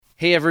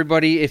Hey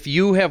everybody, if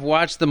you have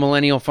watched The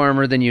Millennial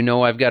Farmer, then you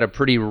know I've got a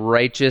pretty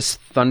righteous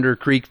Thunder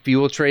Creek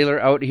fuel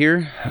trailer out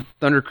here.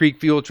 Thunder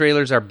Creek fuel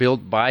trailers are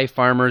built by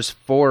farmers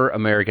for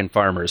American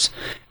farmers.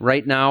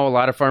 Right now, a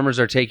lot of farmers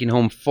are taking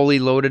home fully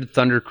loaded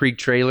Thunder Creek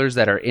trailers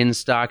that are in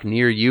stock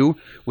near you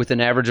with an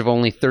average of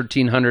only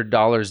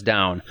 $1,300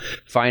 down.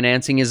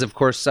 Financing is, of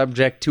course,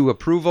 subject to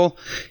approval.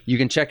 You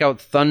can check out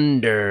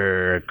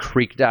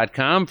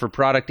thundercreek.com for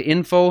product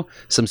info,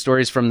 some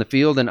stories from the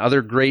field, and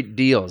other great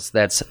deals.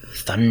 That's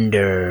thundercreek.com.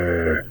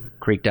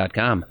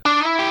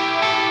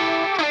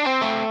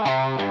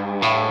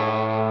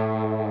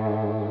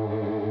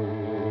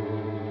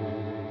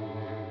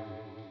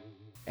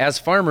 As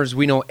farmers,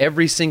 we know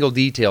every single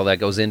detail that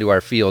goes into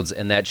our fields,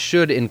 and that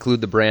should include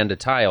the brand of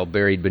tile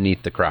buried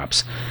beneath the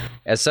crops.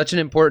 As such an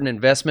important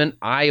investment,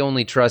 I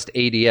only trust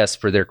ADS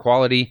for their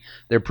quality,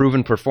 their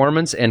proven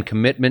performance, and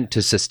commitment to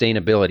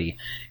sustainability.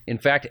 In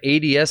fact,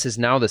 ADS is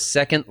now the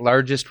second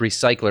largest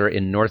recycler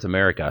in North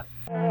America.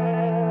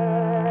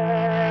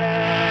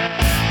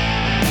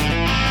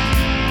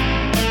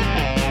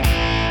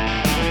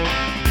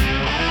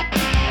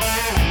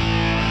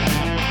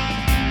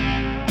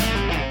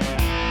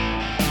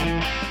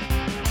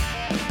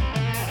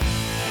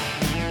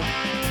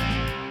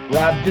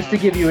 Rob, just to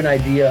give you an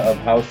idea of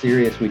how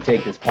serious we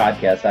take this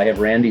podcast, I have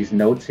Randy's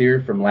notes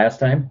here from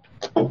last time.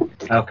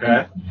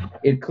 Okay.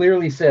 It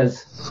clearly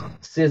says,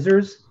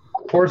 scissors,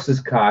 horse's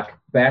cock,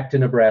 back to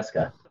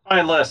Nebraska.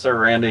 Fine list, sir,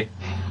 Randy.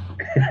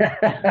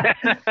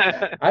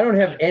 I don't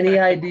have any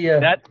idea.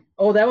 That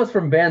was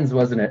from Ben's,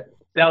 wasn't it?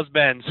 That was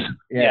Ben's.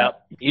 Yeah.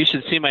 You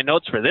should see my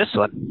notes for this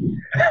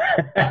one.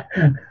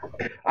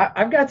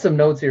 I've got some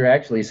notes here,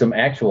 actually, some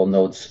actual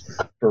notes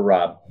for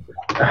Rob.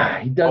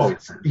 He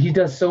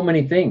does so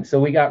many things. So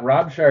we got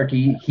Rob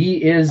Sharkey.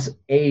 He is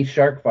a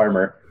shark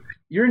farmer.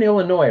 You're in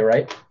Illinois,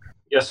 right?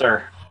 Yes,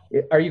 sir.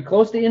 Are you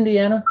close to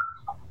Indiana?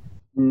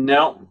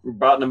 No,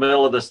 about in the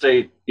middle of the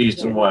state,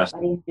 east and west.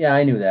 Yeah,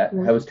 I knew that.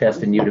 I was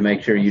testing you to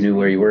make sure you knew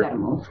where you were.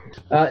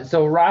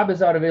 So Rob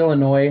is out of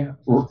Illinois.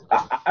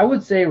 I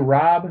would say,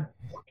 Rob,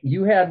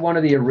 you had one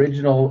of the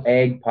original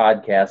ag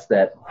podcasts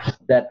that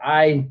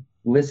I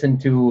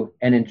listened to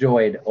and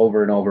enjoyed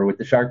over and over with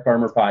the Shark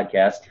Farmer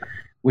podcast,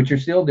 which you're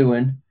still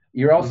doing.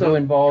 You're also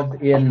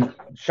involved in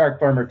Shark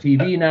Farmer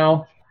TV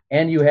now,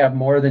 and you have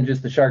more than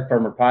just the Shark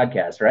Farmer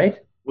podcast, right?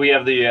 We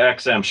have the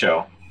XM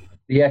show.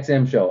 The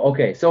XM show.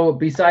 Okay, so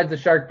besides the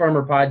Shark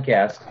Farmer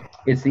podcast,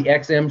 it's the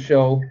XM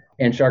show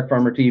and Shark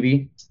Farmer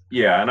TV?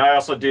 Yeah, and I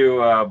also do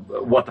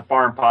What the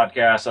Farm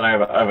podcast, and I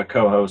have a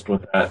co-host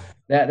with that.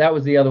 That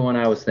was the other one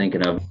I was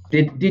thinking of.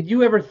 Did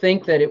you ever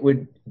think that it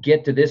would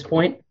get to this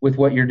point with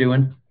what you're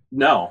doing?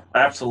 No,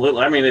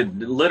 absolutely. I mean, it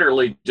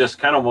literally just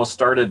kind of almost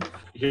started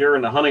here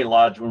in the hunting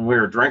lodge when we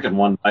were drinking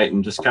one night,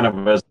 and just kind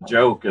of as a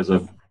joke,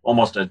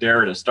 almost a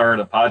dare to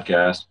start a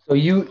podcast. So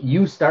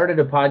you started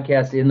a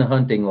podcast in the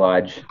hunting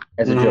lodge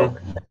as a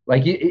joke.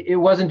 Like it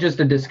wasn't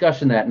just a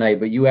discussion that night,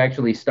 but you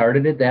actually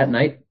started it that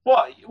night?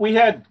 Well, we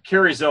had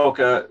Carrie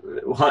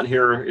Zilka hunt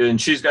here,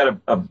 and she's got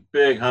a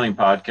big hunting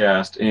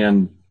podcast,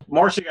 and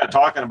Marcy got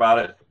talking about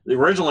it.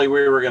 Originally,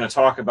 we were going to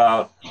talk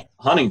about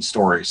hunting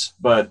stories,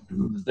 but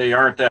they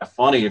aren't that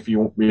funny if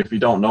you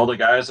don't know the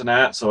guys and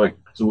that. So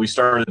we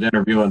started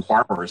interviewing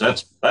farmers.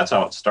 That's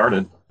how it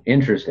started.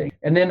 Interesting.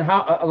 And then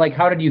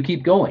how did you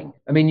keep going?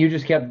 I mean, you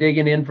just kept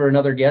digging in for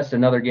another guest,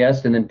 and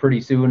then pretty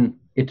soon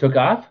it took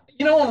off?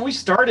 You know, when we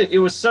started, it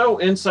was so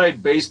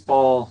inside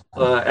baseball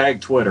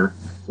ag Twitter,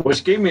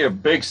 which gave me a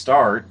big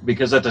start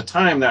because at the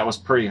time that was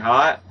pretty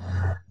hot.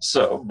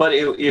 So, but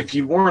if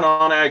you weren't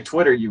on ag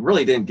Twitter, you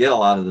really didn't get a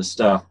lot of this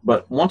stuff.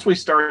 But once we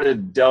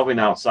started delving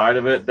outside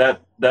of it,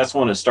 that's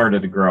when it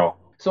started to grow.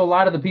 So a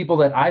lot of the people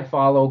that I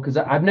follow, because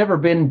I've never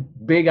been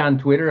big on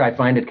Twitter, I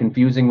find it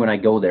confusing when I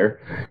go there.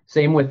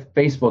 Same with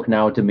Facebook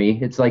now to me.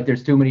 It's like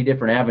there's too many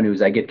different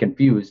avenues. I get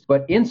confused.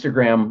 But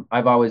Instagram,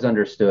 I've always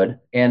understood.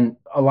 And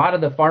a lot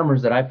of the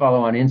farmers that I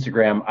follow on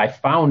Instagram, I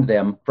found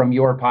them from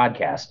your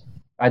podcast.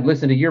 I'd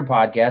listen to your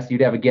podcast, you'd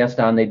have a guest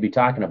on, they'd be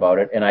talking about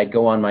it, and I'd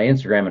go on my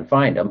Instagram and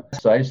find them.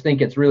 So I just think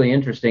it's really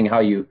interesting how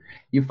you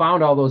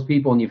found all those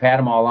people and you've had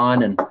them all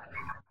on, and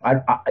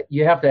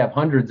you have to have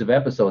hundreds of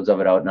episodes of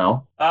it out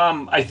now.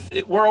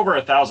 We're over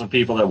 1,000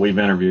 people that we've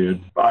interviewed.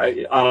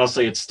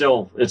 Honestly, it's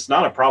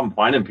not a problem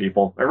finding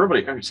people.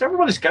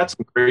 Everybody's got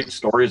some great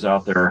stories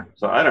out there.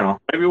 So I don't know.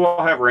 Maybe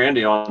we'll have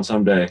Randy on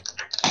someday.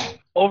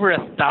 Over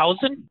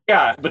 1,000?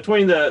 Yeah,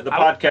 between the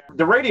podcast,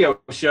 the radio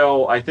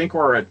show, I think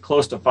we're at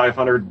close to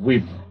 500.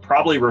 We've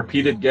probably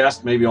repeated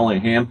guests maybe only a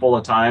handful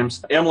of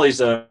times. Emily's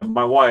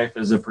my wife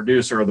is a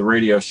producer of the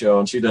radio show,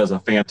 and she does a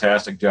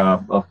fantastic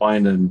job of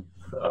finding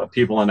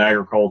people in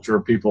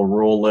agriculture, people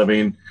rural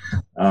living.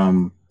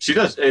 She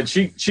does, and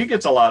she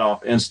gets a lot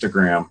off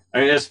Instagram. I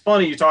mean, it's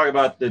funny you talk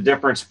about the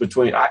difference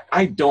between.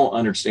 I don't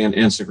understand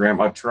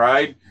Instagram. I've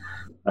tried.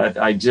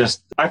 I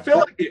feel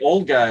like the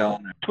old guy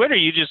on it. Twitter,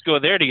 you just go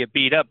there to get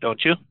beat up,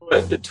 don't you?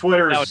 But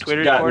Twitter's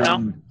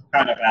gotten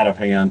kind of out of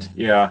hand.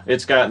 Yeah,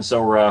 it's gotten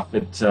so rough.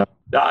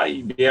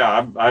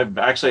 I've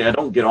actually, I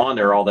don't get on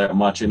there all that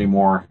much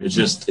anymore. It's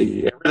just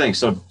everything's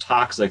so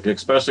toxic,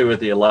 especially with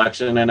the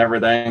election and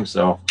everything.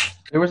 So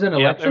there was an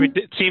election.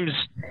 It seems.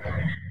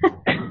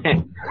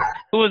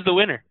 Who was the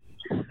winner?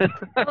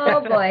 Oh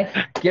boy.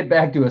 Get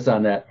back to us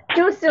on that.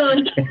 Too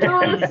soon,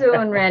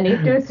 Randy,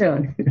 too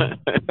soon.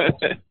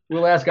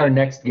 We'll ask our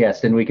next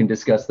guest and we can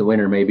discuss the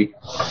winner maybe.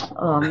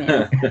 Oh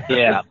man.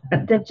 Yeah.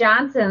 The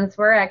Johnsons,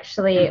 we're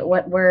actually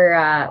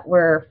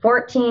we're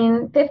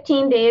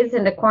 15 days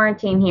into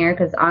quarantine here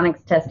because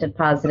Onyx tested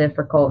positive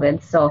for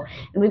COVID. So,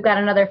 and we've got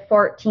another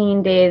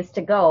 14 days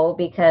to go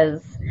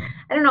because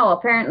I don't know,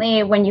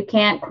 apparently when you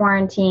can't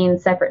quarantine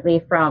separately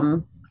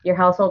from your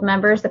household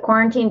members, the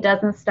quarantine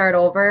doesn't start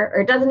over,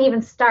 or it doesn't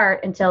even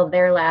start until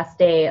their last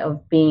day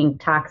of being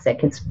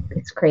toxic. It's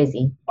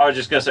crazy. I was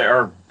just gonna say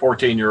our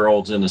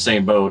 14-year-old's in the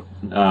same boat.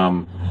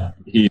 I'm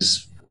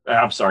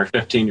sorry,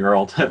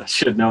 15-year-old. I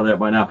should know that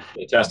by now.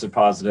 He tested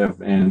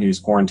positive and he's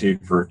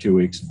quarantined for 2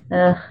 weeks.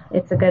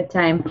 It's a good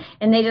time.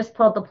 And they just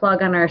pulled the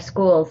plug on our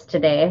schools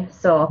today,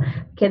 so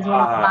kids will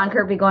no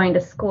longer be going to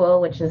school,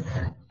 which is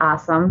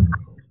awesome.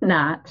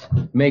 Not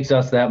makes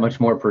us that much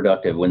more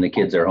productive when the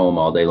kids are home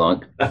all day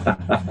long. I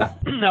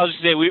was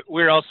just saying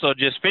we're also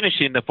just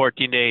finishing the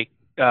 14-day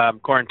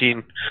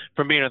quarantine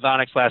from being with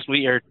Onyx last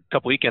week or a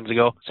couple weekends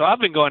ago. So I've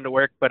been going to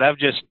work, but I've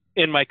just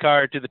in my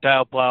car to the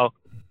tile plow,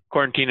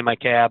 quarantining my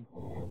cab,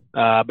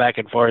 back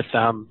and forth.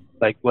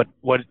 Like what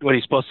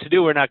he's supposed to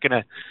do. We're not going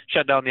to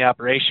shut down the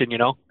operation,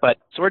 But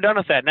so we're done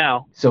with that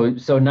now. So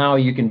now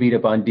you can beat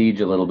up on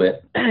Deej a little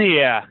bit.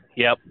 Yeah.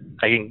 Yep.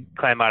 I can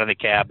climb out of the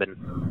cab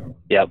and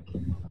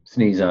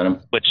sneeze on him.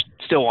 Which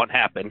still won't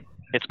happen.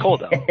 It's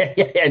cold out.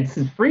 It's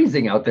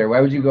freezing out there. Why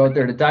would you go out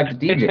there to talk to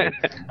DJ?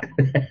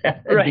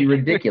 That'd be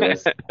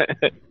ridiculous.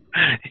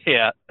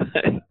 Yeah.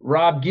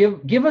 Rob,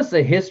 give us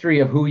a history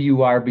of who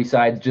you are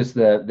besides just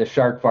the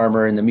shark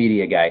farmer and the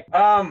media guy.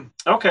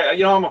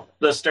 Okay. I'm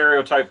the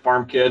stereotype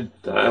farm kid.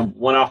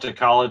 Went off to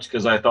college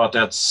because I thought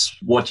that's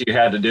what you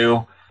had to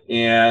do.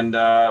 And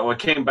when I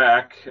came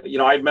back,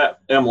 I'd met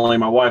Emily,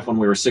 my wife, when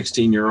we were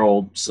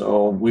 16-year-old.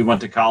 So we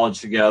went to college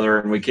together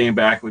and we came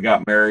back, we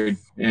got married.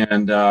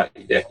 And I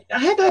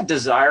had that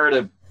desire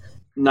to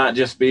not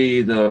just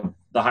be the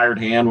hired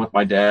hand with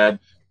my dad,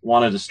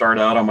 wanted to start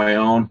out on my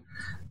own.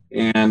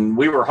 And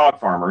we were hog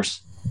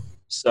farmers.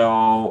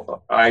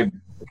 So I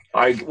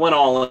went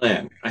all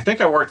in. I think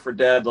I worked for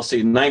Dad,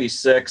 in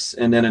 96.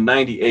 And then in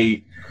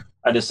 98,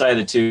 I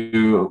decided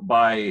to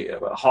buy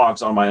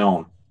hogs on my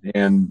own.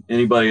 And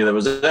anybody that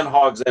was in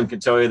hogs then can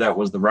tell you that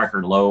was the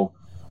record low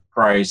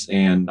price.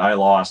 And I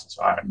lost.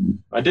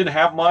 I didn't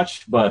have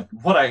much, but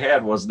what I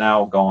had was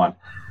now gone.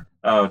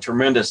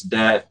 Tremendous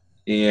debt.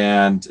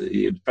 And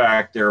in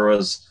fact, there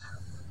was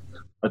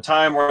a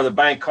time where the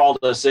bank called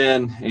us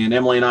in and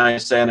Emily and I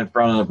sat in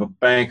front of a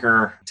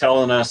banker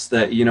telling us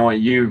that,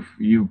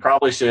 you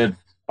probably should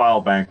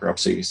file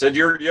bankruptcy. He said,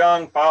 you're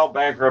young, file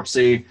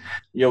bankruptcy,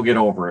 you'll get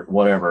over it,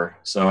 whatever.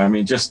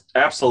 So, just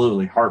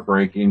absolutely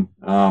heartbreaking.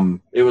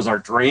 It was our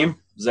dream.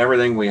 It was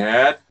everything we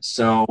had.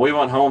 So we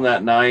went home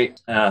that night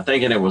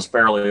thinking it was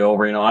fairly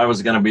over. I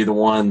was going to be the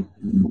one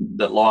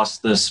that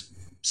lost this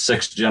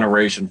 6th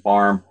generation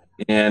farm.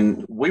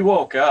 And we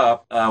woke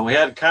up, we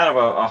had kind of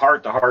a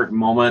heart-to-heart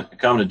moment, a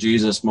come to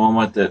Jesus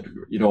moment that,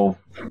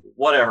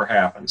 whatever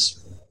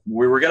happens,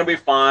 we were going to be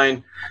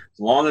fine. As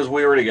long as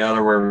we were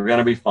together, we were going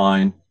to be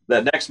fine.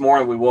 That next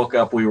morning we woke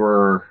up, we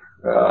were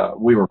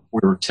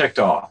ticked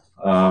off.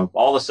 All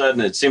of a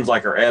sudden, it seems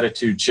like our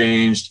attitude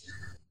changed.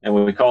 And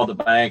when we called the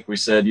bank, we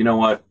said, you know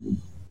what?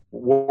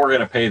 We're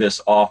going to pay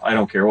this off. I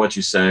don't care what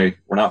you say.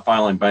 We're not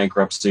filing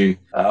bankruptcy.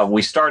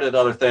 We started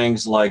other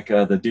things like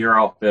the Deer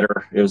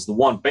Outfitter. It was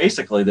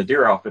the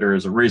Deer Outfitter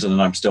is the reason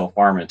that I'm still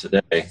farming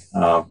today,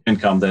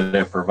 income that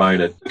it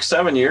provided. It took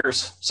 7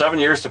 years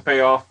to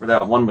pay off for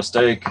that one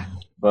mistake,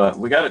 but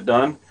we got it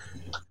done.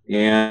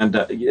 And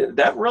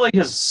that really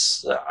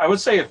has, I would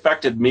say,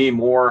 affected me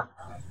more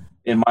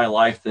in my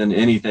life than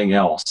anything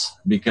else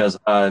because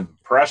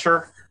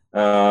pressure,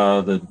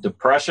 the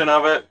depression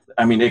of it,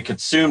 it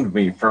consumed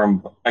me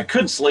I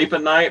couldn't sleep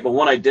at night, but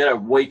when I did,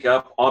 I'd wake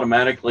up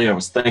automatically. I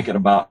was thinking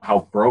about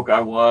how broke I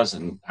was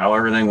and how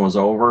everything was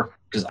over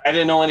because I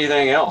didn't know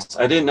anything else.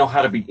 I didn't know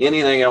how to be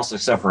anything else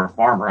except for a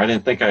farmer. I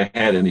didn't think I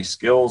had any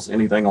skills,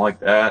 anything like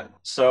that.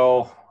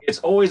 So it's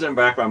always in the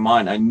back of my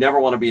mind. I never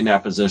want to be in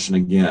that position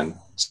again.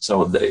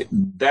 So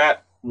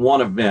that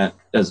one event,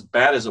 as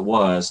bad as it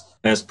was,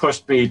 has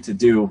pushed me to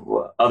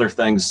do other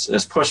things,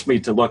 has pushed me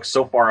to look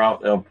so far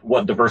out of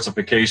what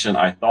diversification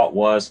I thought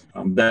was,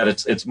 that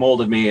it's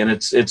molded me. And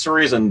it's the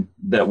reason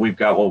that we've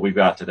got what we've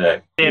got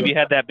today. Have you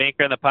had that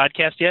banker on the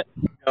podcast yet?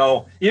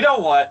 No. You know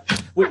what?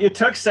 It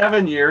took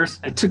 7 years.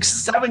 It took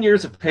 7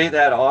 years to pay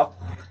that off.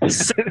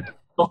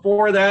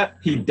 Before that,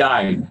 he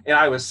died. And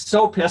I was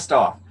so pissed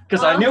off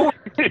because I knew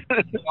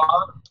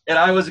and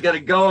I was going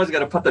to go. I was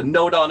going to put the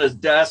note on his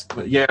desk.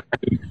 But yeah,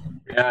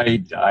 he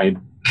died.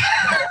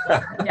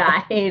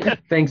 Died.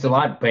 Thanks a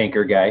lot,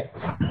 banker guy.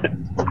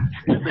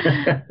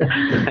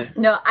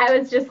 No, I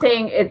was just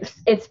saying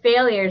it's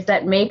failures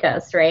that make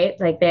us, right?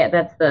 Like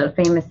that's the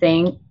famous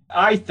saying.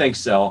 I think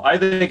so. I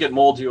think it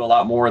molds you a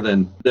lot more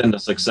than the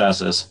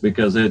successes,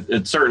 because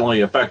it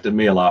certainly affected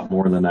me a lot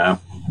more than that.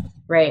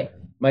 Right.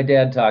 My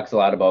dad talks a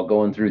lot about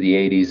going through the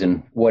 80s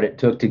and what it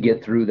took to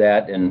get through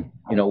that, and,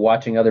 you know,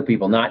 watching other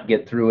people not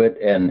get through it.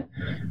 And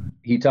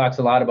he talks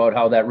a lot about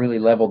how that really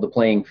leveled the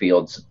playing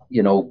fields.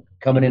 You know,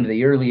 coming into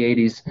the early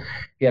 80s,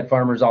 he had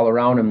farmers all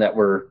around him that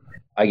were,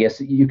 I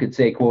guess you could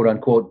say, quote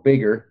unquote,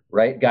 bigger,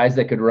 right? Guys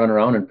that could run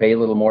around and pay a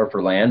little more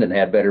for land and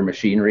had better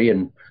machinery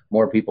and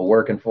more people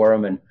working for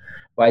them. And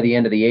by the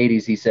end of the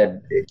 80s, he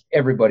said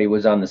everybody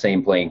was on the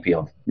same playing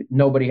field.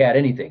 Nobody had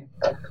anything,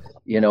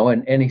 you know,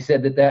 and he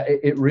said that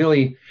it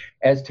really,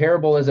 as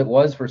terrible as it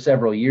was for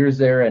several years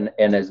there, and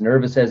as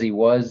nervous as he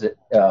was,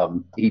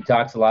 he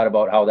talks a lot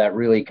about how that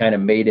really kind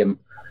of made him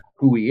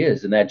who he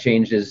is, and that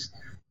changed his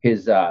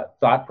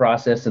thought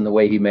process and the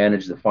way he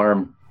managed the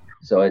farm.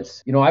 So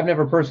it's, you know, I've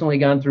never personally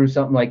gone through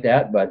something like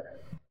that, but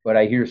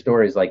I hear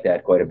stories like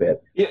that quite a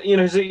bit. You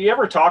know, you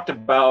ever talked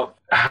about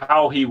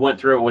how he went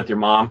through it with your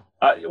mom?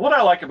 What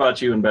I like about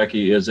you and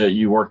Becky is that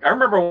you work. I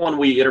remember when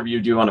we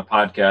interviewed you on a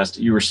podcast,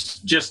 you were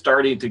just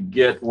starting to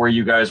get where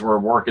you guys were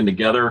working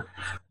together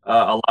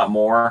a lot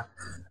more.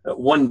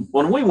 When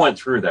we went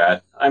through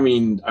that, I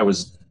mean, I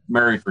was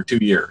married for 2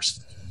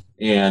 years,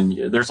 and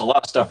there's a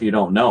lot of stuff you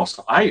don't know.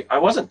 So I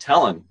wasn't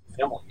telling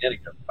Emily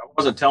anything. I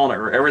wasn't telling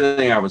her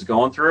everything I was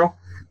going through,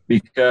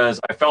 because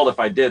I felt if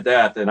I did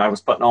that, then I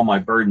was putting all my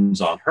burdens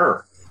on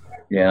her.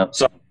 Yeah.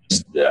 So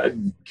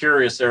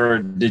curious there,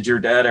 did your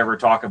dad ever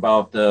talk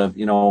about the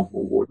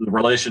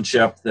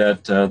relationship,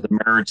 that the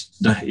marriage,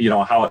 you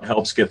know, how it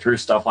helps get through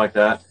stuff like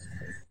that?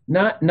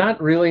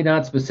 Not really,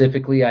 not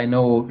specifically. I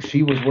know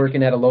she was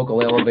working at a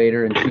local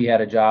elevator and she had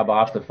a job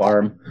off the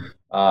farm.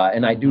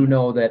 And I do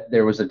know that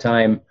there was a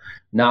time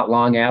not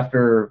long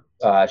after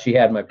she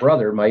had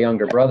my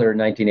younger brother in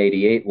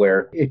 1988,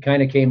 where it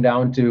kind of came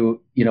down to,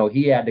 you know,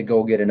 he had to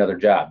go get another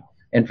job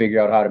and figure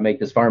out how to make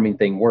this farming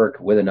thing work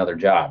with another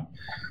job.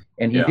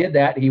 And he did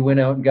that. He went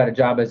out and got a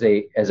job as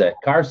a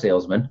car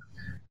salesman,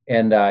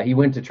 and he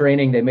went to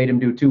training. They made him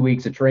do 2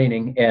 weeks of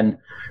training. And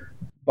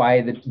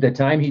by the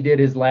time he did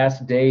his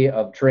last day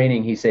of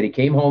training, he said he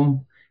came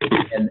home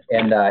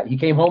and he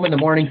came home in the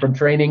morning from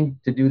training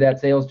to do that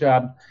sales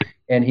job,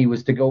 and he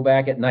was to go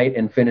back at night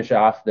and finish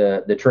off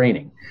the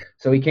training.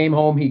 So he came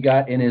home, he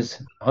got in his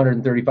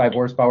 135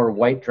 horsepower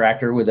white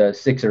tractor with a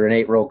 6 or an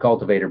 8 row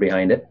cultivator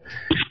behind it.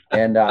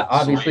 And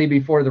obviously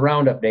before the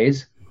Roundup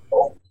days,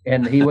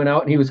 and he went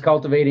out and he was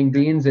cultivating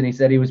beans, and he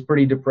said he was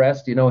pretty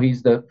depressed. You know,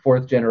 he's the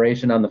 4th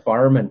generation on the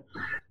farm, and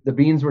the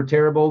beans were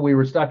terrible. We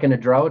were stuck in a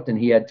drought, and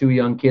he had 2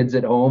 young kids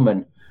at home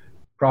and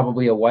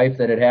probably a wife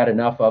that had had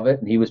enough of it.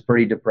 And he was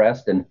pretty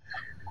depressed. And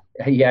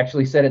he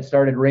actually said it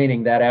started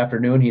raining that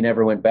afternoon. He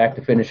never went back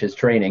to finish his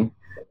training,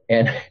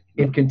 and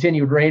it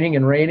continued raining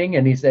and raining.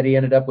 And he said he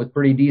ended up with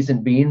pretty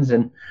decent beans.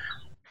 And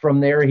from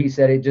there, he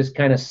said it just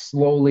kind of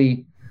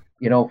slowly,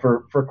 you know,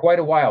 for quite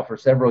a while, for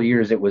several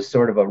years, it was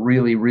sort of a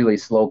really, really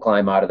slow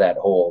climb out of that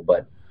hole.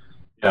 But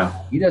yeah,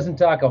 he doesn't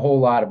talk a whole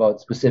lot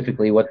about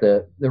specifically what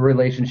the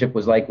relationship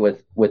was like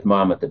with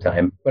Mom at the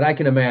time, but I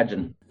can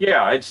imagine.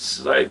 Yeah,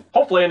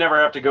 hopefully I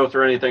never have to go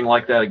through anything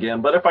like that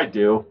again. But if I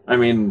do, I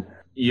mean,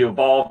 you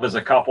evolve as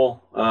a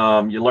couple.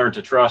 You learn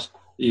to trust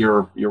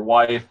your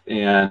wife,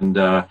 and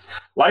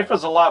life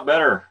is a lot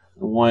better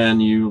when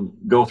you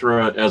go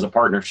through it as a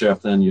partnership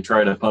than you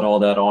try to put all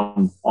that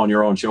on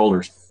your own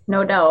shoulders.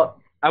 No doubt.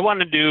 I want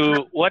to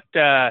do what's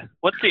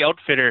the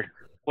outfitter?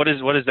 What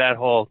is that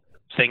whole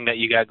thing that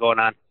you got going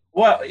on?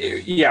 Well,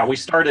 yeah, we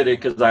started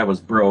it because I was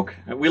broke.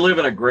 We live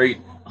in a great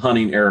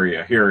hunting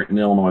area here in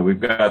Illinois. We've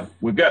got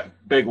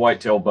big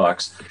whitetail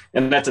bucks,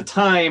 and at the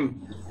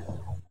time,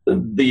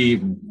 the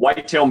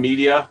whitetail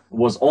media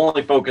was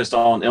only focused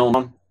on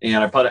Illinois.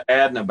 And I put an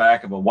ad in the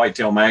back of a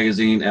whitetail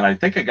magazine, and I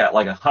think I got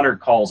like 100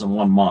 calls in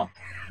 1 month.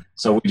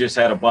 So we just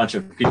had a bunch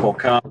of people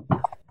come. I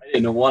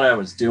didn't know what I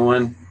was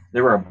doing.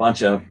 There were a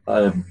bunch of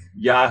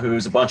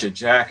yahoos, a bunch of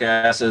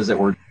jackasses that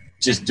were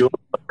just doing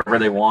whatever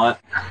they want.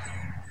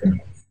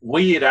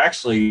 We had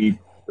actually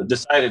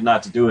decided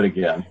not to do it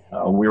again.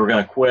 We were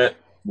going to quit.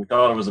 We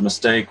thought it was a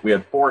mistake. We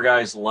had 4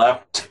 guys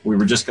left. We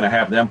were just going to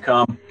have them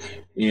come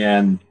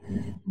and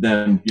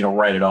then, you know,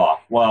 write it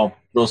off. Well,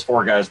 those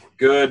 4 guys were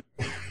good.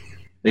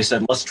 They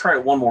said, let's try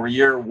it one more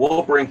year.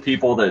 We'll bring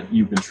people that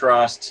you can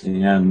trust.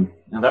 And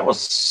that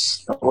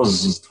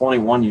was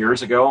 21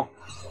 years ago.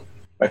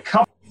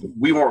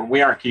 We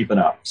aren't keeping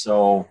up.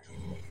 So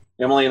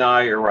Emily and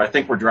I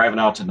think we're driving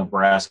out to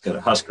Nebraska to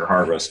Husker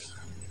Harvest,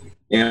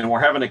 and we're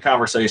having a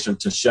conversation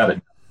to shut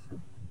it.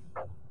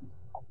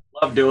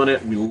 Love doing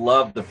it. We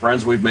love the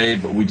friends we've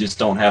made, but we just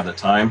don't have the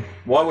time.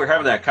 While we're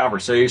having that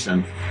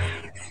conversation,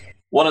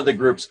 one of the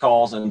groups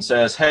calls and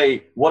says,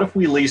 hey, what if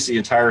we lease the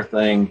entire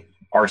thing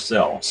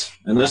ourselves?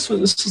 And this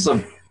is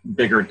a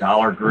bigger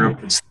dollar group.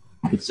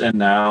 It's in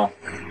now.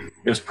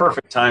 It was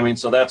perfect timing.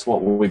 So that's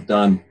what we've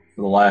done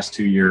for the last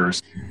 2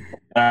 years.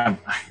 I'm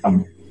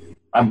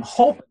I'm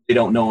hoping they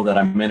don't know that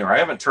I'm in there. I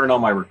haven't turned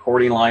on my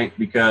recording light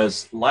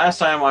because last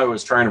time I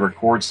was trying to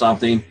record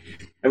something,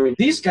 I mean,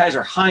 these guys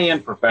are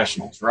high-end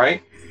professionals,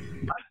 right?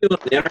 I'm doing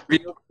the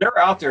interview. They're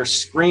out there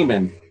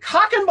screaming,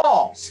 cock and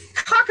balls,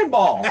 cock and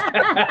balls.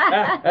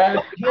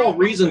 No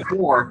reason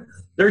for.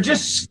 They're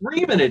just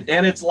screaming it,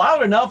 and it's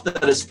loud enough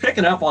that it's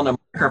picking up on the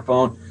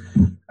microphone.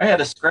 I had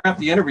to scrap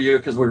the interview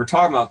because we were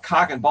talking about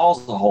cock and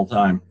balls the whole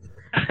time.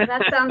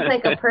 That sounds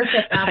like a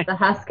perfect Off the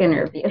Husk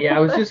interview. Yeah, I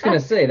was just going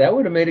to say, that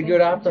would have made a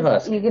good Off the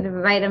Husk. You could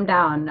invite him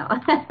down. No.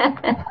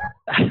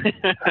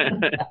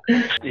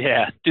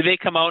 Yeah. Do they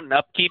come out and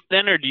upkeep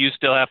then, or do you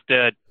still have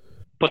to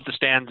put the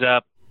stands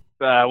up,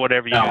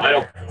 whatever you do?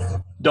 I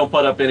don't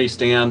put up any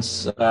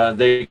stands.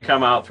 They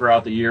come out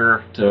throughout the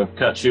year to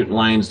cut shooting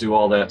lanes, do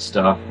all that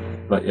stuff.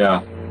 But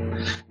yeah.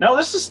 Now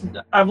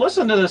I've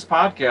listened to this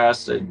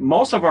podcast.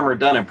 Most of them are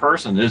done in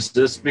person. Is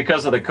this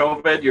because of the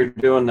COVID? You're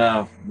doing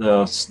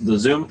the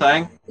Zoom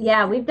thing?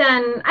 Yeah, we've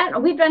done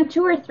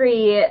 2 or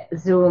 3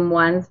 Zoom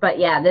ones, but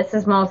yeah, this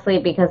is mostly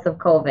because of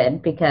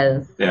COVID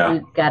because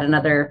we've got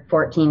another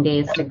 14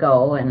 days to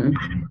go, and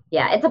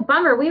yeah, it's a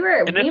bummer.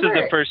 And this is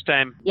the first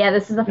time. Yeah,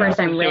 this is the first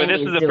time.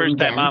 This is the first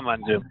time I'm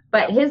on Zoom.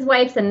 But his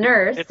wife's a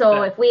nurse,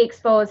 so if we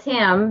expose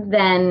him,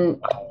 then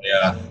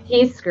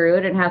he's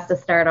screwed and has to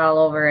start all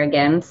over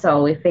again.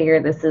 So we figure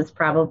this is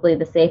probably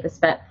the safest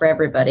bet for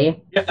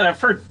everybody. Yeah, and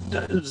I've heard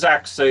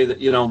Zach say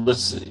that you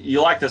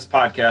like this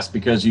podcast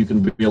because you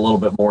can be a little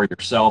bit more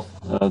yourself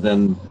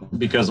than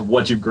because of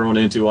what you've grown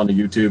into on the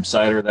YouTube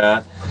side or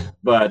that.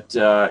 But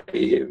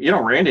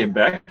Randy and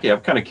Becky, I'm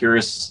kind of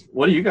curious,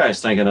 what are you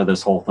guys thinking of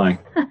this whole thing?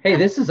 Hey,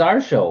 this is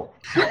our show.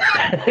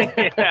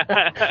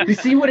 You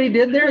see what he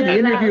did there? The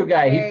interview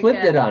guy, he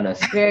flipped it on us.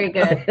 Very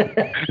good.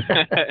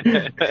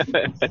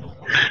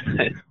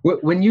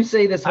 When you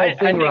say this whole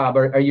thing, Rob,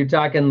 are you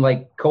talking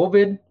like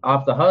COVID,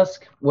 Off the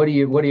Husk? What are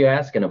you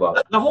asking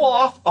about? The whole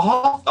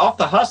off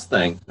the Husk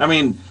thing. I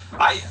mean,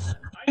 I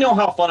know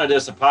how fun it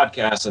is to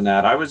podcast and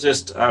that.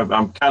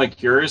 I'm kind of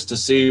curious to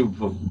see,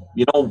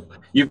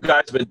 you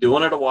guys have been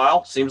doing it a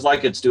while. Seems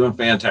like it's doing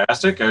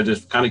fantastic. I'm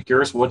just kind of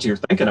curious what you're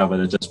thinking of it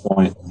at this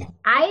point.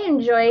 I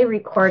enjoy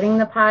recording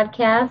the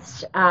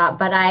podcast,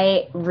 but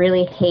I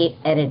really hate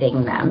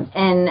editing them.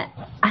 And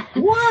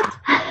what?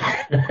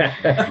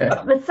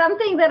 But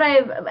something that I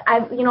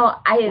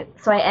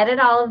edit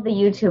all of the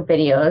YouTube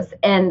videos,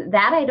 and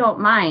that I don't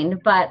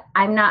mind, but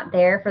I'm not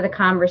there for the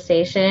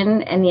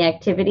conversation and the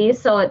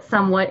activities, so it's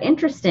somewhat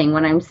interesting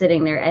when I'm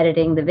sitting there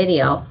editing the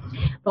video.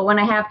 But when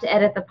I have to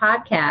edit the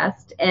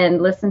podcast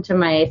and listen to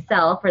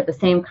myself or the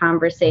same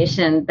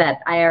conversation that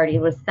I already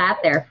was sat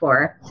there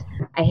for,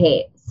 I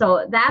hate.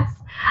 So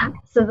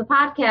the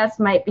podcast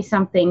might be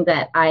something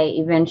that I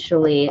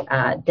eventually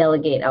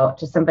delegate out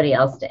to somebody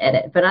else to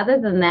edit. But other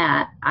than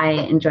that, I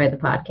enjoy the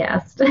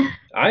podcast.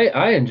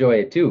 I enjoy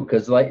it too,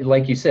 because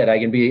like you said,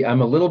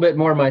 I'm a little bit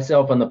more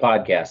myself on the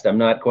podcast. I'm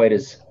not quite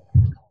as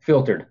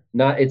filtered.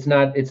 It's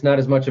not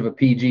as much of a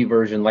PG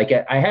version like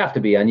I have to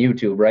be on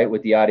YouTube, right?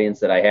 With the audience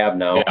that I have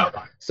now,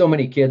 so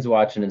many kids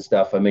watching and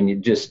stuff. I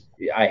mean,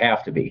 I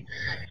have to be.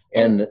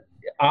 And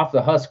Off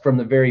the Husk from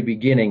the very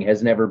beginning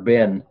has never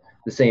been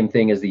the same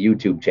thing as the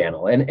YouTube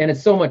channel, and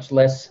it's so much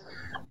less.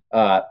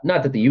 Not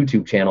that the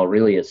YouTube channel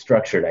really is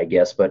structured, I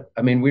guess, but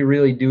I mean, we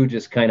really do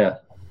just kind of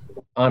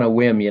on a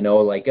whim,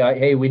 like,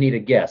 hey, we need a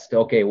guest.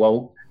 Okay,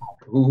 well,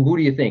 who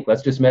do you think?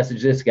 Let's just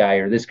message this guy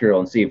or this girl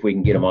and see if we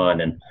can get them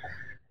on. And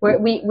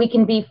we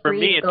can be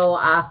free to go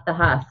off the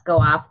husk, go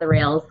off the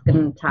rails,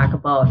 and talk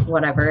about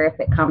whatever if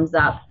it comes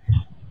up.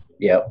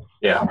 Yep.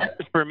 Yeah.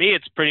 For me,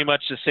 it's pretty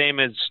much the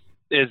same as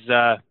it's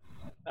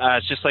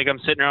just like I'm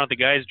sitting around with the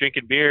guys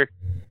drinking beer.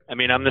 I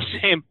mean, I'm the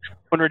same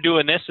when we're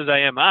doing this as I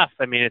am off.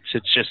 I mean, it's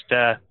just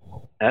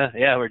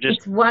we're just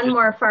it's one just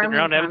more farming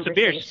around having some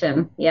beers.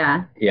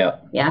 Yeah.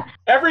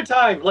 Every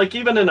time, like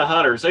even in the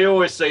hunters, they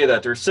always say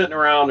that they're sitting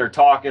around, they're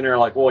talking, they're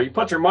like, "Well, you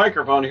put your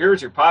microphone,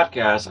 here's your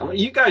podcast." I mean,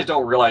 you guys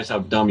don't realize how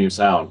dumb you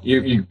sound.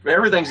 You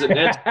everything's an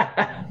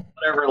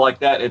whatever like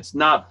that. It's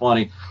not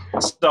funny.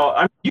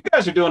 So you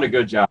guys are doing a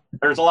good job.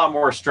 There's a lot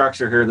more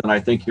structure here than I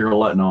think you're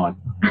letting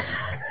on.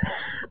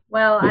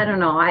 Well, I don't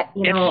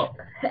know.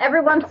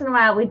 Every once in a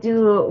while we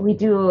do,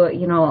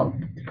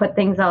 put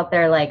things out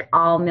there like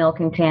all milk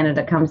in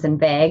Canada comes in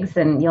bags,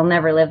 and you'll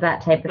never live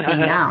that type of thing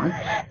down.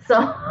 So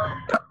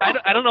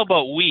I don't know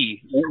about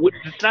we.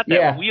 It's not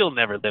that we'll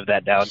never live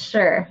that down.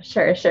 Sure.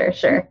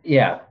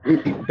 Yeah,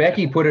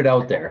 Becky put it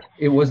out there.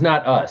 It was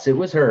not us. It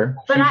was her.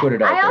 But she put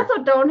it out there. I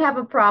also don't have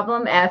a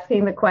problem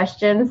asking the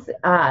questions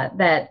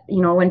that,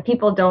 when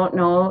people don't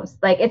know.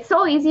 Like, it's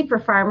so easy for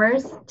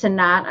farmers to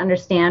not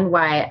understand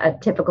why a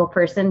typical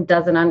person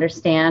doesn't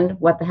understand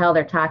what the hell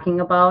they're talking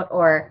about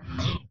or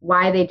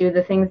why they do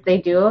the things they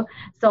do.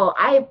 So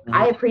I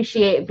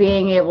appreciate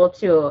being able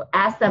to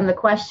ask them the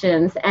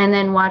questions and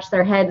then watch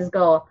their heads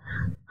go,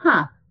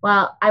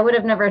 well, I would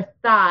have never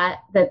thought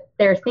that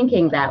they're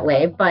thinking that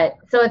way. But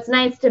so it's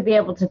nice to be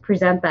able to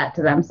present that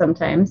to them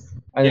sometimes.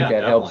 I think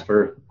that helps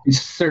for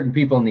certain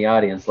people in the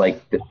audience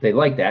they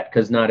like that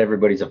because not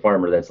everybody's a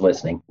farmer that's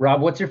listening.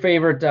 Rob, what's your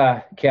favorite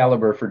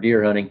caliber for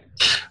deer hunting?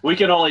 We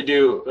can only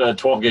do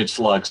 12 gauge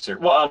slugs here.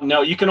 Well,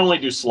 no, you can only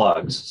do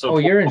slugs. So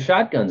you're in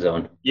shotgun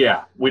zone.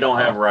 Yeah, we don't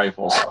have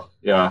rifles.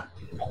 Yeah.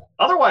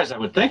 Otherwise, I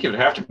would think it would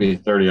have to be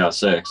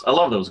 30-06. I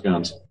love those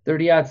guns.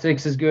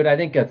 30-06 is good. I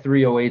think a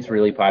 308 is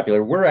really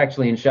popular. We're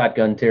actually in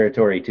shotgun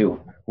territory too.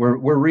 We're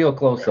real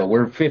close though.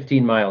 We're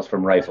 15 miles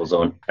from rifle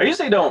zone. I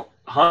usually don't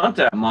hunt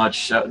that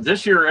much.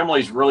 This year,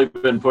 Emily's really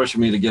been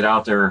pushing me to get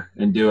out there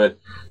and do it.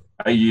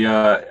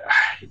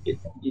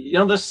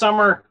 This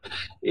summer,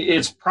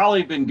 it's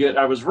probably been good.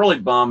 I was really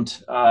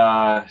bummed,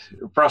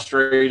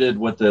 frustrated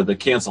with the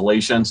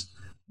cancellations,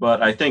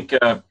 but I think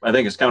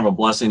it's kind of a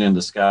blessing in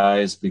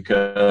disguise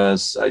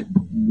because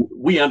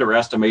we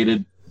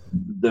underestimated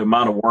the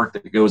amount of work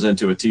that goes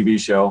into a TV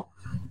show.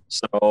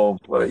 So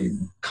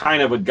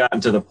kind of had gotten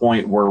to the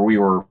point where we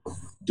were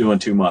doing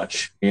too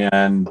much.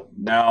 And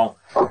now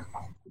I'm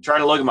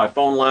trying to look at my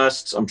phone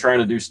lists. I'm trying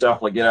to do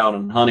stuff like get out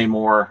and hunting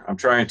more. I'm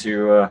trying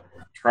to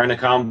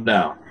calm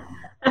down.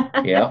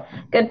 Yeah.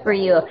 Good for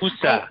you.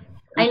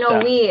 I know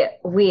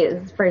we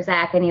for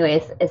Zach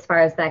anyways, as far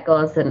as that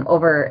goes and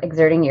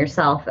overexerting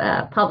yourself,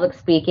 public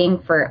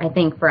speaking I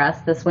think for us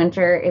this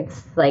winter,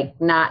 it's like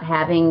not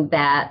having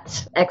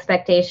that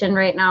expectation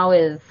right now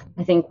is,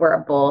 I think we're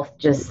both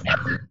just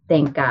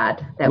thank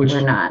God that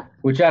we're not.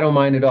 Which I don't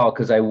mind at all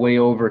because I way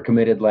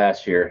overcommitted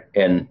last year.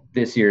 And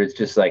this year it's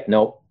just like,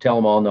 nope, tell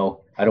them all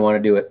no, I don't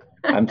want to do it.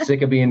 I'm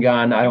sick of being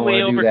gone. I don't want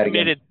to do that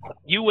again.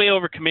 You way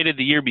overcommitted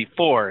the year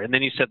before. And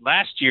then you said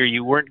last year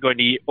you weren't going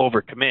to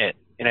overcommit.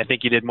 And I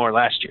think you did more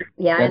last year.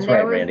 Yeah, that's and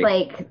there was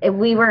Randy.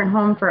 We weren't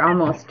home for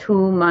almost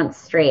 2 months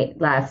straight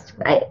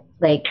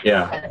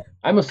Yeah.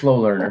 I'm a slow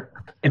learner.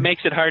 It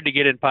makes it hard to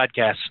get in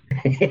podcasts.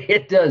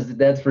 It does,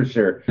 that's for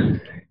sure.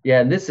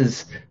 Yeah, and this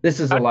is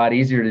a lot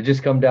easier to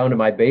just come down to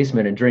my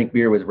basement and drink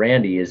beer with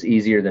Randy is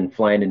easier than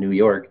flying to New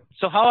York.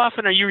 So how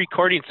often are you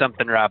recording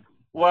something, Rob?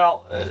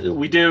 Well,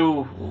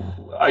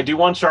 I do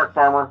one Shark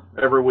Farmer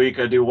every week.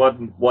 I do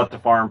one What the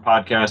Farm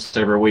podcast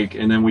every week.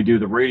 And then we do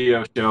the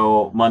radio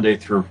show Monday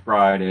through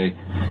Friday.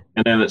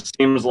 And then it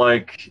seems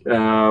like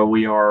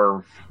we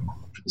are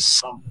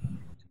some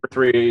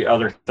 3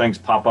 other things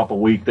pop up a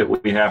week that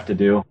we have to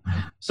do.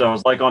 So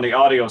it's like on the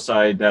audio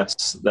side,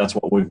 that's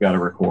what we've got to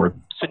record.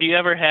 So do you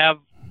ever have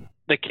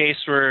the case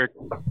where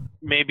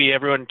maybe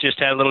everyone just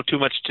had a little too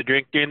much to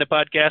drink during the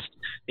podcast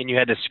and you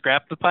had to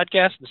scrap the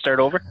podcast and start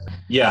over?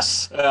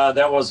 Yes,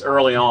 that was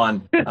early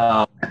on.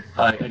 A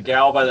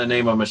gal by the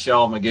name of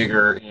Michelle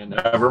McGigger, and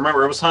I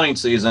remember it was hunting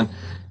season,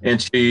 and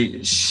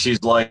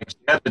she's like, she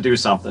had to do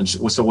something.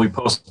 So we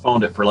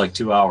postponed it for like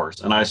 2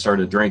 hours, and I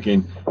started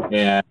drinking,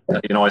 and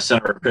I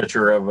sent her a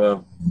picture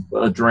of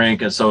a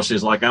drink, and so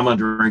she's like, I'm gonna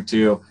drink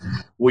too.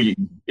 We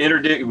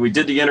did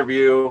the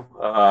interview.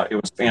 It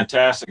was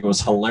fantastic. It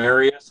was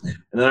hilarious,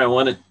 and then I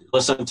went to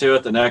listen to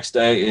it the next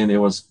day, and it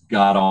was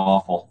god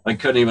awful. I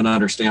couldn't even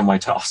understand my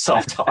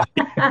self-talk.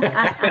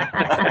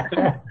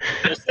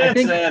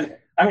 Since then,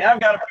 I mean, I've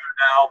got a beer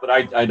now, but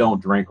I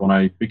don't drink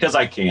because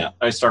I can't.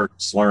 I start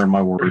slurring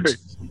my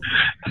words.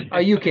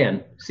 You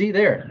can. See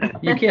there.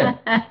 You can.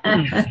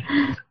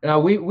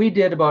 We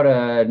did about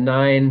a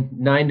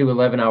 9 to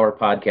 11 hour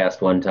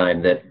podcast one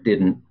time that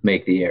didn't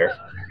make the air.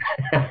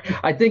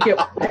 I think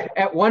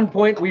at one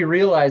point we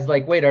realized,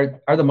 like, wait, are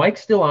the mics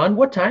still on?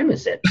 What time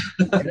is it?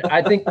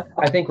 I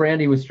think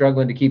Randy was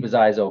struggling to keep his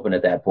eyes open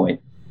at that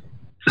point.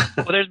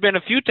 Well, there's been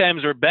a few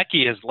times where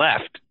Becky has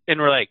left, and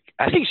we're like,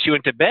 I think she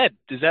went to bed.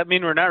 Does that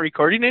mean we're not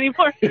recording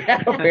anymore?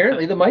 Yeah,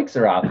 apparently the mics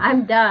are off.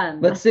 I'm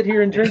done. Let's sit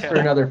here and drink for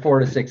another 4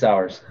 to 6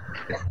 hours.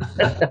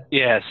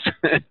 Yes.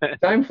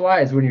 Time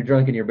flies when you're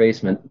drunk in your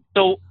basement.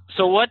 So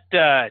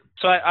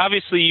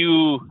obviously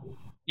you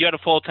had a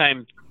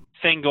full-time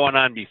thing going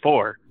on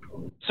before.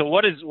 So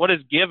what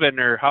is given,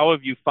 or how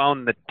have you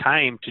found the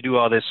time to do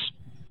all this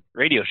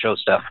radio show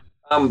stuff?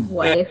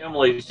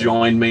 Emily's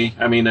joined me.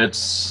 I mean,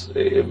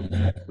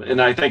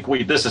 and I think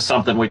this is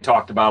something we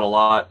talked about a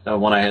lot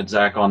when I had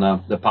Zach on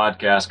the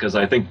podcast, because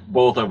I think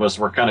both of us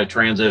were kind of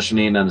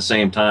transitioning at the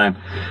same time.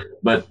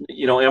 But,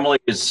 Emily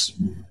is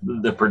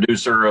the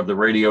producer of the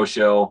radio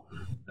show.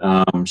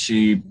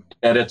 She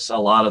edits a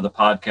lot of the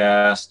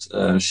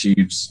podcast.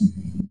 She's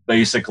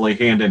basically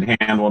hand in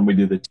hand when we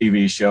do the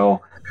TV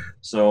show.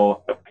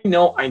 So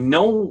I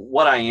know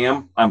what I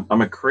am. I'm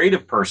a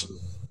creative person,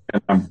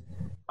 and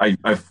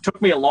it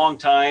took me a long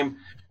time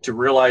to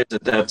realize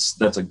that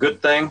that's a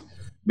good thing.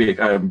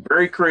 I'm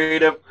very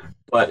creative,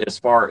 but as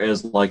far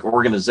as like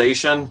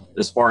organization,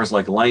 as far as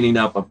like lining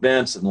up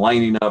events and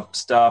lining up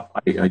stuff,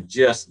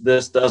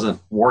 this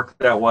doesn't work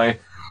that way.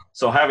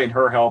 So having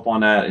her help on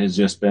that has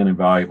just been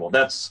invaluable.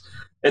 It's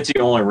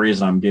the only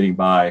reason I'm getting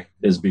by,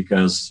 is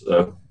because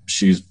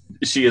she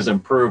has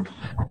improved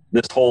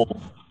this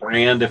whole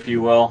brand, if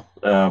you will,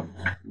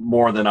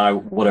 more than I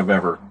would have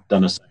ever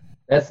done the same.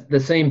 That's the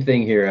same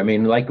thing here. I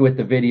mean, like with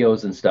the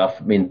videos and stuff,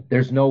 I mean,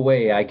 there's no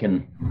way I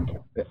can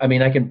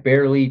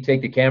barely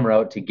take the camera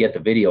out to get the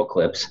video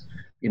clips.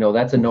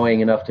 That's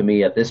annoying enough to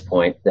me at this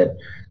point that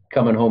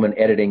coming home and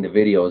editing the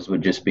videos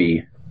would just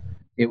be,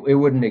 it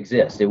wouldn't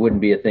exist. It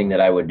wouldn't be a thing that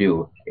I would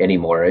do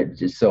anymore. It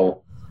just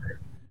so,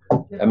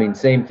 I mean,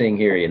 same thing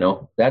here, you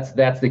know, that's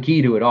the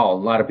key to it all.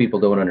 A lot of people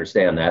don't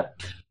understand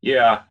that.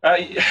 Yeah.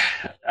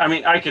 I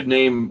mean, I could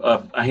name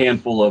a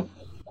handful of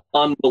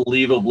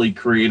unbelievably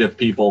creative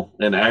people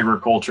in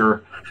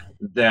agriculture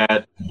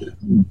that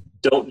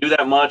don't do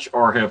that much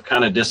or have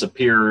kind of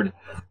disappeared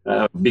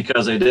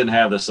because they didn't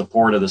have the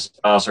support of the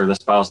spouse, or the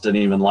spouse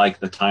didn't even like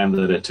the time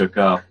that it took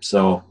up.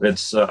 So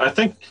it's, I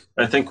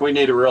think we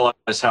need to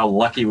realize how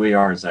lucky we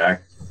are,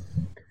 Zach.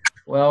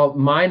 Well,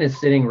 mine is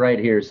sitting right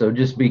here, so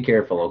just be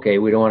careful, okay?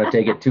 We don't want to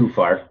take it too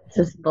far. It's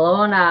just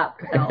blowing up.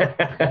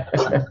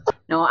 So.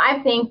 No,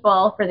 I'm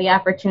thankful for the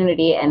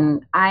opportunity,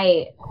 and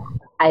I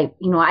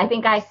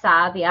think I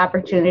saw the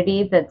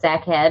opportunity that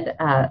Zach had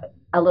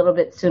a little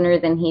bit sooner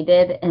than he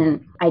did,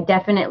 and I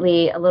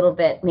definitely a little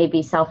bit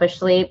maybe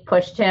selfishly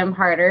pushed him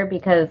harder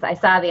because I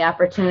saw the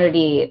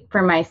opportunity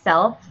for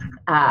myself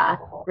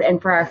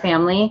and for our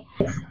family.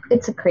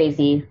 It's a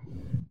crazy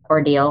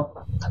ordeal.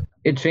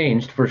 It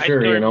changed for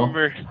sure, you know.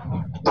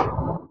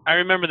 I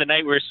remember the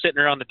night we were sitting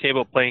around the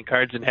table playing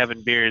cards and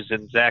having beers,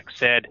 and Zach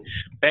said,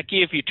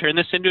 "Becky, if you turn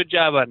this into a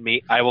job on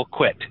me, I will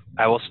quit.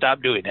 I will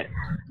stop doing it."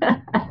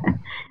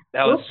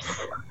 That was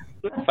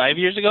 5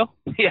 years ago?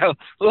 Yeah.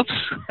 Oops.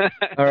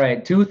 All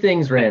right. 2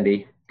 things,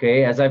 Randy.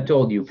 Okay. As I've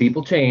told you,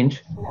 people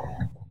change.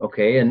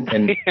 Okay.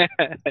 And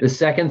the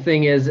second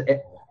thing is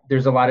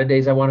there's a lot of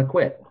days I want to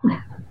quit.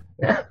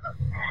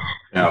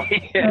 Yeah.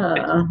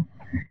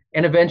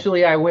 And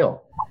eventually I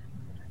will.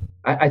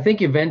 I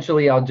think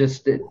eventually I'll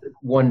just,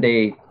 one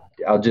day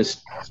I'll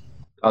just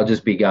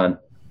be gone.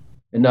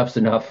 Enough's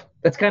enough.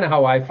 That's kind of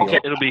how I feel. Okay.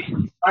 It'll be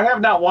I have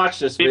not watched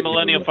this video.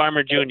 Millennial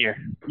Farmer Jr.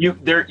 You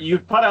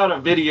put out a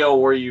video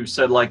where you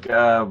said like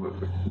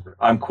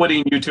I'm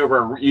quitting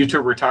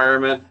YouTube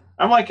retirement.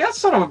 I'm like, that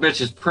son of a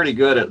bitch is pretty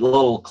good at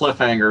little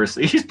cliffhangers.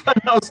 He's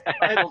putting those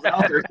titles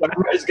out there so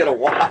everybody's gonna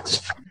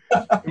watch.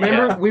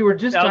 Remember, we were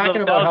just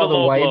talking about how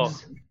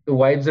the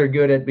wives are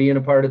good at being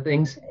a part of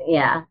things.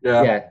 Yeah.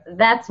 Yeah.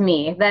 That's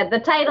me.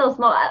 The title's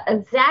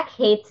Zach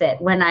hates it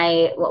when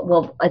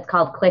it's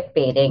called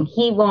clickbaiting.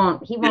 He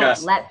won't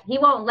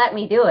let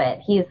me do it.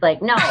 He's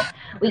like, no,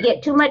 we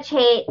get too much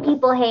hate.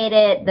 People hate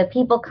it. The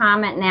people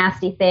comment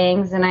nasty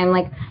things. And I'm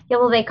like, yeah,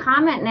 well, they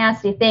comment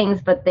nasty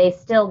things, but they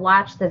still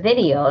watch the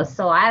videos.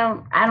 So I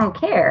don't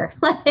care.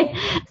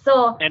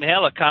 And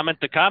hell, a comment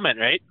to comment,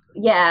 right?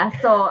 Yeah,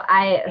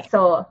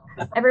 so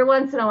every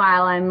once in a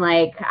while I'm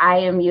like, I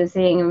am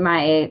using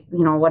my,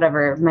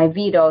 my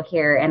veto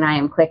here, and I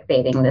am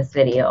clickbaiting this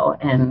video,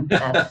 and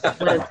that's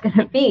what it's going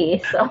to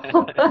be. So,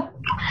 but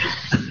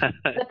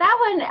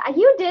that one,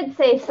 you did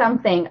say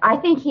something. I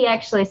think he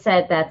actually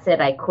said, "That's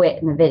it, I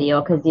quit" in the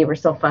video because you were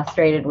so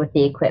frustrated with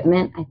the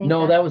equipment. I think.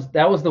 No, that was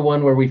the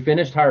one where we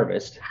finished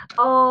harvest.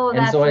 Oh,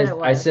 that's what it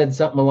was. I said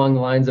something along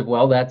the lines of,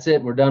 "Well, that's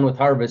it, we're done with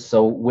harvest."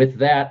 So with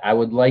that, I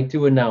would like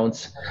to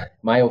announce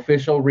my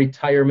official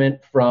retirement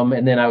from,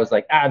 and then I was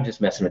like, I'm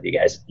just messing with you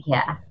guys.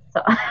 Yeah.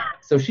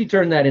 So she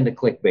turned that into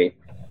clickbait,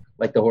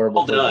 like the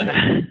horrible. Well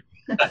done.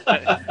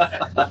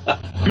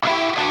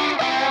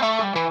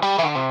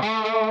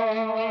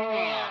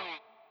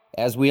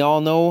 As we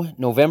all know,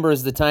 November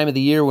is the time of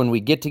the year when we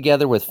get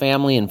together with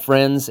family and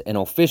friends and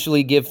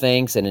officially give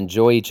thanks and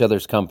enjoy each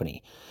other's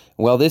company.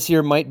 Well, this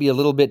year might be a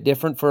little bit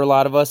different for a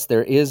lot of us.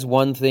 There is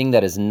one thing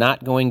that is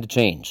not going to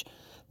change.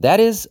 That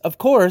is, of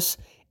course,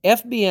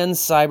 FBN's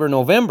Cyber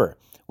November,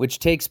 which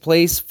takes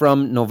place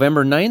from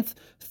November 9th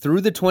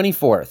through the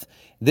 24th.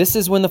 This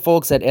is when the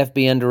folks at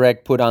FBN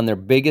Direct put on their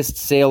biggest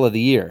sale of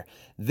the year.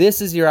 This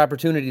is your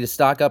opportunity to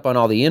stock up on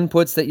all the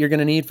inputs that you're going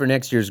to need for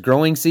next year's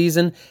growing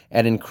season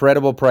at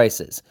incredible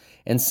prices.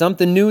 And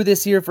something new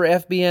this year for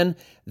FBN,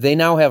 they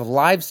now have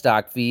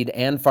livestock feed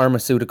and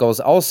pharmaceuticals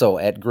also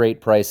at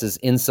great prices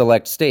in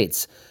select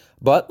states.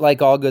 But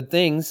like all good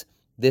things,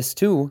 this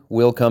too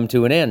will come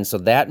to an end. So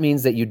that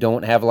means that you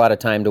don't have a lot of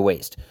time to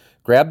waste.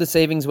 Grab the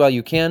savings while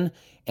you can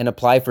and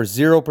apply for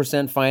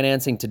 0%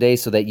 financing today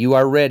so that you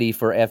are ready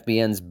for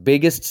FBN's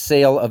biggest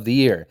sale of the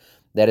year.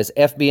 That is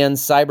FBN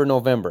Cyber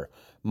November.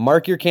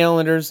 Mark your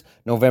calendars,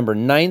 November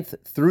 9th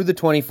through the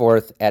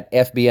 24th at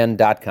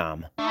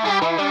FBN.com.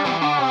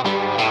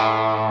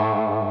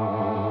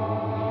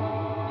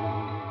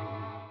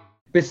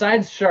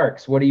 Besides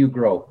sharks, what do you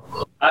grow?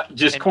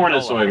 Just corn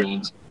and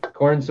soybeans.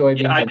 Corn,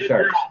 soybeans, and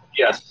sharks.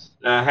 Yes.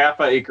 Half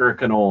an acre of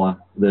canola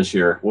this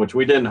year, which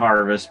we didn't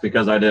harvest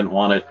because I didn't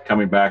want it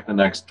coming back the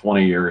next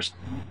 20 years.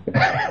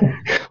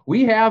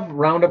 We have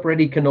Roundup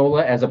Ready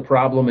canola as a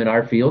problem in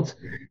our fields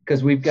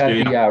because we've got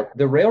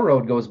the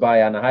railroad goes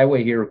by on the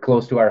highway here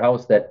close to our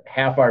house that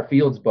half our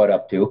fields butt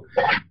up to,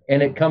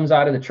 and it comes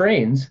out of the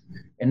trains.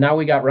 And now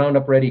we got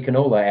Roundup Ready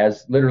canola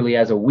as literally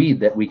as a weed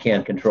that we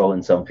can't control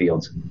in some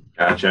fields.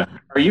 Gotcha.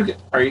 Are you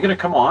going to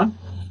come on?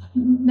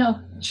 No.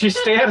 She's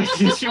standing.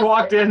 She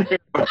walked in here.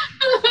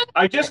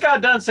 I just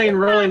got done saying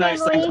really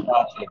nice things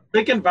about you.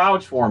 They can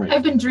vouch for me.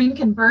 I've been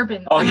drinking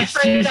bourbon. Oh, I'm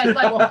afraid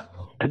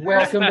I'd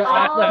Welcome to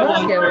All the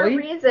Oklahoma, more Emily.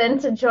 reason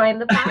to join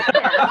the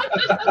podcast.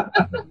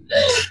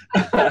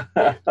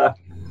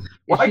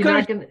 Is I she could've-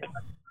 not gonna-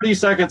 30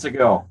 seconds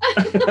ago.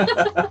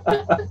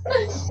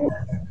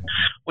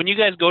 When you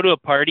guys go to a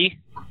party,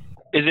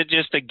 is it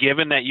just a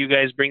given that you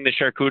guys bring the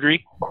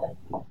charcuterie?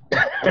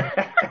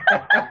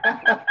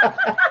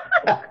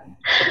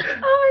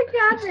 Oh my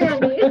God,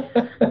 Randy.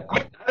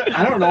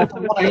 I don't know if I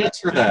want to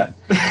answer that.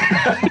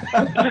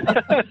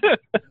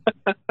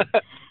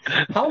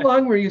 How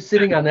long were you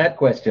sitting on that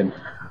question?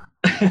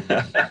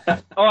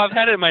 Oh, I've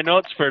had it in my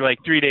notes for like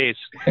 3 days.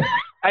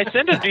 I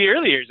sent it to you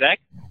earlier, Zach.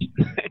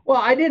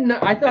 Well, I didn't.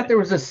 I thought there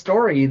was a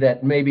story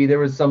that maybe there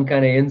was some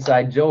kind of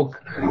inside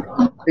joke,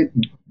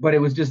 but it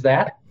was just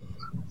that.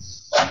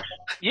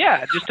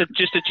 Yeah, just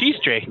a cheese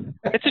tray.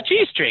 It's a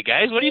cheese tray,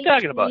 guys. What are you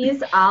talking about?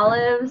 These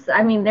olives,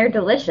 I mean, they're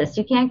delicious.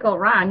 You can't go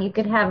wrong. You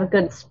could have a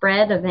good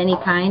spread of any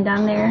kind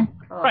on there.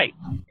 Oh. Right.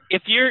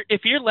 If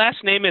your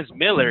last name is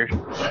Miller,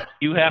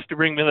 you have to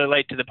bring Miller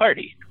Lite to the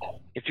party.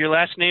 If your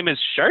last name is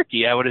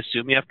Sharky, I would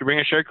assume you have to bring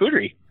a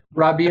charcuterie.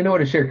 Rob, do you know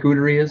what a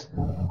charcuterie is?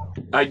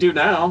 I do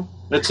now.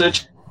 It's a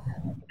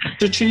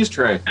cheese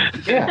tray.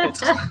 Yeah,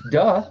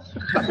 duh.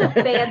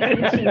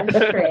 Fancy cheese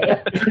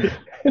tray.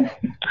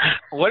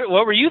 What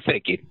were you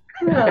thinking?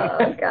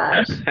 Oh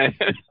gosh.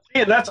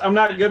 Yeah, I'm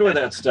not good with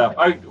that stuff.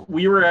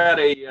 We were at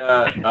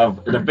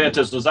an event.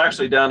 This was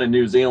actually down in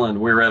New Zealand.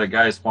 We were at a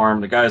guy's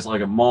farm. The guy's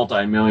like a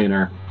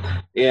multi-millionaire,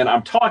 and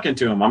I'm talking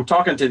to him. I'm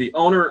talking to the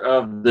owner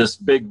of this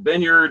big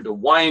vineyard,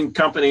 wine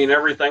company, and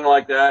everything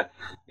like that.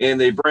 And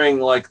they bring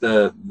like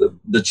the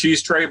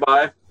cheese tray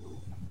by,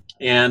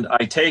 and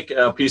I take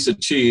a piece of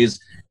cheese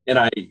and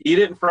I eat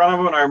it in front of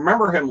him. And I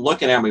remember him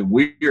looking at me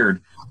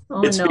weird.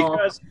 Oh It's no.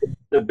 because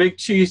the big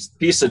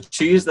piece of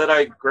cheese that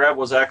I grabbed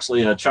was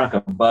actually a chunk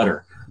of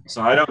butter.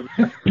 So I don't.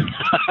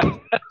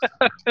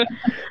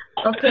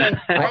 Okay.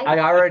 I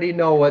already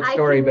know what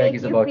story I can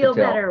Becky's make about you feel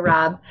to tell. better,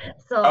 Rob.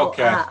 So,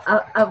 Okay.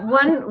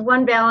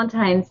 one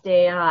Valentine's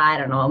Day, I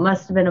don't know, it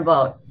must have been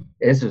about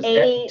This was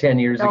 10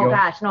 years oh ago.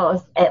 gosh, no, it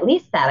was at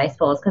least that, I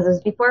suppose, because it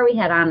was before we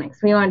had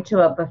Onyx. We went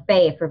to a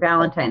buffet for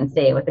Valentine's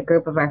Day with a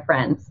group of our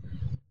friends.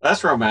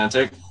 That's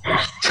romantic.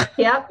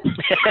 Yep.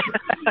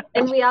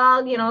 And we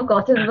all,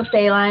 go through the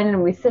buffet line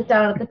and we sit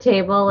down at the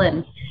table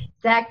and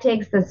Zach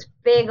takes this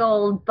big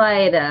old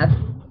bite of,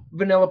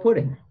 Vanilla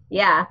pudding.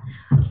 yeah,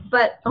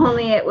 but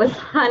only it was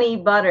honey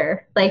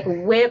butter, like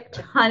whipped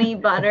honey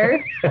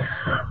butter.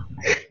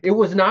 It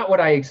was not what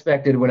I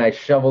expected when I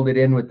shoveled it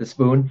in with the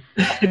spoon.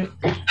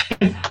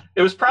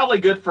 It was probably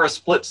good for a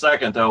split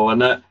second, though,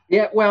 wasn't it?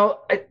 Yeah,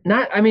 well,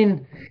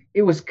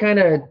 it was kind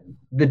of,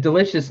 the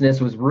deliciousness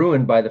was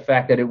ruined by the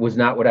fact that it was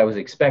not what I was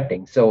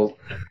expecting. So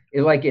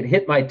it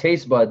hit my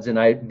taste buds and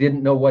I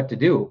didn't know what to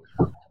do.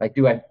 Like,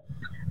 do I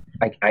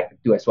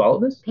swallow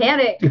this?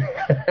 Panic.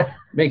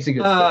 Makes a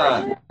good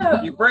story.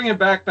 You're bringing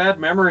back bad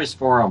memories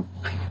for them.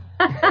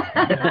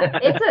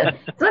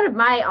 It's one of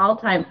my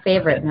all-time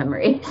favorite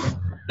memories.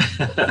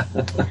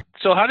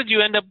 So how did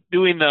you end up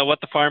doing the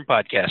What the Farm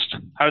podcast?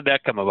 How did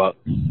that come about?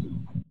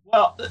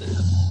 Well,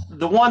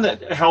 the one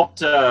that helped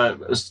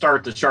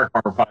start the Shark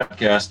Farmer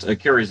podcast,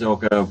 Carrie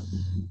Zilka,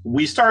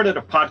 we started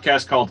a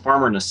podcast called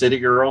Farmer and the City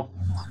Girl.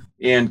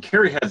 And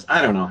Carrie has,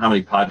 I don't know how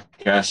many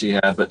podcasts she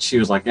had, but she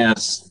was like,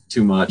 it's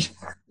too much.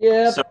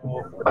 Yeah. So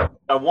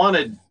I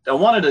wanted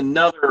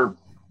another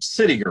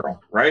city girl,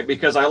 right?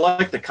 Because I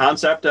like the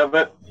concept of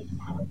it.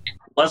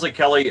 Leslie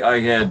Kelly,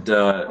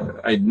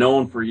 I'd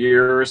known for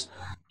years,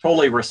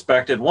 totally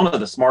respected, one of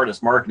the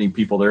smartest marketing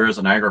people there is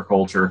in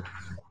agriculture.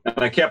 And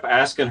I kept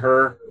asking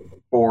her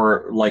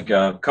for like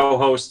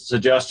co-host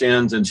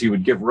suggestions, and she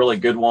would give really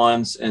good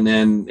ones. And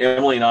then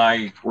Emily and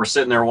I were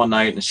sitting there one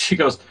night, and she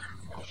goes,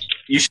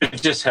 you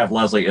should just have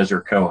Leslie as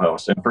your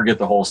co-host and forget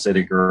the whole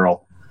city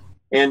girl.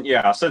 And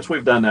yeah, since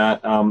we've done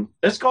that,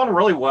 it's gone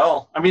really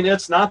well. I mean,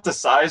 it's not the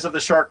size of the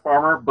Shark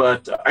Farmer,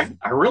 but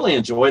I really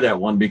enjoy that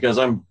one because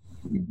I'm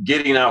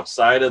getting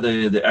outside of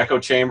the echo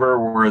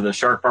chamber where the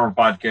Shark Farmer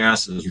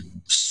podcast is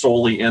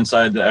solely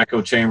inside the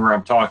echo chamber.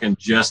 I'm talking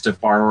just to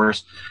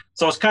farmers.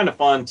 So it's kind of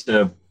fun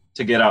to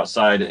get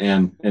outside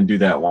and do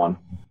that one.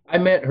 I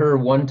met her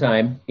one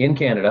time in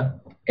Canada,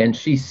 and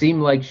she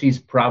seemed like she's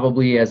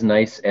probably as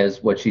nice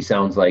as what she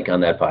sounds like on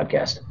that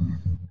podcast.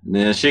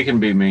 Yeah, she can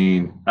be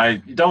mean.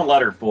 Don't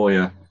let her fool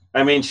you.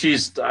 I mean,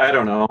 she's, I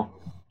don't know,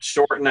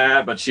 short and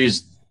that, but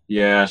she's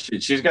got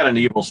an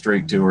evil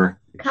streak to her.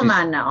 Come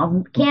on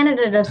now.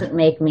 Canada doesn't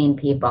make mean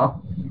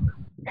people.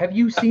 Have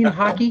you seen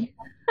hockey?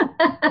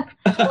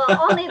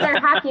 Well, only they're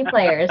hockey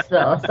players,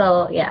 though.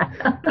 So, yeah.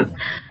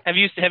 Have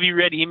you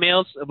read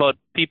emails about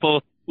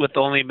people with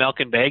only milk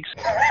and bags?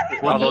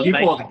 All those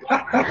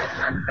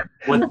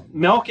With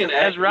milk and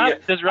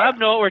eggs. Does Rob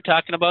know what we're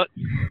talking about?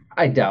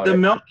 I doubt The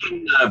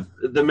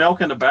it.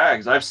 milk in the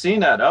bags. I've seen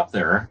that up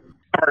there.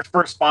 Our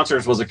first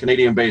sponsors was a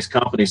Canadian-based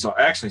company, so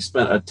I actually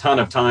spent a ton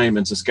of time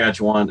in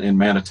Saskatchewan and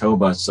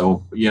Manitoba.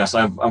 So yes,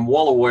 I'm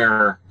well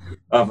aware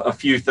of a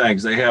few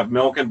things. They have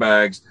milk in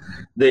bags.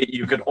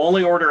 You could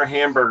only order a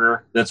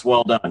hamburger that's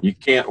well done. You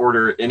can't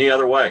order it any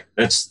other way.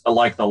 It's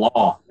like the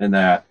law in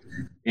that.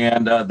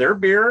 And their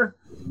beer,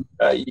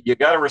 you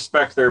got to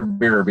respect their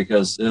beer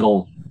because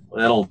it'll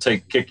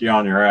kick you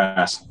on your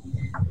ass.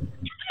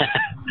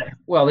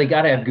 Well, they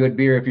got to have good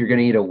beer if you're going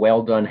to eat a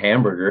well done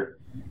hamburger.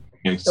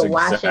 So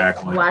wash that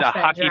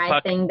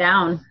dry thing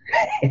down.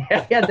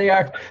 Yeah, they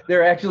are.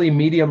 They're actually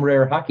medium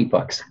rare hockey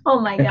pucks. Oh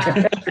my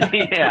god.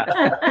 Yeah.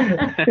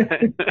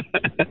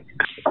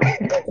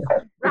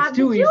 It's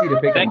too easy to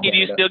pick. Becky, do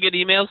you still get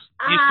emails?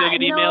 Do you still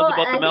get emails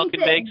about the milk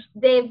and bags?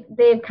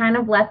 They've kind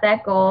of let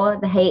that go.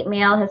 The hate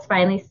mail has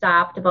finally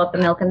stopped about the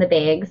milk and the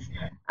bags.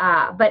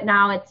 But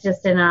now it's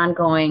just an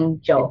ongoing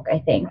joke, I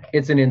think.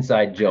 It's an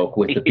inside joke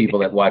with the people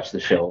that watch the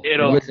show.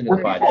 Listen to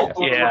the podcast.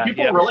 Yeah,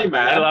 people really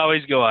mad. It'll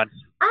always go on.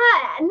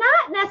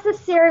 Not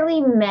necessarily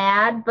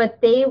mad,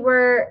 but they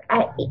were.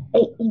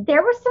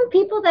 There were some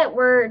people that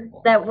were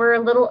a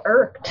little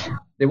irked.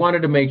 They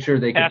wanted to make sure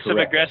they could passive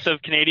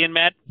aggressive Canadian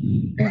mad.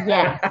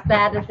 Yes,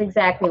 that is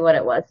exactly what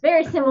it was.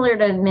 Very similar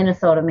to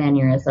Minnesota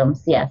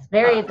mannerisms. Yes,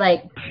 very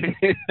like.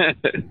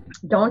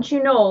 Don't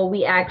you know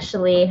we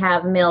actually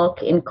have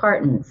milk in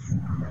cartons?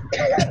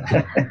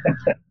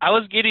 I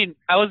was getting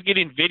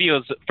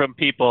videos from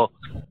people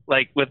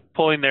like with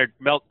pulling their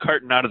milk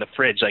carton out of the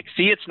fridge. Like,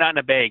 see, it's not in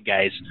a bag,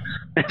 guys.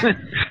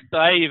 So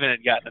I even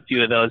had gotten a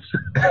few of those.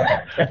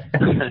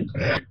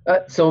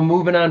 So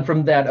moving on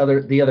from the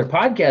other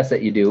podcast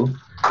that you do,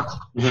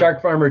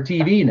 Shark Farmer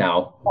TV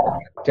now.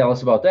 Tell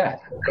us about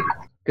that.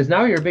 Because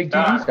now you're a big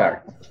TV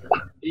star.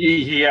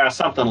 Yeah,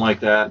 something like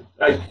that.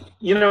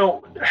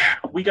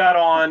 We got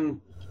on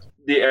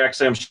the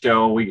XM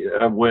show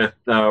with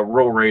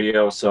Rural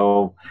Radio,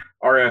 so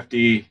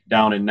RFD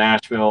down in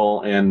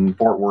Nashville and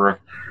Fort Worth.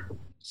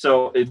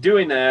 So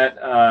doing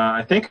that,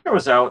 I think I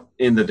was out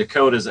in the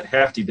Dakotas at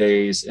Hefty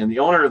Days, and the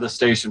owner of the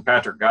station,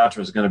 Patrick Gotch,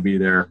 was going to be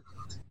there.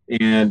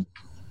 And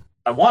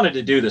I wanted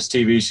to do this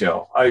TV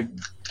show. I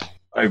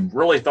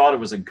really thought it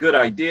was a good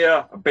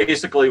idea. I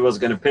basically was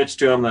going to pitch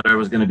to him that I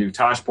was going to do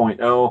Tosh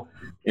 .0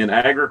 in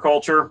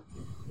agriculture.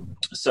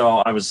 So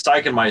I was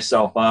psyching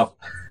myself up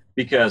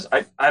because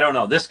I don't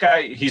know. This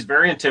guy, he's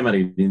very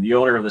intimidating, the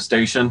owner of the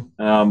station.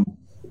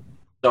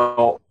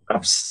 So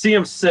I see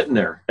him sitting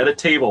there at a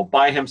table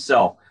by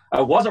himself. I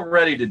wasn't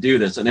ready to do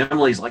this. And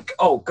Emily's like,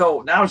 oh,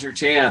 go, now's your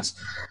chance.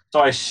 So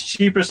I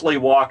sheepishly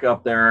walk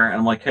up there and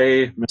I'm like,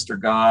 hey, Mr.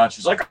 Gotch.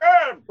 She's like,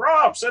 hey,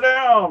 Rob, sit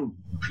down.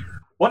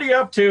 What are you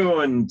up to?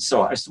 And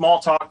so I small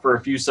talk for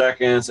a few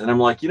seconds and I'm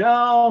like,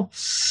 I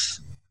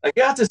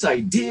got this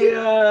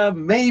idea.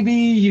 Maybe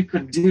you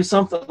could do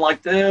something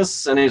like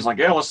this. And he's like,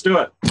 yeah, let's do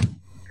it.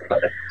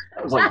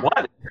 I was like,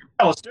 what?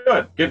 Yeah, let's do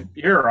it.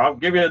 I'll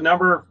give you a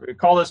number.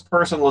 Call this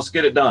person. Let's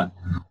get it done.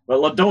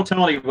 But don't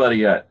tell anybody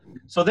yet.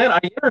 So then I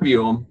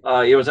interview him.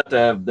 It was at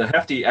the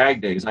Hefty Ag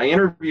Days. I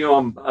interview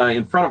him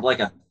in front of like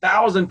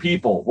 1,000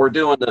 people. We're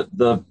doing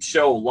the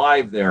show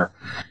live there.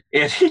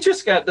 And he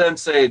just got done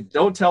saying,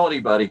 don't tell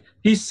anybody.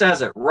 He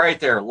says it right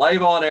there,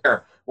 live on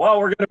air. Well,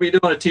 we're going to be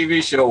doing a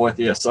TV show with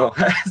you. So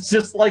it's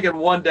just like in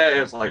one day,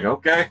 it's like,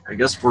 okay, I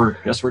guess we're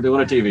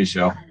doing a TV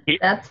show.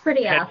 That's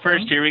pretty awesome. Head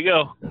first, here we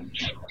go.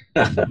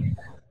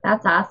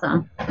 That's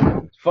awesome.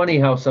 Funny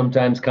how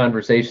sometimes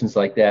conversations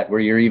like that, where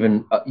you're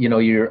even,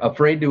 you're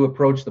afraid to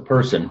approach the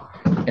person,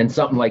 and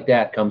something like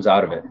that comes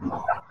out of it.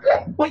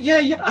 Well,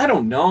 yeah. I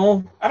don't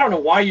know. I don't know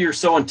why you're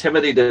so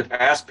intimidated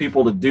to ask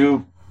people to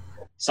do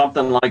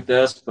something like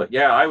this, but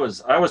yeah, I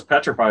was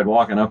petrified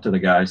walking up to the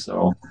guy.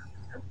 So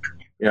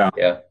yeah,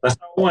 that's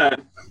how it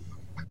went.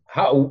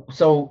 How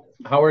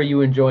are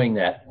you enjoying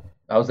that?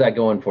 How's that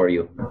going for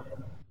you?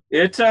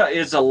 It's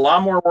a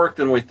lot more work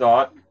than we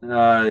thought.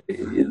 The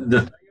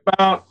thing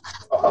about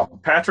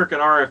Patrick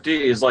and RFD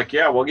is like,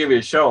 yeah, we'll give you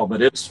a show,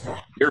 but it's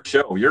your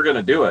show. You're going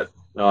to do it.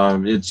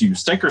 It's you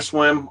sink or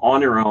swim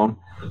on your own.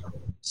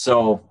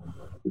 So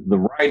the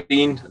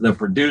writing, the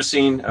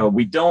producing,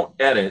 we don't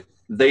edit.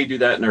 They do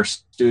that in their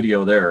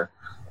studio there.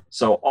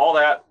 So all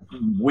that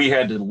we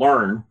had to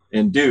learn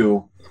and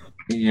do.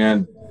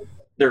 And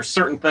there's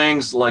certain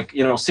things like,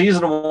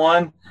 season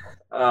 1,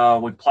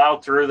 we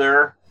plowed through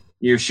there.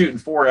 You're shooting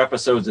 4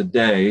 episodes a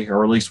day,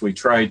 or at least we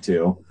tried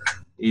to.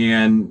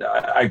 And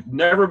I've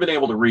never been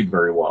able to read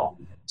very well.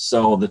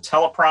 So the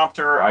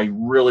teleprompter, I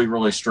really,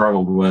 really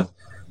struggled with.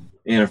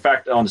 And in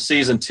fact, on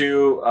season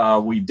 2,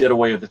 we did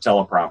away with the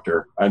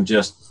teleprompter. I'm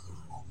just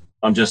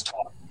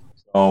talking.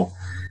 So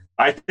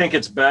I think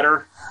it's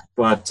better,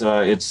 but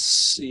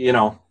it's,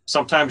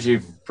 sometimes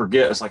you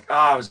forget. It's like,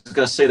 I was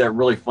going to say that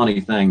really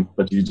funny thing,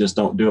 but you just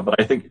don't do it. But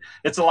I think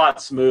it's a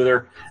lot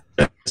smoother.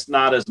 It's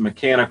not as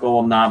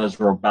mechanical, not as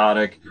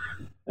robotic.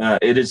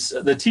 It is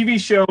the TV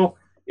show.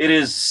 It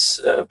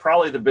is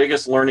probably the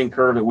biggest learning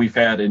curve that we've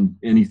had in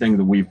anything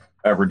that we've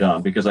ever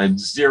done because I had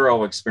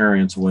zero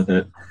experience with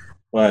it.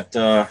 But,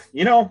 I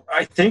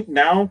think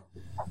now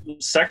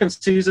second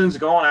season's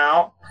going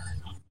out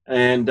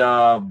and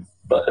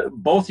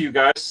both you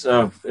guys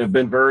have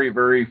been very,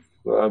 very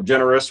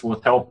generous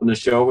with helping the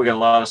show. We got a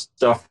lot of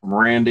stuff from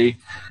Randy.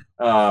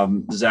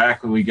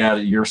 Zach, we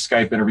got your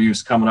Skype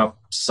interviews coming up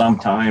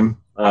sometime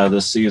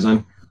this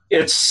season.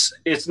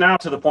 it's now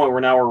to the point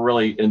where now we're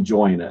really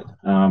enjoying it.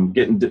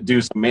 Getting to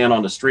do some man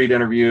on the street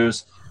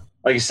interviews.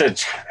 Like I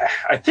said,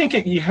 I think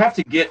you have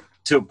to get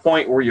to a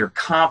point where you're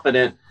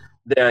confident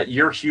that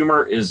your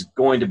humor is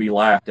going to be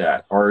laughed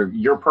at or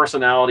your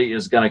personality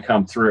is going to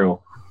come through.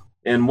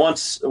 And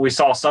once we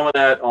saw some of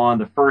that on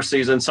the first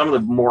season, some of the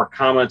more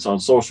comments on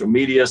social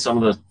media, some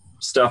of the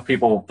stuff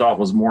people thought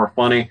was more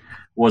funny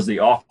was the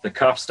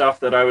off-the-cuff stuff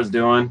that I was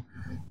doing.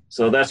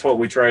 So that's what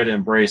we try to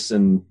embrace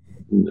and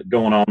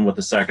going on with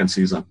the second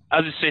season. I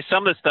was just say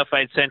some of the stuff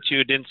I'd sent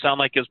you didn't sound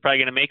like it was probably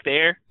going to make the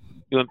air.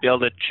 You wouldn't be able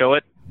to show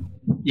it.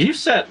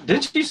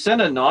 Did you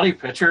send a naughty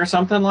picture or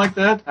something like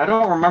that? I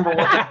don't remember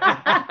what.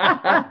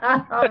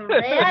 Oh,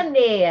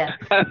 Randy.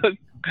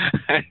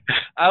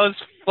 I was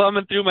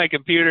plumbing through my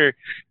computer,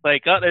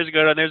 like, oh, there's a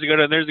good one, there's a good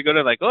one, there's a good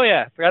one. Like, oh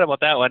yeah, forgot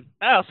about that one.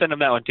 I'll send him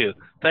that one too.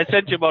 So I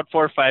sent you about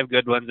 4 or 5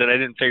 good ones that I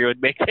didn't figure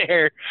would make the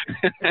air.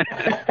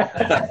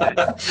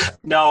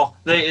 No,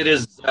 it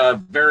is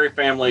very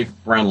family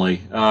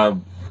friendly.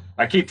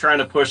 I keep trying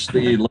to push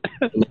the.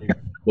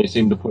 They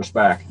seem to push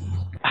back.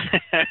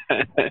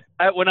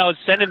 When I was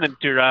sending them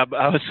to Rob,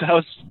 I was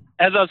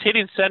as I was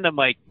hitting send, I'm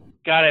like,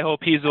 God, I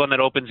hope he's the one that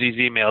opens these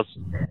emails.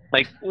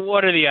 Like,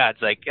 what are the odds?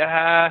 Like,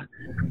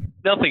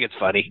 they'll think it's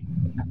funny.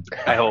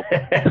 I hope.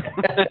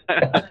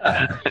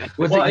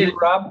 Was it you,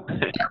 Rob?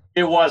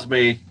 It was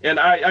me, and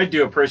I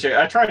do appreciate it.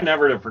 I try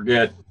never to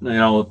forget,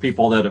 the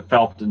people that have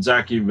helped. And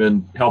Zach, you've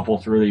been helpful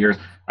through the years.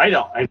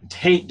 I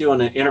hate doing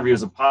an interview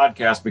as a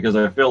podcast because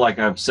I feel like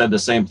I've said the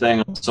same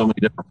thing on so many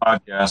different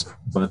podcasts.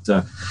 But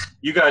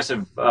you guys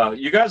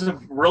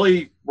have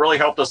really, really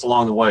helped us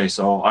along the way.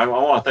 So I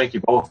want to thank you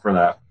both for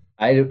that.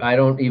 I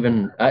don't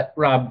even,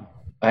 Rob,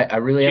 I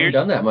really haven't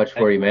done that much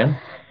for you, man.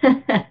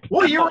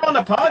 Well, you were on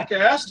the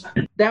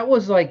podcast. That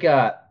was like,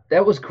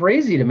 that was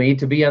crazy to me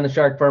to be on the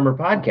Shark Farmer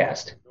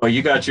podcast. Well,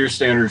 you got your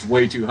standards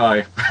way too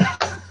high.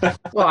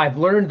 Well, I've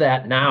learned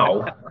that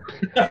now.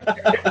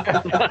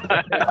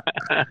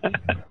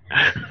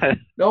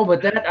 No,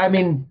 but that, I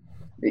mean,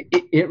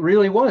 it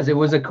really was. It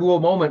was a cool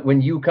moment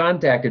when you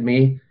contacted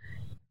me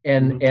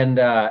and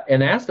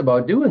asked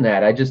about doing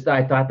that. I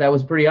thought that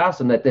was pretty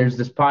awesome that there's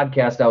this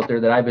podcast out there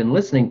that I've been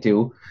listening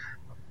to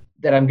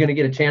that I'm going to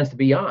get a chance to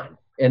be on.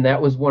 And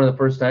that was one of the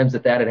first times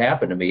that had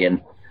happened to me.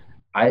 And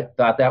I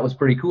thought that was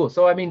pretty cool.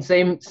 So, I mean,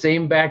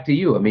 same back to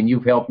you. I mean,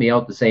 you've helped me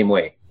out the same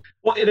way.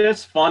 Well, it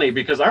is funny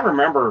because I don't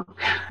remember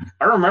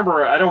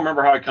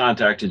how I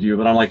contacted you,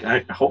 but I'm like,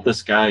 I hope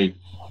this guy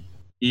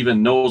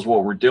even knows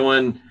what we're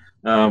doing.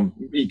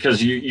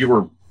 Because you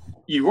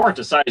weren't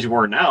the size you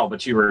were now,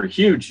 but you were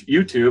huge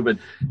YouTube, and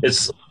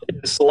it's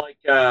like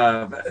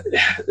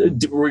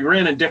we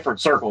ran in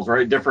different circles,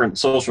 right? Different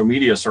social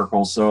media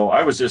circles. So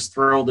I was just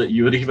thrilled that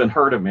you had even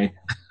heard of me.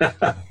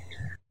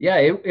 Yeah,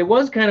 it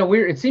was kind of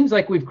weird. It seems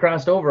like we've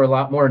crossed over a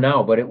lot more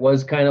now, but it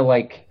was kind of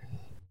like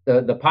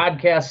the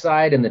podcast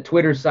side and the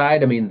Twitter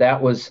side. I mean,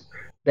 that was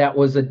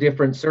a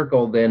different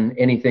circle than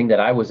anything that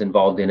I was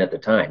involved in at the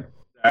time.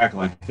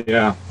 Exactly.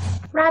 Yeah.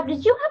 Rob,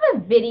 did you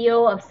have a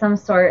video of some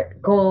sort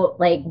go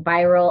like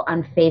viral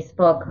on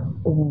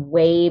Facebook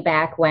way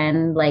back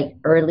when, like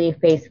early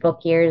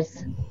Facebook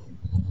years?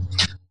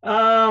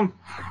 I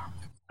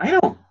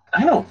don't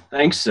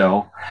think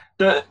so.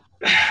 The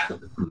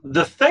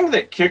thing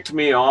that kicked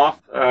me off,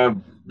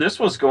 this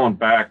was going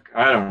back,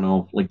 I don't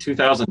know, like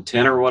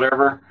 2010 or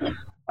whatever.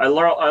 I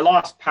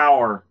lost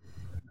power.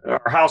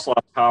 Our house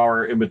lost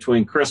power in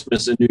between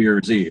Christmas and New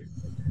Year's Eve.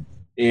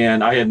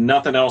 And I had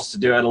nothing else to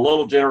do. I had a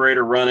little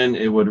generator running.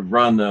 It would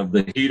run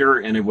the heater,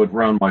 and it would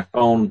run my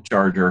phone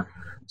charger.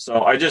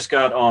 So I just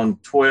got on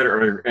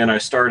Twitter, and I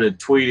started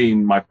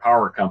tweeting my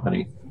power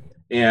company.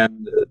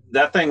 And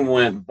that thing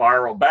went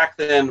viral. Back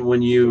then,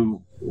 when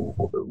you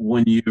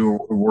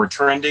were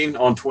trending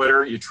on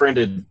Twitter, you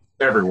trended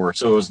everywhere.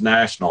 So it was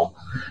national.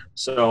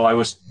 So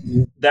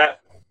that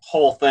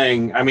whole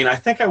thing, I mean, I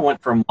think I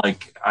went from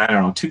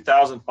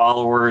 2,000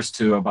 followers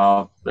to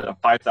about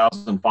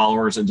 5,000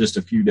 followers in just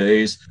a few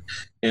days.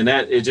 And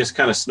it just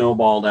kind of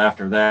snowballed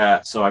after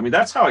that. So, I mean,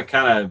 that's how I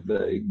kind of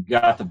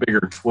got the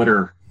bigger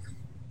Twitter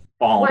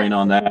following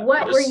on that.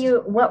 What were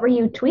you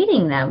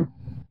tweeting them?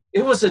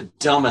 It was the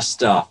dumbest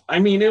stuff. I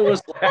mean, it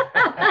was like,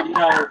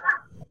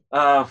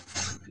 I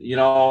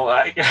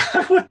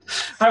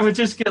would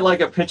just get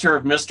like a picture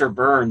of Mr.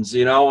 Burns,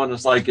 and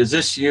it's like, is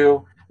this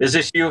you? Is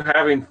this you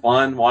having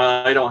fun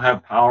while I don't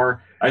have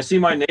power? I see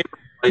my neighbor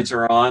lights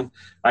are on.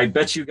 I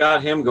bet you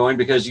got him going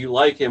because you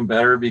like him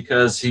better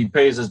because he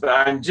pays his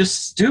back. I'm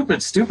just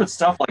stupid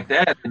stuff like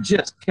that. And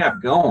just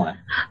kept going.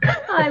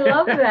 I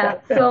love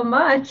that so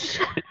much.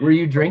 Were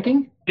you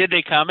drinking? Did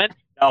they comment?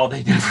 No,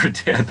 they never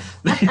did.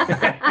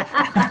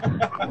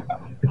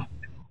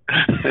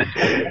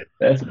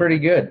 That's pretty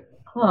good.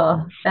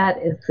 Oh, that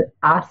is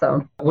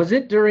awesome. Was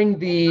it during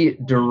the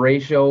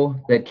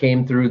derecho that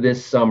came through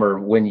this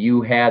summer when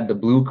you had the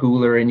blue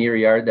cooler in your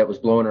yard that was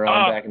blowing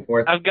around back and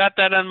forth? I've got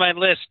that on my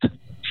list.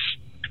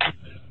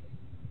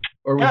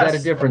 Or was that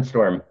a different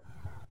storm?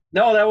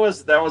 No, that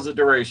was a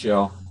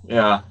derecho.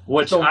 Yeah,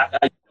 which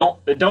I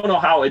don't know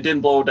how it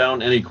didn't blow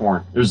down any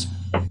corn. It was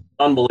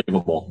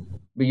unbelievable.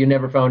 But you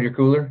never found your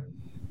cooler?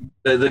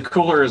 The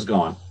cooler is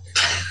gone.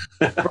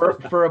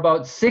 For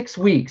about 6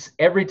 weeks,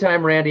 every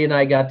time Randy and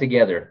I got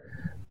together,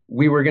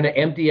 we were going to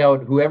empty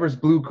out whoever's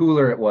blue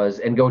cooler it was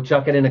and go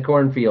chuck it in a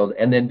cornfield,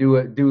 and then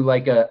do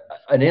like an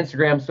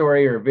Instagram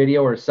story or a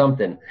video or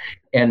something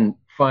and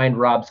find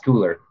Rob's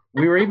cooler.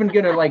 We were even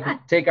going to like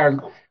take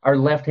our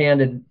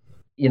left-handed,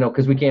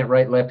 because we can't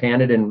write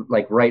left-handed, and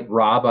like write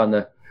Rob on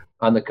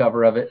the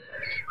cover of it.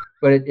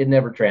 But it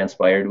never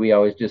transpired. We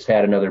always just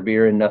had another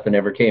beer and nothing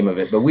ever came of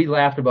it. But we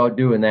laughed about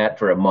doing that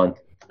for a month.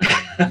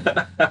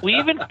 We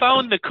even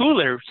found the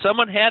cooler.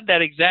 Someone had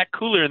that exact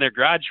cooler in their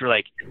garage. We're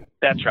like,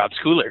 that's Rob's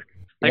cooler.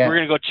 Like, Yeah. we're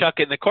going to go chuck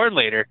it in the corn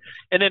later.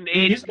 And then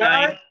 8,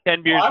 9,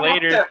 10 beers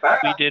later,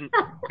 we didn't.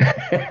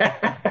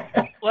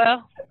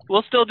 Well,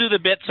 we'll still do the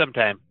bit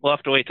sometime. We'll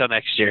have to wait till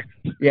next year.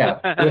 Yeah.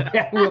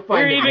 We'll find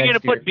We're it even going to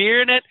next year. put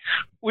beer in it.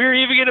 We're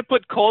even going to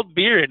put cold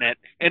beer in it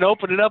and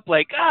open it up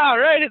like, all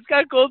right, it's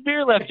got cold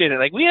beer left in it.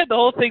 Like, we had the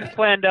whole thing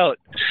planned out.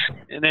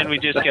 And then we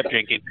just kept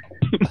drinking.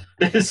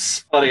 It's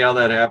funny how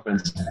that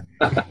happens.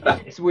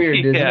 It's weird,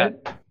 isn't Yeah.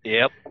 it?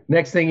 Yep.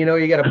 Next thing you know,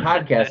 you got a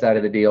podcast out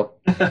of the deal.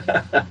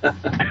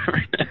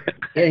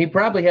 And he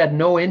probably had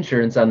no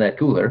insurance on that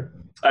cooler.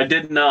 I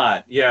did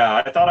not.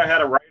 Yeah, I thought I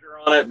had a rider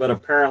on it, but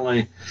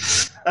apparently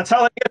that's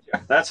how they get you.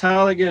 That's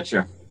how they get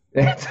you.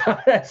 That's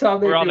how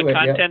they Were all do the it.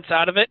 Yep. contents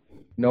out of it?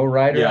 No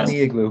rider Yes. on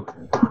the igloo.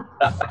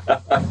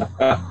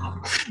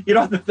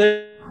 The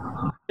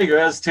thing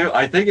is, too,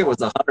 I think it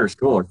was a hunter's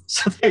cooler.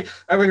 So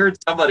I heard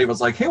somebody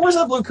was like, hey, where's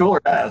that blue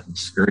cooler at?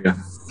 Screw you.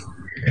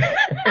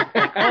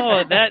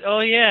 Oh,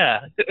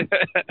 yeah.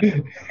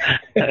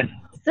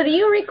 So do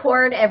you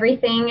record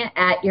everything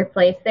at your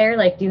place there?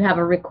 Like, do you have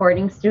a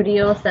recording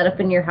studio set up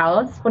in your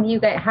house?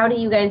 How do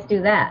you guys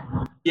do that?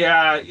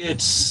 Yeah,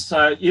 it's,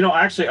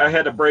 actually, I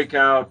had to break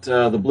out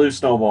the Blue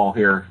Snowball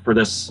here for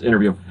this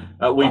interview.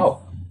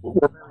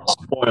 We're very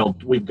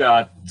spoiled. We've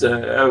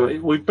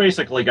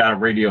basically got a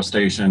radio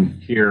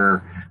station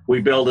here.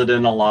 We build it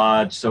in a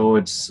lodge,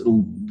 so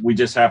we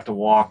just have to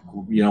walk,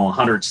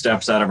 100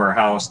 steps out of our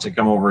house to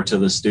come over to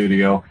the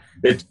studio.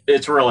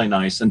 It's really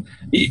nice. And,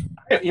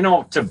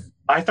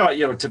 I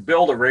thought, to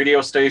build a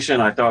radio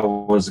station, I thought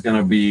it was going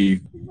to be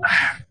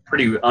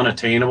pretty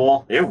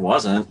unattainable. It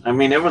wasn't. I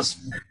mean,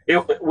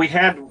 we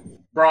had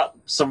brought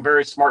some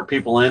very smart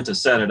people in to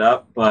set it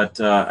up, but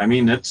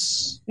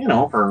it's,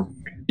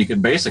 you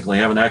could basically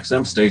have an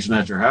XM station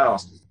at your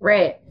house.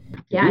 Right.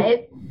 Yeah.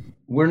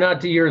 We're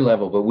not to your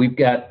level, but we've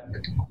got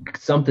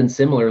something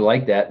similar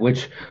like that,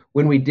 which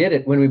when we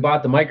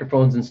bought the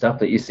microphones and stuff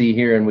that you see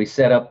here, and we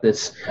set up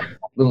this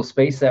little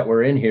space that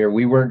we're in here,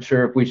 we weren't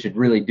sure if we should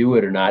really do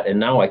it or not. And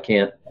now I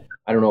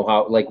don't know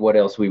how, like, what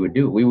else we would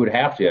do. We would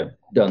have to have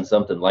done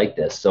something like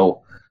this.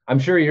 So I'm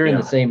sure you're in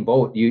the same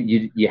boat.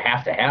 You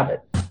have to have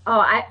it. Oh,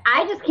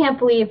 I just can't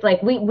believe,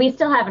 like, we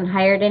still haven't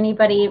hired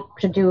anybody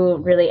to do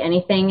really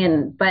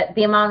anything, but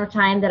the amount of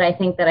time that I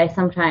think that I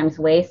sometimes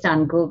waste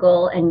on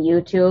Google and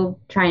YouTube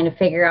trying to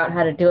figure out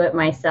how to do it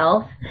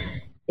myself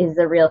is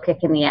a real kick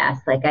in the ass.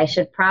 Like, I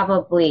should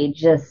probably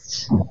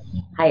just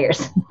hire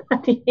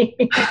somebody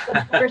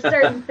for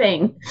certain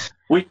things.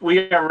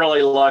 We are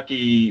really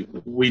lucky.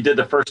 We did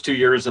the first 2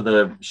 years of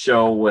the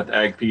show with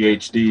Ag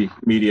PhD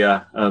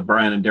Media,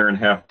 Brian and Darren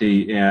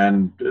Hefty,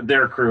 and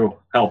their crew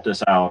helped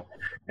us out.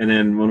 And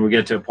then when we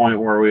get to a point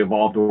where we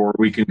evolved to where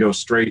we can go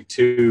straight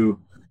to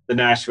the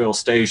Nashville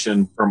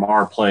station from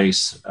our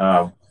place,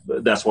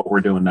 that's what we're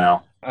doing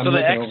now. So the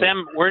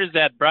XM, where does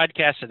that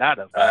broadcast it out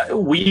of?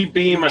 We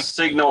beam a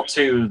signal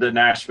to the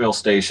Nashville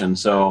station,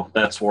 so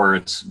that's where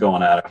it's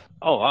going out of.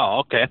 Oh, wow,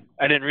 okay.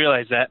 I didn't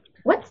realize that.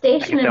 What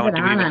station is it on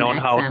even know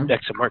how XM?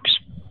 XM works.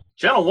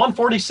 Channel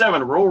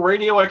 147, Rural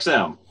Radio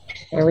XM.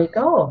 There we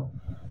go.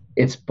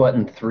 It's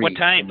button 3. What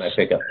time? in my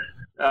pickup.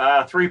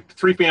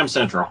 3 p.m.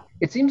 Central.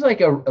 It seems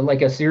like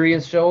a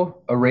serious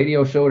show, a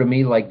radio show to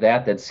me like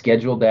that's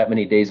scheduled that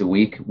many days a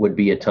week would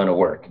be a ton of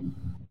work.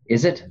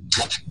 Is it?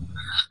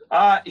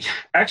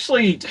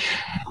 Actually,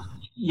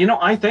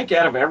 I think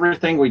out of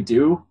everything we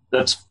do,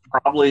 that's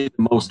probably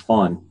the most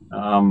fun.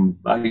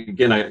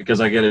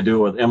 Because I get to do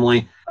it with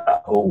Emily,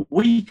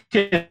 we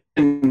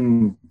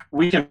can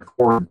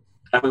record.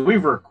 I mean,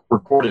 we've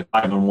recorded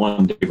 5 in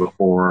one day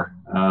before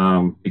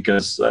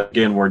because,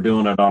 again, we're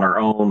doing it on our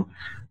own.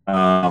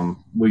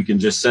 We can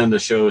just send the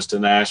shows to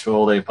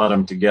Nashville. They put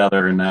them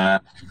together and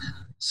that.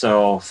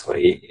 So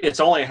it's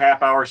only a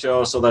half-hour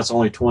show, so that's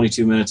only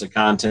 22 minutes of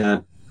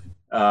content.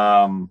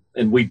 And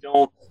we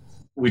don't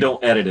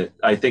edit it.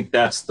 I think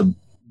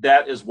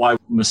that is why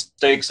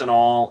mistakes and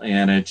all,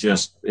 and it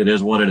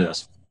is what it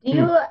is.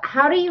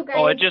 How do you guys?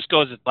 Oh, it just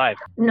goes live.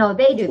 No,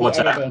 they do the What's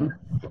that? editing.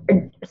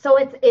 So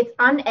it's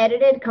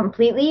unedited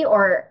completely,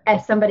 or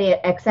as somebody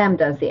at XM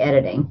does the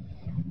editing?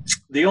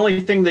 The only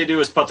thing they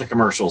do is put the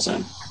commercials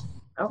in.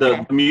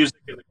 Okay. The music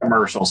and the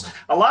commercials.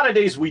 A lot of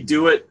days we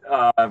do it.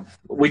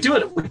 We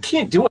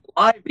can't do it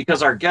live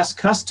because our guests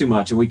cuss too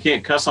much, and we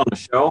can't cuss on the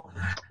show.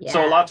 Yeah.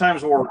 So a lot of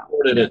times we'll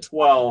record it at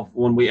 12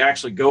 when we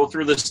actually go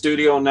through the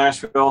studio in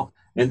Nashville.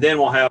 and then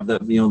we'll have the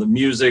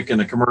music and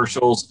the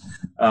commercials.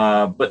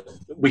 But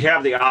we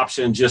have the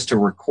option just to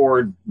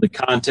record the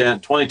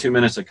content, 22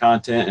 minutes of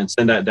content, and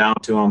send that down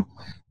to them.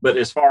 But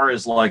as far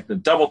as like the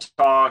double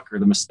talk or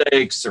the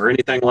mistakes or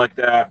anything like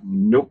that,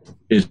 nope,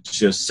 it's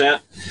just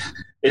sent.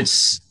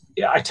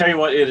 I tell you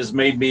what, it has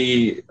made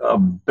me a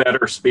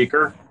better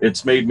speaker.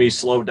 It's made me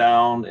slow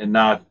down and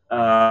not,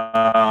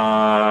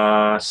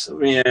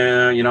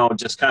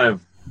 just kind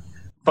of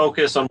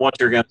focus on what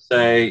you're going to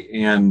say.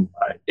 And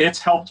it's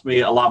helped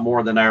me a lot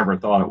more than I ever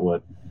thought it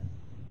would.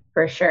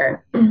 For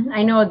sure.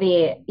 I know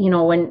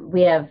when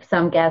we have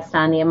some guests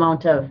on, the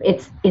amount of,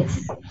 it's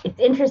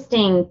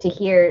interesting to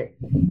hear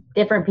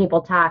different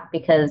people talk,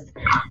 because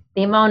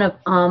the amount of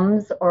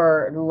ums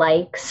or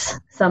likes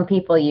some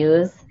people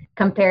use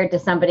compared to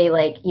somebody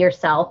like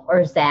yourself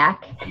or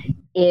Zach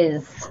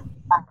is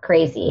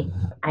crazy.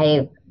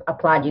 I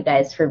applaud you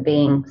guys for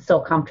being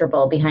so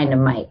comfortable behind a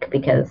mic,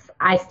 because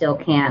I still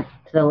can't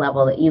to the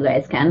level that you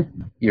guys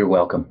can. You're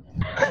welcome.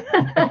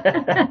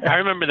 I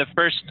remember the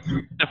first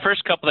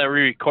couple that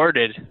we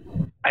recorded,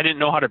 I didn't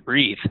know how to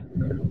breathe.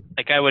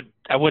 Like I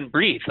wouldn't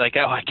breathe. Like,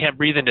 oh, I can't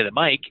breathe into the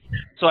mic.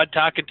 So I'd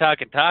talk, and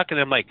then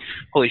I'm like,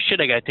 holy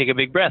shit, I gotta take a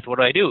big breath. What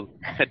do?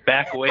 I'd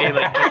back away,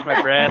 like catch my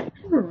breath.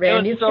 It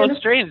was so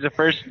strange the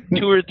first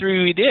 2 or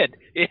 3 we did.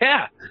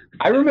 Yeah.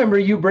 I remember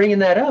you bringing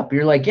that up.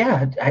 You're like,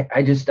 yeah,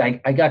 I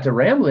got to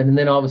rambling, and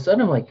then all of a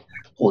sudden I'm like,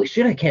 holy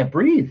shit, I can't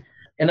breathe.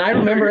 And I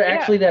remember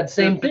actually that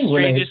same thing. The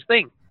strangest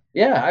thing.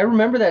 Yeah, I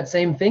remember that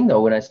same thing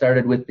though when I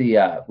started with the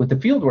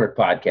Fieldwork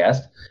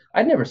podcast.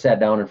 I'd never sat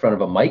down in front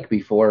of a mic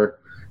before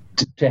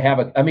to have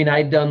a. I mean, I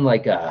had done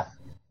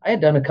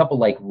a couple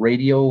like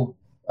radio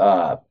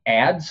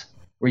ads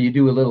where you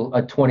do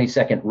a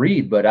 20-second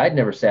read, but I'd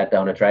never sat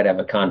down to try to have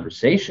a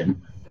conversation,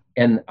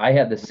 and I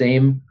had the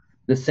same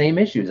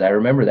issues. I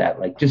remember that,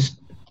 like,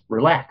 just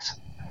relax.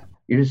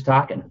 You're just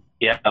talking.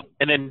 Yeah,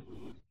 and then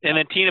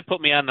Tina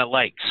put me on the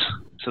likes.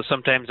 So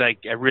sometimes I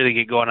really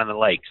get going on the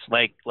likes,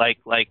 like. I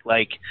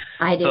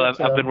do so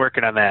too. I've been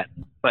working on that,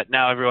 but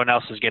now everyone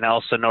else is going to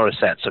also notice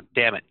that. So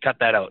damn it, cut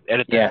that out.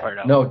 Edit that part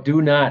out. No, do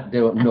not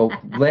do. No,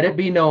 let it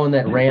be known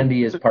that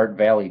Randy is part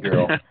Valley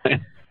Girl.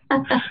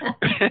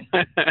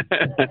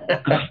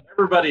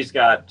 Everybody's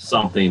got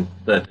something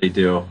that they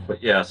do,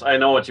 but yes, I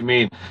know what you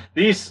mean.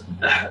 This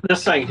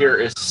thing here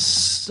is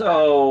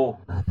so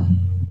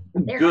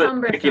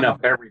good at picking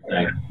up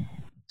everything.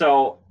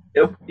 So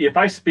if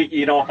I speak,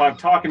 if I'm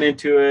talking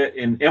into it,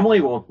 and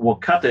Emily will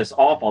cut this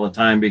off all the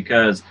time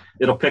because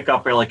it'll pick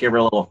up like every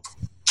little,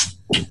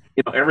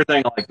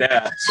 everything like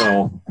that.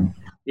 So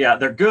yeah,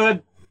 they're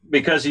good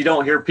because you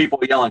don't hear people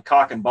yelling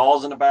cock and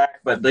balls in the back,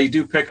 but they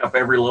do pick up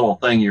every little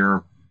thing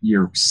your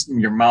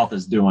mouth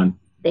is doing.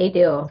 They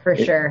do, for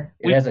sure.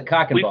 It has a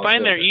cock and ball. We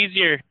find they're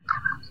easier.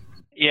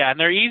 Yeah, and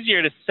they're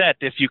easier to set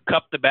if you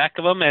cup the back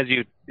of them as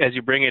you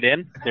bring it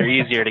in. They're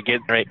easier to get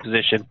in the right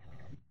position.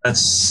 That's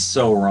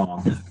so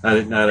wrong.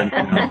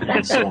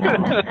 That's so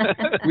wrong.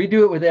 We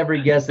do it with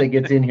every guest that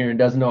gets in here and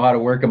doesn't know how to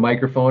work a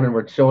microphone, and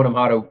we're showing them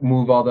how to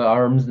move all the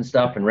arms and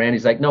stuff. And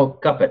Randy's like, "No,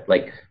 cup it.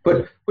 Like,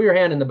 put your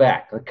hand in the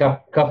back. Like,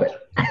 cup it."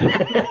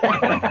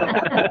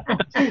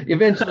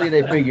 Eventually,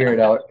 they figure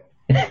it out.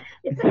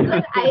 It's a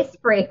good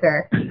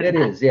icebreaker. It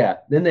is, yeah.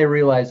 Then they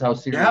realize how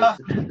serious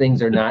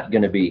things are not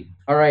going to be.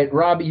 All right,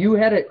 Rob, you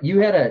had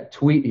a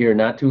tweet here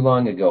not too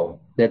long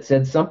ago that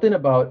said something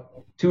about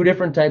 2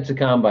 different types of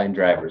combine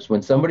drivers. When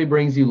somebody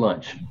brings you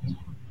lunch,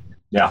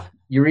 yeah,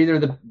 you're either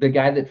the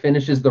guy that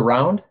finishes the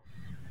round,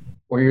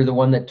 or you're the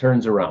one that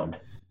turns around.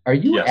 Are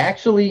you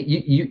actually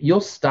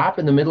you'll stop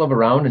in the middle of a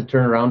round and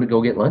turn around to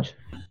go get lunch?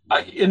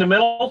 In the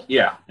middle,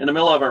 yeah, in the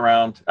middle of a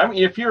round. I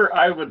mean,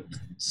 I would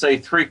say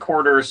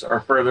 3/4 or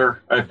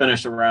further, I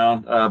finish a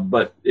round.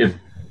 But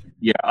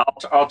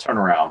I'll turn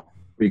around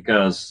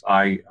because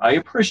I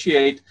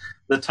appreciate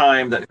the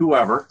time that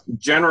whoever,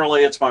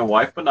 generally it's my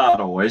wife, but not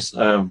always,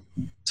 to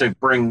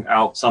bring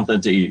out something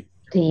to eat.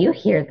 Do you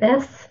hear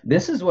this?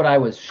 This is what I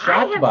was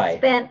shocked by. I have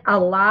spent a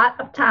lot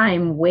of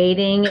time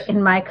waiting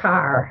in my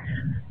car,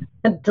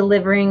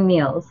 delivering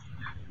meals,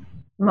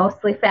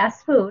 mostly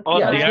fast food.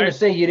 Yeah, I was going to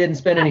say you didn't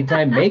spend any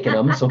time making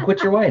them, so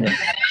quit your whining.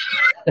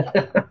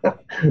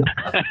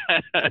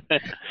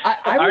 I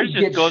Ours would just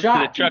get goes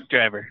shocked to the truck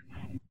driver.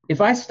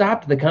 if I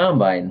stopped the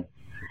combine.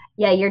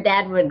 Yeah, your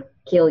dad would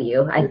kill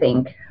you, I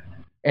think.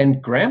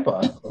 And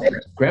Grandpa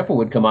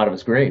would come out of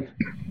his grave.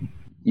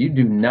 You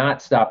do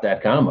not stop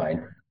that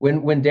combine.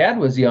 When Dad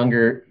was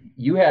younger,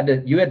 you had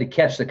to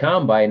catch the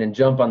combine and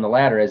jump on the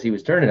ladder as he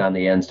was turning on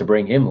the ends to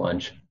bring him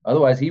lunch.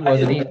 Otherwise, he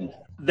wasn't eating.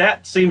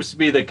 That seems to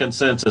be the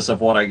consensus of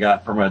what I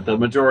got from it. The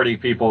majority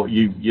of people,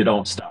 you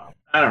don't stop.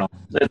 I don't know.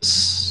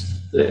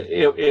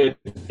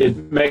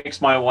 It makes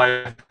my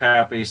wife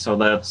happy, so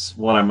that's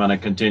what I'm going to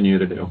continue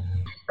to do.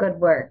 Good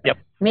work. Yep.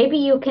 Maybe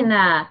you can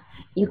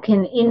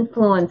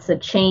influence a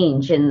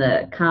change in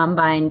the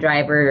combine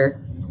driver.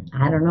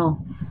 I don't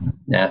know.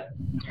 Nah.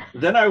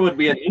 Then I would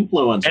be an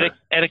influencer.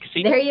 At a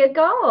casino. There you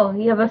go.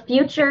 You have a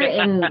future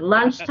in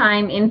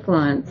lunchtime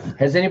influence.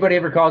 Has anybody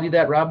ever called you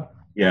that, Rob?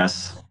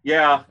 Yes.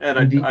 Yeah.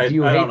 And Do you I hate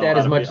don't know that how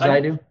as to much be- as I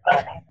do?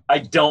 I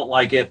don't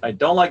like it. I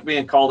don't like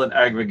being called an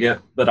advocate,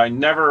 but I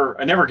never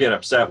get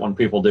upset when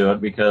people do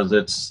it because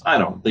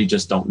they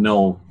just don't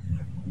know.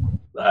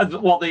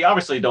 Well, they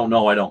obviously don't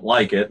know I don't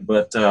like it,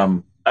 but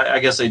I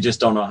guess they just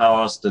don't know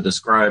how else to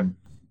describe,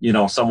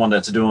 someone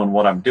that's doing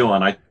what I'm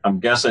doing. I'm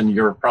guessing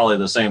you're probably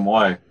the same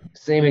way.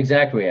 Same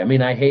exact way. I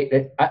mean, I hate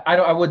it.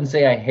 I wouldn't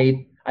say I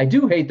hate. I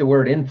do hate the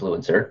word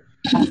influencer.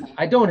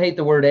 I don't hate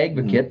the word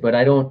advocate, but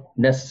I don't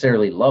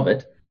necessarily love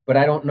it. But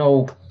I don't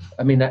know.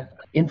 I mean,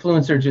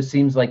 influencer just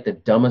seems like the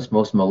dumbest,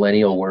 most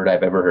millennial word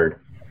I've ever heard.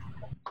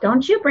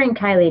 Don't you bring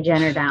Kylie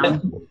Jenner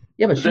down?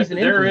 Yeah, but she's an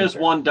influencer. There is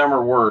one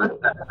dumber word.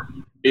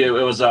 It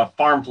was a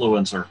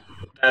farmfluencer.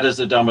 That is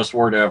the dumbest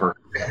word ever.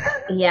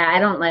 Yeah, I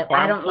don't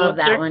love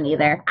that one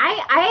either.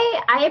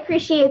 I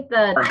appreciate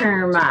the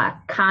term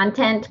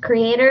content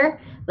creator.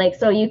 Like,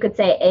 so you could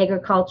say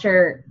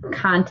agriculture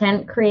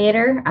content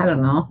creator. I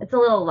don't know. It's a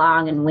little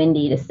long and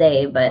windy to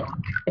say, but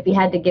if you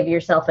had to give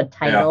yourself a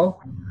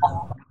title. Yeah.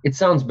 It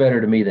sounds better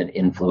to me than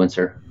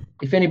influencer.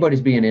 If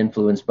anybody's being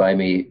influenced by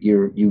me,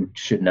 you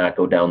should not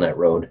go down that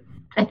road.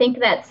 I think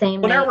that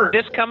same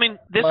This coming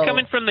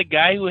from the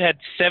guy who had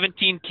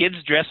 17 kids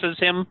dress as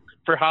him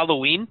for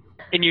Halloween,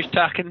 and you're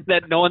talking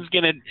that no one's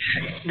gonna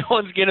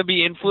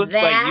be influenced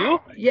by you?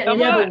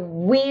 Yeah, a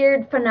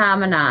weird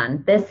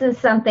phenomenon. This is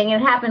something, it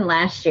happened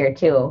last year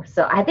too.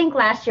 So I think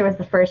last year was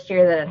the first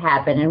year that it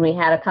happened, and we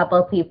had a couple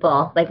of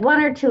people, like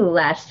one or two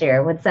last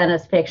year, would send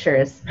us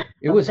pictures.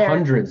 It was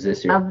hundreds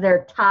this year. Of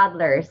their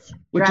toddlers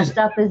dressed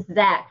up as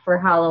Zach for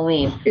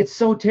Halloween. It's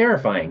so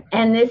terrifying.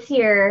 And this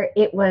year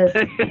it was,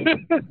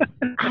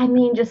 I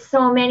mean, just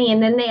so many.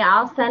 And then they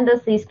all send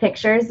us these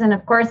pictures. And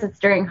of course it's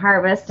during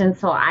harvest. And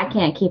so I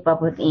can't keep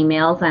up with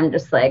emails. I'm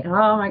just like,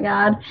 oh my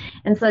God.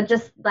 And so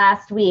just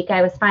last week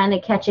I was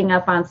finally catching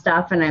up on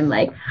stuff. And I'm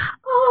like,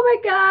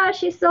 oh my gosh,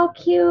 she's so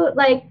cute.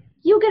 Like,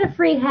 you get a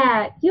free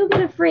hat. You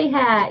get a free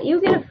hat. You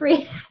get a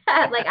free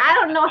hat. Like, I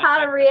don't know how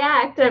to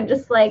react. I'm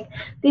just like,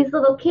 these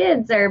little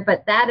kids are,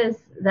 but that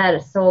is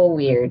so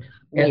weird.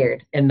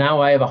 Weird. And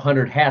now I have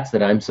 100 hats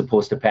that I'm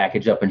supposed to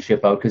package up and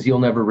ship out because you'll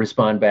never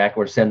respond back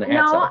or send the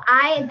hats out.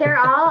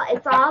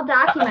 It's all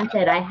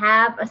documented. I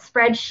have a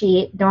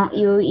spreadsheet. Don't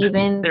you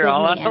even they're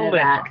all on the list.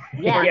 That.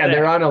 Yeah,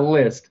 they're on a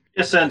list.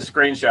 Just send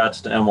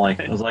screenshots to Emily.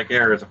 I was like,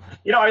 here's,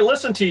 I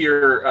listened to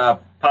your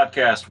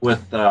podcast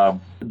with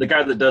the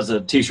guy that does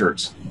the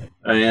t-shirts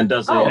and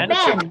does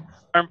Ben.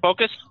 Farm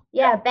Focus?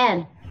 Yeah,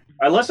 Ben.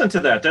 I listened to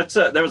that.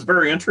 That was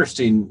very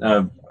interesting.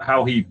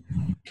 How he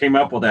came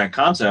up with that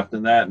concept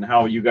and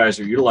how you guys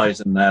are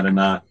utilizing that. And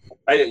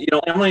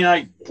Emily and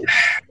I,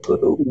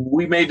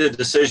 we made the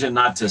decision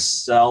not to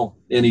sell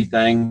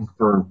anything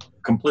for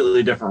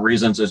completely different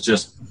reasons. It's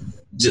just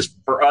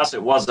for us,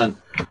 it wasn't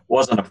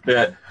a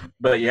fit.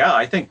 But yeah,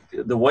 I think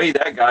the way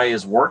that guy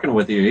is working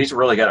with you, he's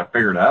really got it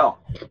figured out.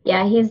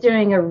 Yeah, he's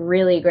doing a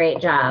really great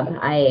job.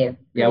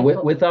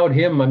 Without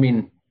him, I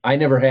mean, I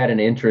never had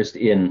an interest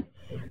in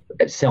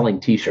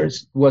selling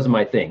t-shirts. It wasn't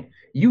my thing.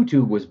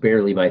 YouTube was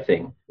barely my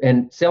thing.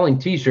 And selling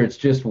t-shirts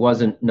just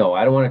wasn't, no,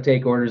 I don't want to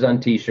take orders on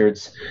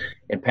t-shirts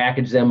and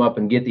package them up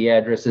and get the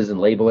addresses and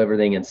label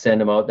everything and send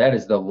them out. That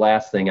is the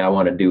last thing I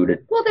want to do to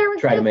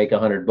try to make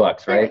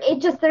 $100, right?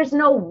 There's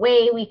no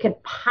way we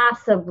could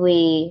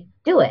possibly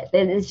do it.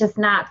 It's just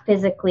not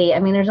physically, I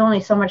mean, there's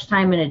only so much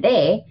time in a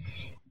day.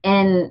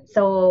 And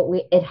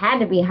so it had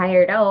to be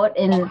hired out.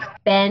 And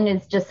Ben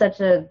is just such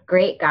a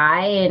great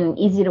guy and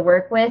easy to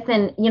work with.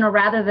 And,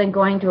 rather than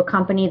going to a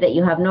company that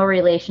you have no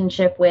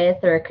relationship with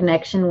or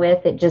connection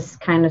with, it just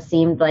kind of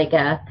seemed like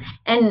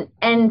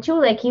and too,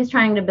 like he's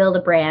trying to build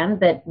a brand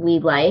that we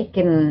like.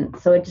 And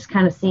so it just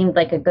kind of seemed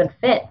like a good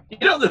fit.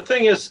 The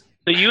thing is,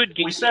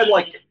 we said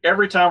like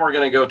every time we're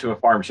going to go to a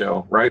farm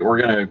show, right?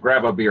 We're going to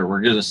grab a beer.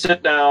 We're going to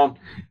sit down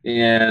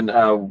and,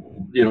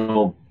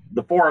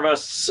 the four of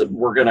us,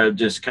 we're going to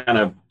just kind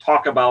of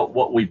talk about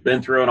what we've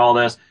been through and all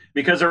this,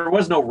 because there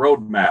was no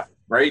roadmap,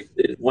 right?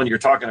 When you're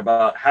talking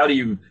about how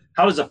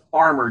does a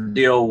farmer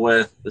deal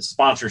with the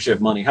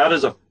sponsorship money? How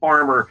does a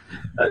farmer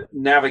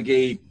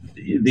navigate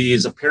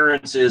these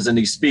appearances and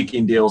these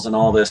speaking deals and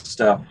all this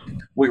stuff?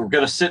 We were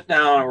going to sit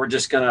down and we're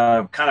just going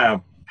to kind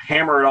of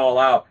hammer it all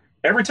out.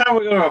 Every time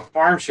we go to a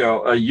farm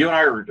show, you and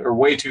I are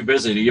way too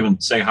busy to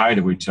even say hi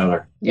to each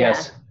other.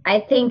 Yes. I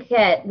think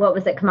at,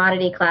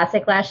 Commodity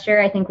Classic last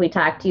year, I think we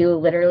talked to you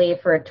literally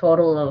for a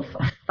total of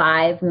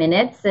 5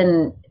 minutes.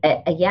 And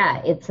that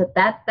is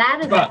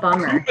a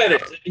bummer. 2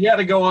 minutes. You had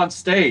to go on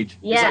stage.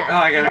 Yeah. Like,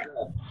 I got to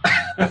go.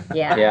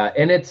 Yeah.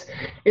 And it's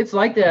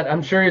like that.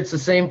 I'm sure it's the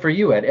same for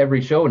you at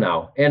every show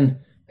now. And,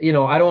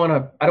 I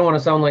don't want to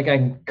sound like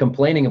I'm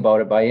complaining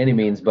about it by any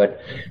means, but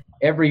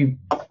every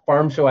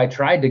farm show I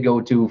tried to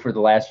go to for the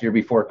last year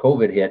before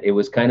COVID hit, it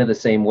was kind of the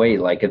same way.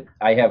 Like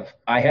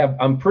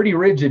I'm pretty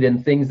rigid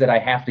in things that I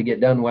have to get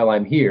done while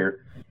I'm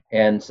here.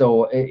 And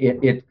so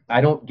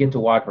I don't get to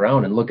walk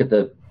around and look at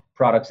the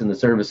products and the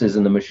services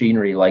and the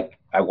machinery like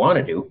I want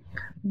to do.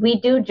 We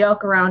do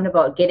joke around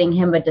about getting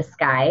him a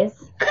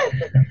disguise.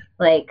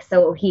 like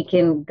so he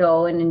can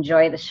go and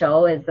enjoy the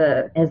show as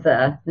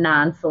a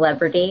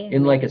non-celebrity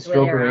In like a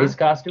Stroker Ace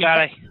costume?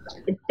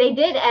 They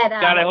did at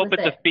God, I hope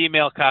it's a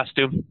female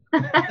costume.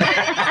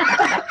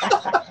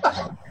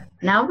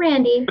 Now,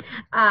 Randy,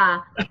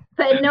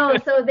 but no.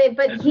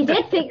 But he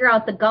did figure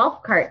out the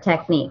golf cart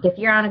technique. If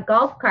you're on a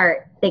golf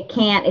cart,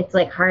 it's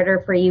like harder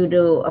for you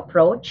to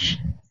approach.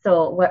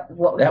 So what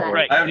was that?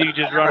 Right, you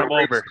just run them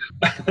over.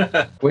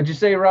 What'd you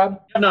say, Rob?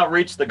 I have not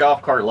reached the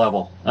golf cart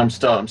level. I'm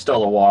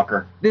still a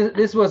walker.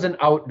 This was an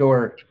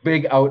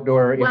big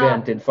outdoor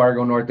event in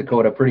Fargo, North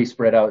Dakota, pretty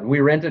spread out. We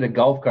rented a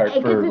golf cart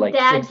for like $60.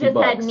 Dad just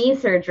had knee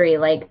surgery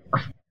like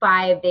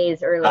 5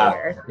 days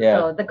earlier.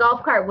 So the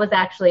golf cart was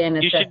actually a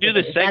necessity. You should do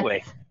the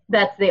Segway.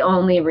 That's the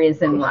only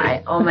reason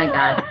why. Oh my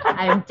God.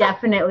 I'm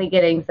definitely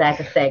getting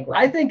Zach a Segway.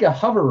 I think a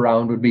hover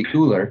round would be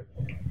cooler.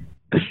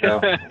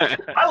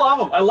 I love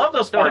them. I love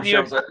those farm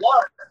shows. I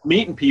love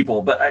meeting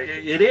people, but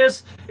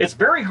it's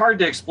very hard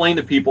to explain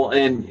to people,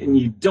 and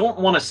you don't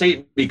want to say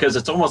it because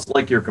it's almost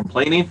like you're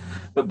complaining,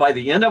 but by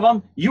the end of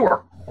them, you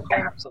are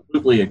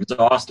absolutely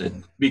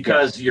exhausted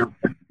because you're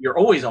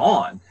always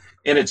on.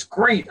 And it's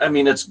great. I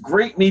mean, it's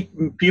great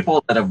meeting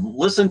people that have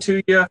listened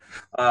to you.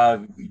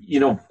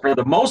 For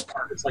the most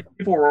part, it's like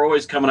people were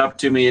always coming up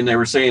to me and they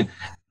were saying,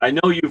 I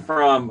know you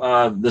from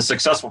the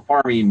Successful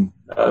Farming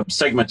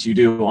segments you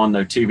do on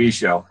the TV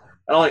show.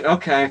 And I'm like,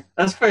 okay,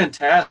 that's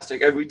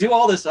fantastic. And we do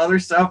all this other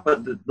stuff,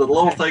 but the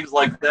little things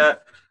like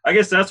that, I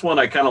guess that's when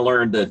I kind of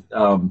learned that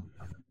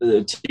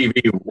the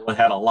TV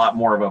had a lot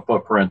more of a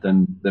footprint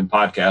than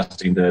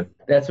podcasting did.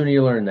 That's when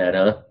you learned that,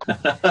 huh?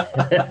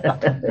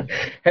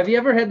 Have you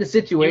ever had the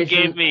situation?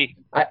 You gave me.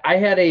 I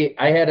had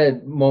a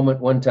moment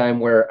one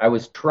time where I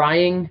was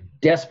trying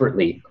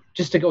desperately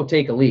just to go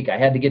take a leak. I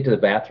had to get to the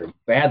bathroom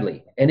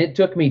badly, and it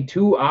took me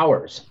 2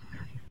 hours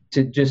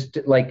to just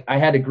I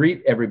had to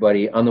greet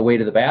everybody on the way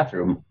to the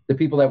bathroom, the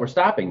people that were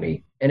stopping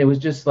me, and it was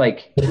just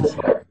like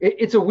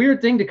it's a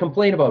weird thing to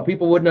complain about.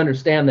 People wouldn't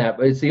understand that,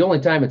 but it's the only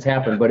time it's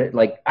happened. But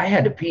I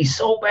had to pee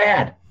so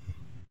bad.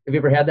 Have you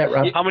ever had that,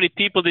 Rob? How many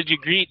people did you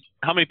greet?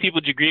 How many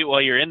people did you greet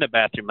while you're in the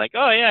bathroom? Like,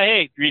 oh yeah,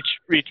 hey,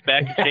 reach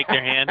back and shake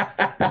their hand.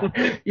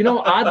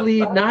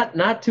 Oddly,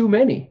 not too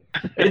many.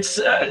 It's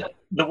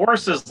the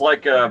worst is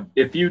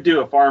if you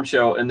do a farm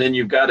show and then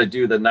you've got to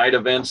do the night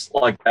events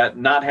like that,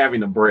 not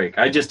having a break.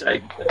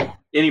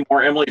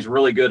 Anymore. Emily's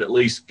really good at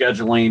least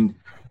scheduling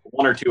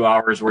 1 or 2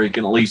 hours where you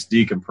can at least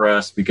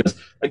decompress, because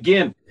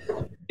again,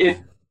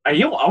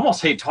 I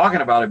almost hate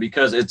talking about it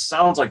because it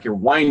sounds like you're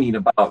whining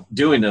about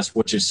doing this,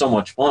 which is so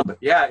much fun. But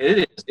yeah,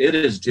 it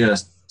is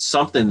just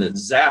something that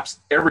zaps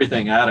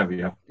everything out of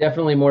you.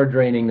 Definitely more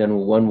draining than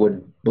one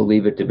would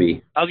believe it to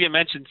be. I'll get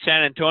mentioned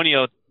San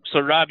Antonio. So,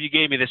 Rob, you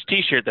gave me this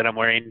T-shirt that I'm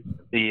wearing,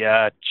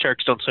 the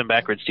Sharks Don't Swim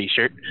Backwards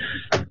T-shirt.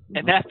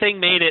 And that thing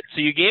made it.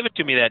 So you gave it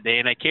to me that day,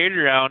 and I carried it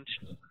around.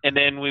 And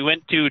then we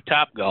went to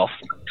Topgolf.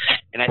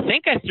 And I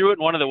think I threw it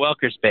in one of the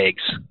Welker's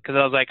bags because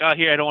I was like, oh,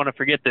 here, I don't want to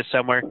forget this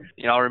somewhere.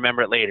 I'll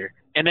remember it later.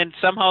 And then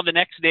somehow the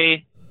next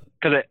day,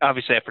 because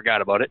obviously I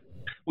forgot about it,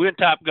 we went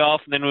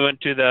Topgolf, and then we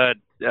went to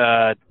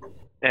the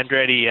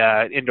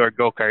Andretti indoor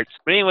go-karts.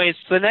 But anyways,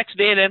 so the next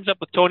day it ends up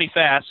with Tony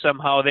Fast.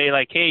 Somehow they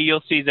hey,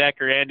 you'll see Zach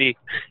or Andy,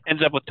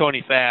 ends up with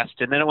Tony Fast.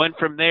 And then it went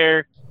from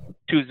there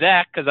to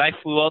Zach because I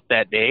flew out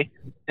that day.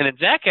 And then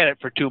Zach had it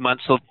for 2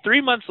 months. So 3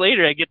 months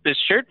later, I get this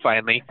shirt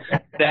finally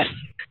that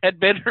had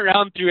been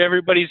around through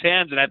everybody's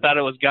hands, and I thought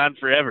it was gone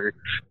forever.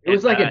 It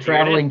was like a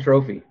traveling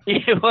trophy.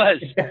 It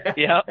was,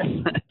 yeah.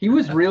 He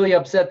was really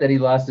upset that he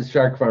lost his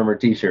Shark Farmer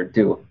T-shirt,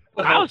 too.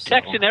 I was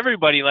texting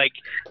everybody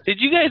did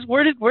you guys,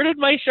 where did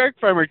my Shark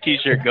Farmer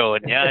T-shirt go?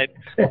 And yeah,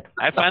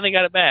 I finally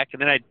got it back,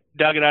 and then I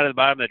dug it out of the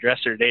bottom of the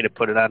dresser today to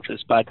put it on for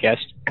this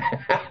podcast.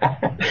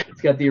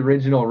 It's got the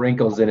original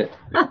wrinkles in it.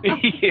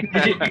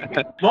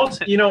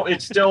 Most,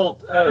 it's still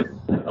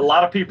a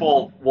lot of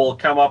people will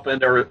come up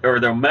and or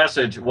they'll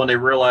message when they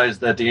realize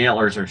that the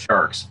antlers are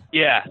sharks.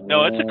 Yeah,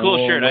 no, it's a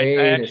cool shirt. I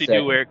actually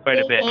do wear it quite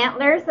a bit.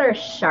 Antlers are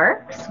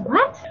sharks?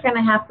 What? I'm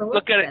gonna have to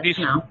look at it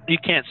now. You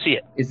can't see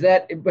it. Is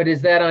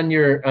that on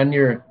your?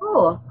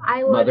 Oh,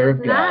 I would Mother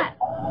of not.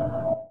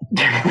 God.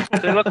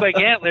 They look like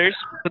antlers,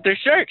 but they're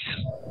sharks.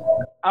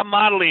 I'm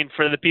modeling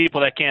for the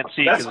people that can't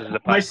see.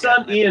 My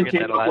son Ian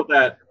came up with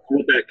that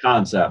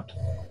concept.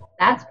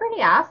 That's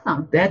pretty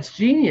awesome. That's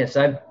genius.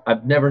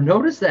 I've never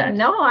noticed that.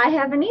 No, I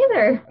haven't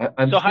either.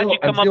 How'd you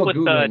come up with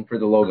for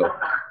the logo?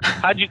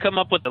 How'd you come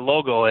up with the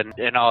logo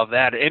and all of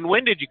that? And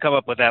when did you come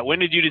up with that? When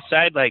did you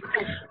decide,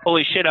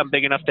 holy shit, I'm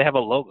big enough to have a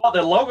logo? Well,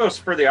 the logo's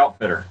for the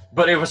outfitter,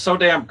 but it was so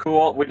damn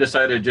cool, we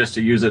decided just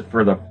to use it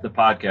for the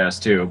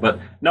podcast too.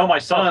 But no, my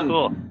son,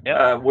 cool.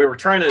 Yep. We were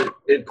trying to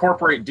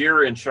incorporate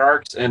deer and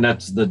sharks, and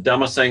that's the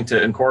dumbest thing to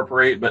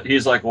incorporate. But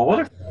he's like, well, what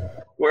if?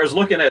 Whereas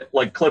looking at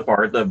clip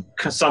art,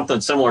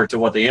 something similar to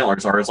what the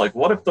antlers are, it's like,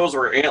 what if those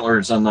were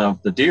antlers on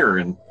the deer?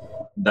 And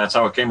that's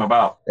how it came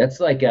about. That's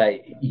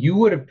you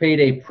would have paid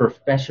a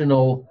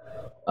professional,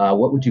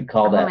 what would you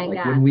call that?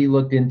 God. When we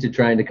looked into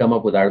trying to come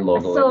up with our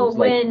logo, so it was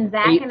when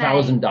Zach and I,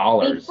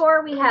 $8,000.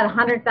 before we had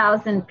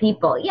 100,000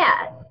 people,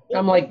 yeah,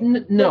 I'm like,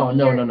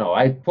 no.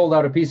 I pulled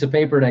out a piece of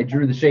paper and I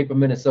drew the shape of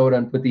Minnesota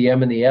and put the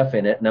M and the F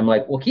in it. And I'm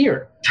like, well,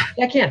 here,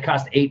 that can't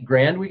cost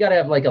 $8,000. We got to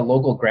have like a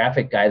local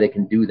graphic guy that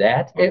can do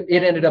that.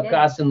 It ended up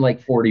costing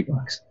like $40.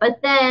 But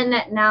then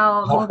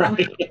now,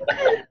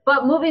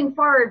 moving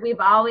forward, we've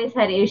always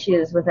had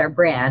issues with our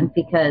brand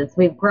because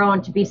we've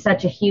grown to be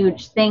such a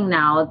huge thing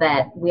now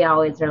that we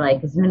always are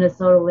like, is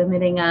Minnesota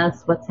limiting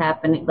us? What's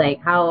happening?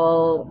 Like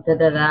how,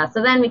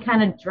 So then we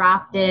kind of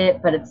dropped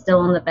it, but it's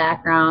still in the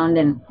background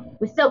and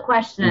we still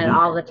question it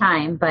all the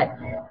time. But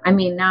I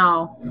mean,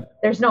 now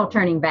there's no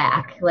turning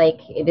back. Like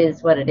it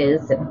is what it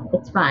is. And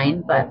it's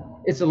fine, but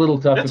it's a little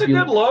tough. It's a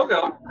good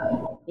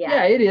logo.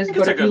 Yeah, it is.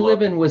 But if you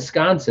live in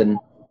Wisconsin,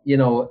 you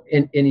know,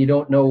 and you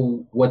don't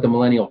know what the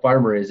millennial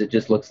farmer is, it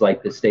just looks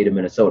like the state of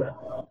Minnesota,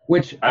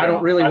 which I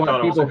don't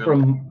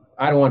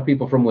want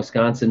people from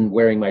Wisconsin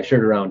wearing my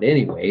shirt around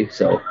anyway.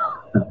 So,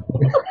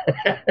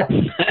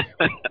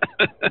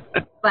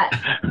 but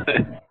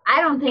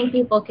I don't think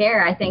people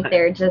care. I think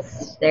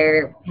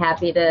they're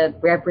happy to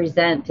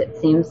represent. It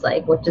seems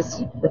like, which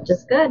is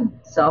good.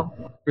 So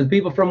for the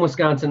people from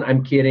Wisconsin,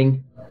 I'm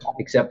kidding,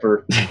 except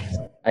for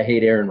I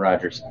hate Aaron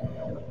Rodgers.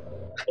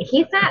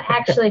 He's not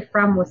actually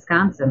from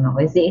Wisconsin, though,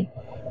 is he?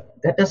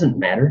 That doesn't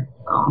matter.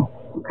 Oh,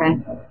 okay.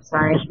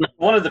 Sorry.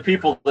 One of the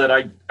people that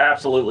I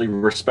absolutely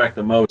respect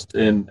the most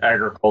in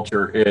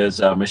agriculture is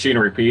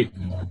Machinery Pete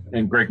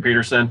and Greg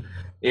Peterson.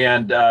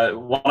 And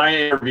when I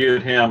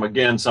interviewed him,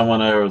 again,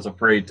 someone I was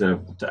afraid to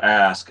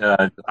ask,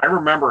 I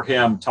remember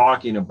him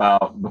talking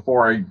about,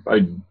 before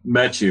I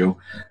met you,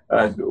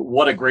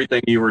 what a great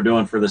thing you were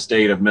doing for the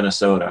state of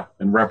Minnesota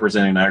and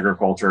representing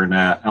agriculture and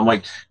that. I'm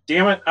like,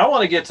 damn it, I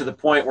want to get to the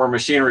point where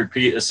Machinery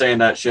Pete is saying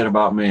that shit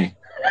about me.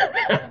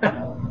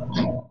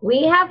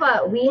 We have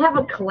a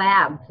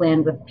collab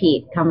planned with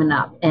Pete coming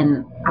up,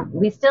 and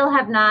we still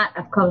have not.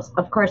 Of course,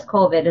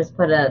 COVID has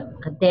put a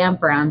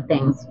damper on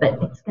things,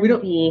 but it's going to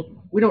be.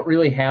 We don't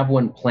really have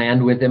one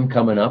planned with him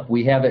coming up.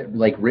 We have it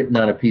like written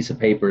on a piece of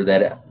paper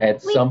that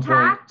at some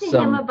point,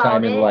 some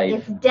time in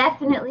life. It's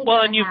definitely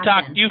and you've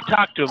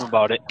talked to him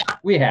about it.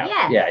 We have,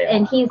 yeah,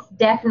 and he's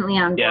definitely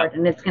on board,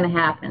 and it's going to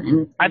happen.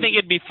 And I think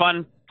it'd be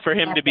fun for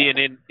him to be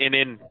in.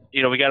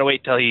 You know, we got to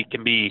wait till he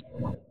can be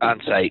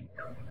on site.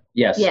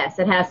 Yes. Yes,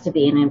 it has to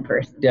be an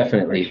in-person.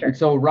 Definitely. Sure.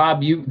 So,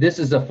 Rob, this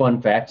is a fun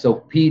fact.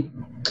 So,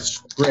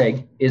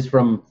 Greg is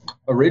from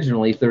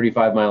originally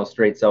 35 miles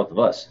straight south of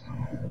us.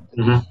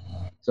 Mm-hmm.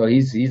 So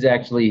he's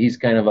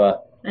kind of a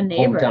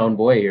neighbor. Hometown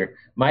boy here.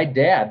 My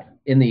dad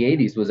in the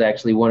 80s was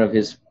actually one of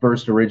his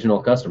first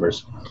original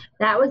customers.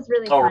 That was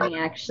really funny,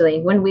 actually.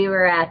 When we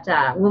were at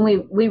when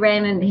we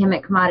ran into him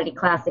at Commodity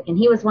Classic, and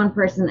he was one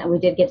person that we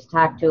did get to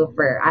talk to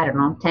for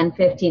 10,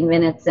 15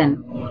 minutes,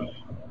 and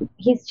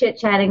he's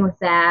chit-chatting with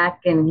Zach,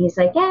 and he's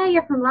like, yeah,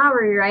 you're from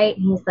Lowry, right?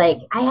 And he's like,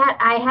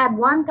 I had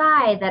one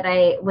guy that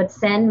I would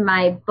send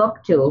my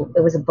book to.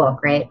 It was a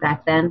book, right,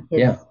 back then,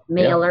 his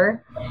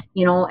mailer. Yeah.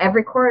 You know,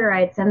 every quarter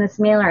I'd send this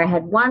mailer. I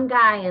had one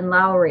guy in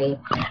Lowry.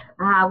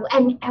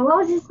 And what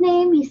was his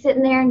name? He's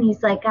sitting there, and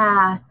he's like,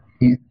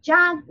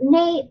 John.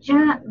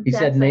 He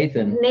said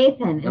Nathan.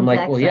 Nathan. I'm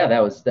like, well, yeah,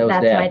 that was Dad.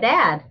 That's my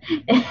dad.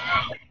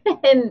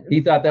 And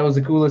he thought that was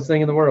the coolest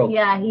thing in the world.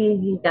 Yeah,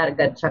 he got a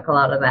good chuckle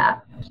out of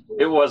that.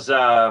 It was,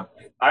 I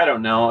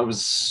don't know, it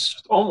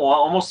was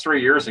almost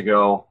 3 years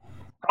ago,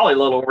 probably a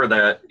little over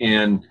that,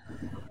 and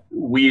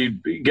we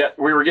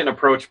were getting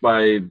approached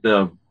by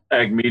the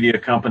ag media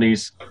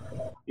companies,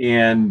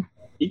 and,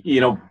 you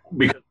know,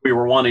 because we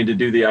were wanting to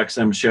do the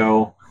XM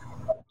show,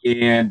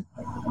 and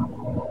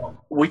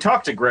we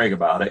talked to Greg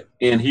about it,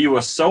 and he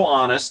was so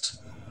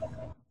honest,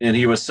 and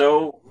he was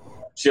so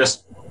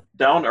just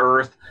down to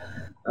earth.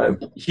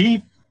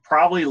 He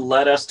probably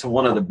led us to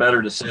one of the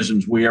better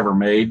decisions we ever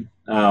made,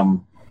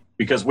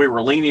 because we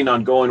were leaning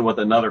on going with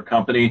another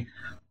company.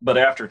 But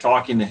after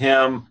talking to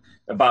him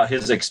about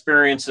his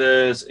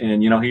experiences,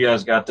 and, you know, he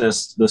has got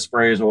this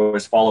phrase,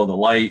 always follow the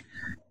light,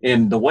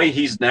 and the way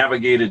he's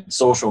navigated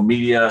social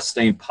media,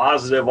 staying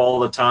positive all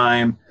the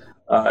time.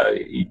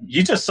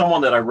 He's just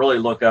someone that I really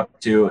look up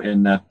to,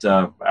 and that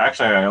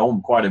actually I owe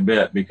him quite a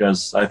bit,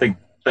 because I think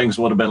things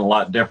would have been a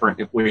lot different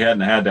if we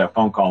hadn't had that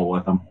phone call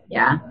with him.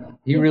 Yeah.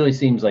 He really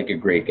seems like a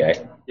great guy.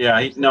 Yeah,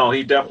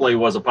 he definitely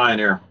was a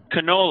pioneer.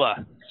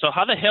 Canola. So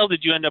how the hell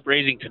did you end up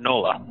raising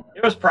canola?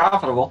 It was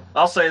profitable.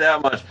 I'll say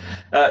that much.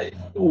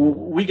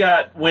 We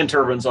got wind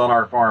turbines on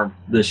our farm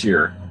this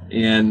year.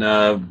 And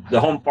the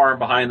home farm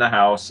behind the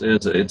house,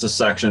 it's a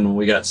section.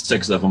 We got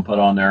 6 of them put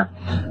on there.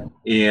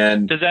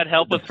 And does that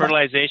help with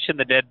fertilization,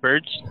 the dead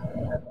birds?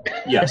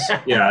 Yes.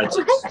 Yeah, it's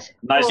a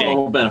nice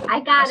little benefit. I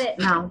got it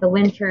now. The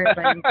wind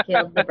turbines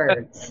killed the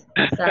birds.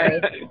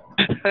 Sorry.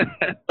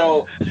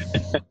 So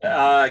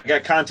I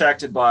got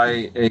contacted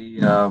by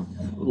a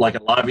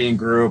lobbying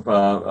group,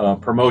 a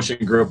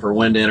promotion group for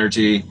wind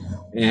energy.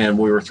 And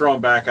we were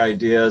throwing back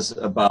ideas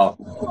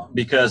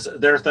because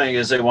their thing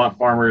is they want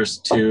farmers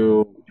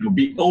to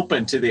be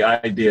open to the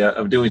idea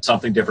of doing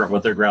something different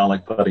with their ground,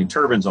 like putting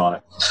turbines on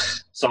it.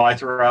 So I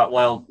threw out,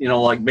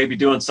 maybe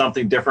doing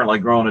something different,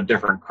 like growing a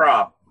different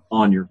crop.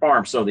 on your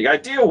farm. So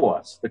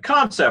the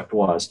concept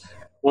was,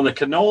 when the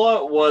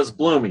canola was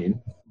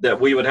blooming, that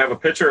we would have a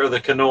picture of the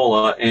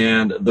canola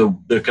and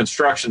the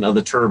construction of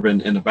the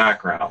turbine in the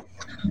background.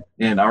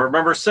 And I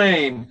remember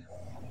saying,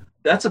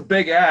 that's a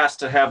big ask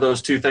to have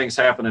those two things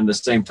happen at the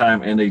same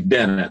time, and they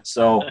didn't.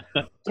 So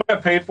I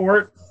got paid for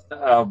it,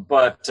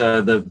 but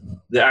the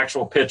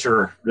actual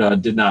picture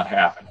did not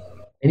happen.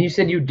 And you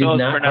said you did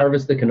not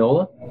harvest the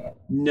canola?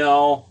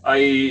 No,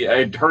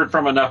 I'd heard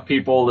from enough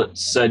people that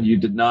said you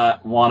did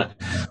not want it.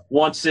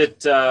 Once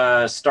it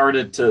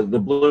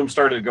the bloom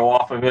started to go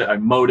off of it, I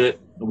mowed it,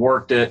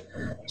 worked it.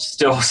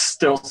 Still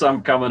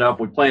some coming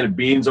up. We planted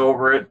beans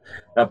over it.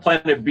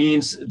 Planted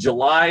beans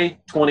July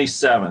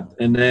 27th,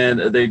 and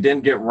then they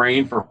didn't get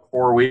rain for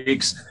 4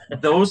 weeks.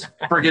 Those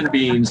friggin'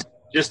 beans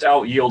just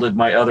out yielded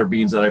my other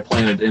beans that I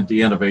planted at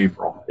the end of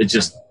April.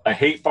 I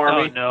hate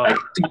farming. Oh, no. I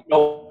don't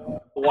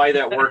know why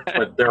that worked,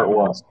 but there it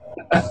was.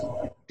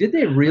 Did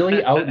they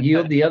really out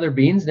yield the other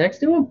beans next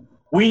to them?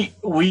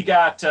 We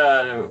got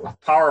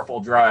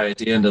powerful dry at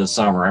the end of the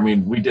summer. I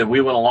mean, we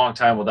went a long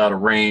time without a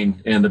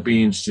rain, and the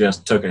beans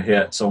just took a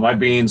hit. So my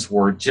beans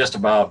were just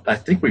about, I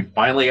think we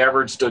finally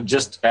averaged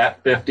just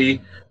at 50,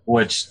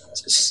 which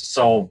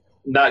so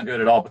not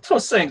good at all. But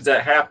those things,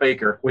 that half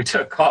acre we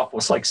took off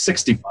was like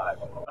 65.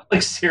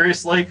 Like,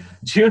 seriously,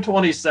 June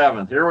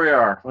 27th, here we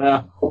are.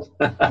 Well,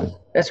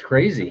 that's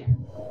crazy.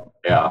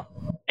 Yeah.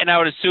 And I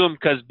would assume,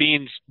 because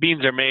beans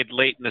are made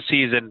late in the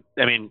season.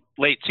 I mean,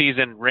 late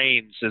season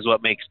rains is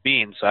what makes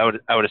beans. So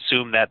I would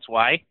assume that's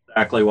why.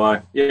 Exactly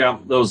why. Yeah,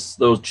 those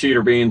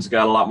cheater beans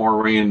got a lot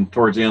more rain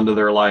towards the end of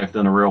their life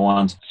than the real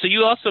ones. So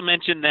you also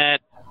mentioned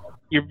that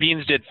your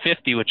beans did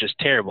 50, which is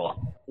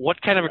terrible.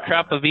 What kind of a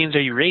crop of beans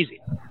are you raising?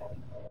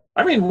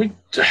 I mean, we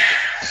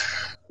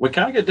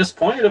kind of get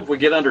disappointed if we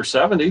get under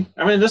 70.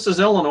 I mean, this is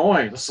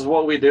Illinois. This is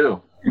what we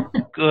do.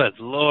 Good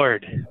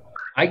Lord.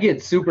 I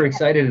get super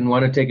excited and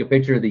want to take a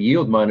picture of the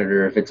yield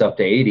monitor if it's up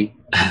to 80.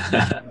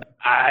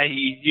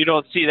 You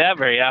don't see that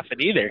very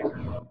often either.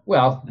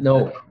 Well,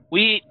 no.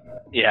 We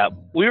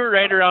were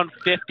right around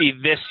 50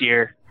 this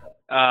year,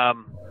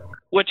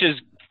 which is,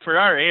 for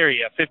our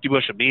area, 50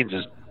 bushel beans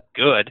is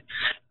good.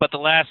 But the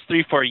last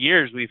 3-4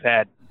 years, we've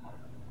had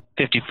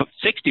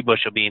 60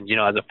 bushel beans,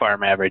 as a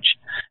farm average.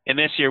 And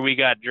this year we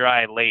got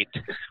dry late.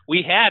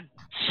 We had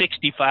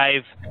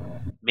 65,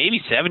 maybe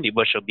 70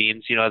 bushel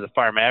beans, as a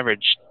farm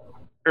average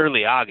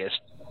early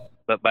August.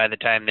 But by the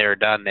time they were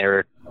done, they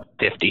were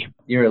 50.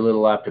 You're a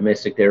little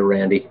optimistic there,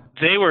 Randy.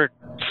 They were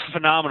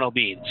phenomenal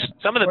beans.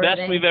 Some of the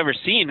best we've ever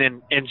seen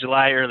in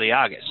July, early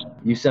August.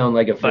 You sound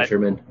like a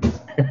fisherman.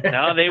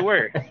 No, they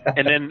were.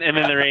 And then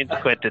the rains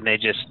quit, and they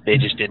just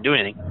didn't do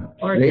anything.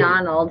 Or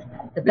Donald,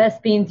 the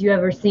best beans you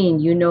ever seen.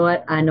 You know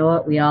it. I know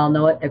it. We all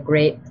know it. They're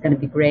great. It's going to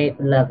be great.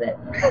 We love it.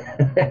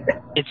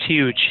 It's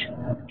huge.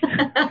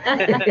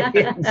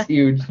 It's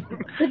huge.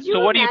 So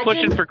what are you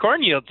pushing for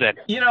corn yields then?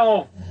 We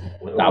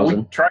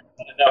tried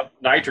enough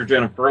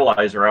nitrogen and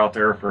fertilizer out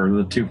there for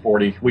the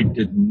 240. We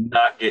did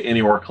not get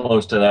anywhere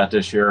close to that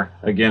this year.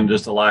 Again,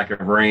 just a lack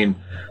of rain.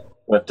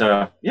 But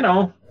I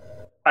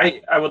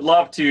would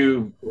love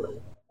to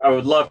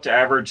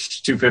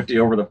average 250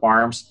 over the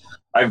farms.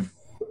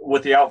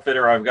 With the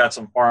outfitter, I've got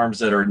some farms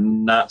that are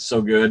not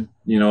so good.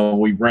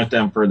 We rent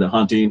them for the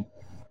hunting.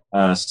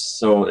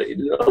 So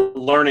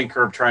learning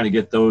curve trying to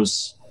get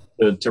those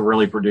to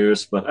really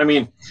produce. But I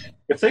mean,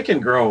 if they can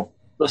grow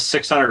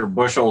 600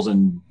 bushels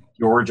in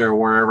Georgia or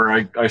wherever,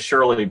 I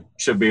surely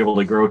should be able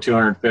to grow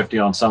 250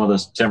 on some of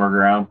this timber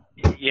ground.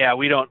 Yeah,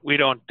 we don't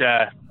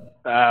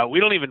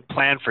even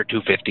plan for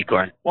 250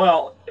 corn.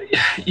 Well,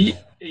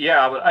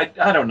 yeah, but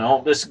I don't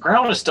know. This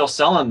ground is still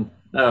selling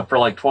for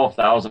like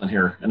 12,000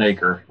 here an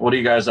acre. What do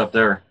you guys up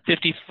there?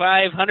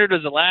 5,500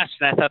 was the last,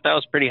 and I thought that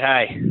was pretty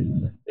high.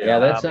 Yeah,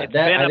 that's I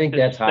think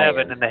that's high.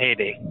 7 in the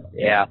heyday.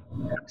 Yeah.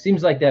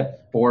 Seems like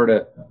that 4,000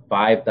 to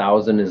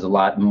 5,000 is a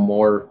lot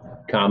more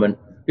common.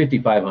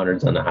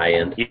 5,500's on the high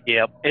end.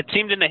 Yep. It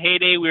seemed in the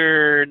heyday we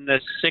were in the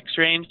 6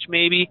 range,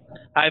 maybe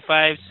high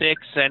 5,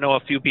 6. I know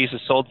a few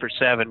pieces sold for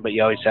 7, but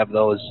you always have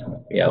those.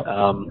 Yeah.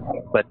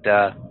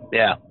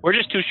 Yeah, we're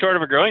just too short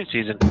of a growing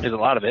season. Is a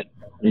lot of it.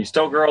 You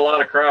still grow a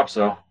lot of crops,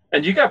 though.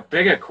 And you got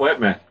big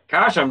equipment.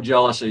 Gosh, I'm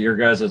jealous of your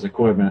guys'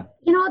 equipment.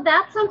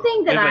 That's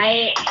something that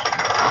I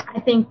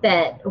think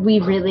that we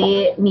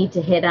really need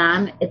to hit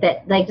on.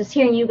 That, like, just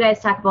hearing you guys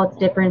talk about the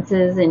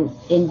differences in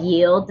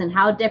yields and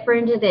how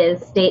different it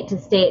is state to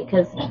state.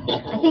 Because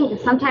I think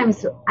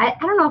sometimes, I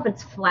don't know if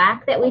it's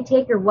flack that we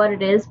take or what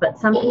it is, but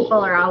some people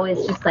are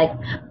always just like,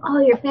 oh,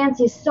 your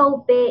fancy is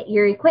so big.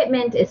 Your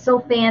equipment is so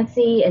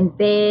fancy and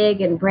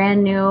big and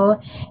brand new.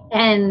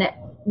 And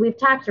we've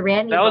talked to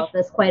Randy about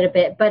this quite a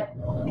bit, but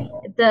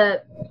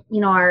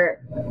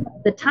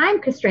the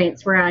time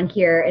constraints we're on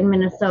here in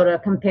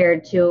Minnesota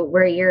compared to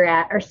where you're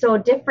at are so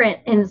different.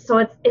 And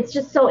so it's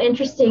just so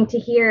interesting to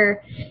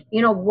hear,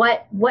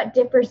 what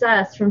differs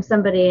us from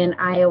somebody in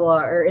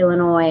Iowa or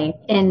Illinois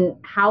and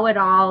how it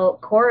all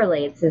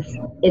correlates.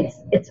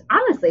 It's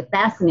honestly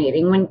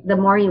fascinating when the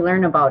more you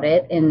learn about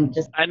it. And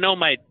just, I know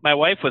my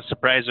wife was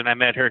surprised when I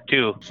met her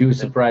too. She was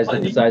surprised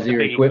at the size of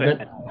your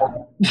equipment.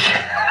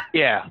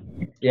 Yeah.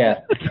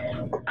 Yeah.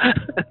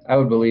 I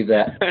would believe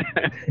that.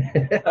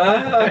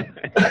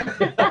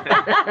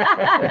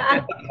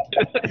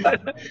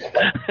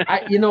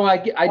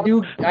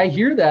 I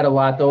hear that a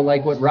lot though,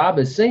 like what Rob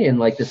is saying,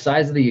 like the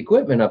size of the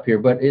equipment up here,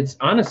 but it's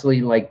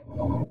honestly like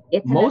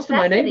most of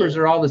my neighbors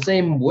are all the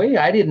same way.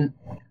 I didn't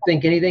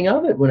think anything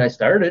of it when I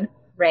started.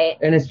 Right.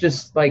 And it's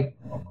just like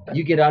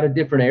you get out of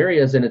different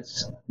areas and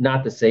it's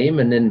not the same,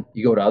 and then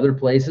you go to other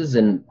places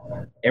and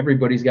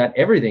everybody's got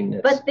everything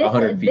that's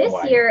 100 feet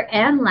wide. This year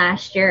and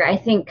last year, I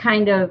think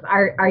kind of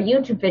our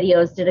YouTube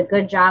videos did a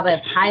good job of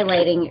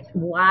highlighting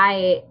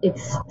why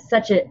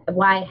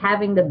why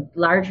having the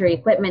larger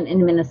equipment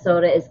in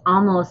Minnesota is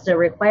almost a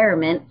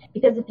requirement,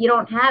 because if you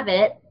don't have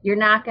it, you're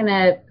not going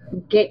to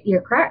get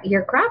your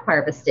crop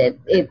harvested.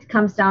 It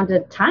comes down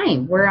to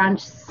time. We're on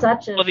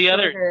such a the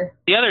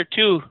other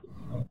two,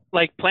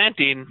 like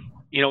planting,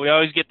 we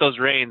always get those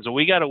rains, and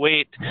we got to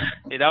wait.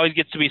 It always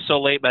gets to be so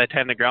late by the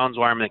time the ground's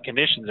warm and the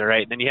conditions are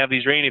right. And then you have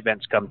these rain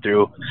events come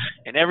through,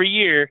 and every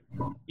year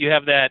you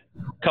have that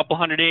couple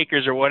hundred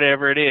acres or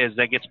whatever it is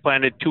that gets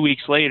planted 2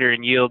 weeks later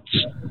and yields,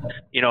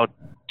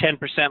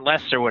 10%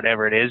 less or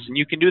whatever it is. And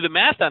you can do the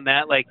math on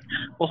that. Like,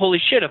 well, holy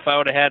shit, if I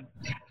would have had,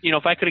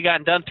 if I could have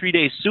gotten done 3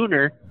 days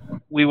sooner,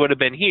 we would have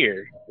been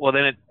here. Well,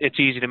 then it's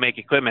easy to make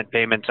equipment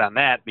payments on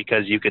that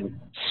because you can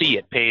see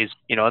it pays,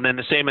 and then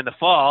the same in the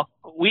fall.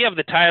 We have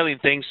the tiling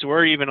thing, so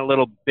we're even a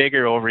little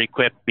bigger over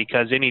equipped,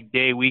 because any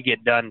day we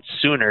get done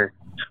sooner,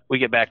 we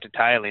get back to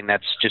tiling.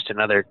 That's just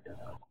another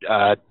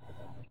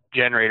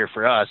generator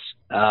for us.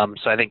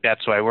 So I think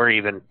that's why we're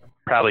even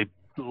probably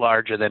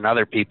larger than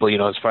other people,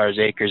 as far as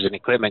acres and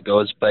equipment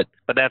goes, but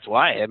that's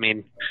why. I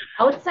mean,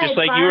 outside just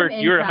like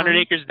you were 100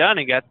 acres done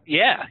and got,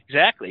 yeah,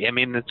 exactly. I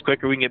mean, the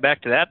quicker we can get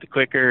back to that, the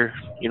quicker,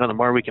 the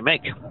more we can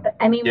make.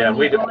 I mean, when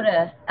you go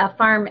to a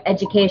farm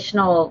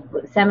educational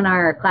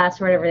seminar or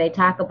class or whatever, they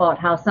talk about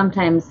how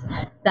sometimes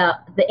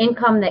the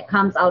income that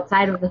comes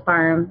outside of the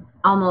farm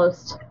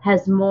almost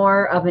has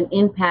more of an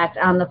impact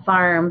on the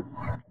farm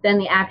than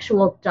the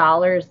actual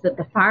dollars that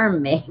the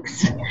farm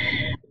makes.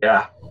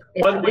 Yeah.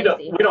 But we don't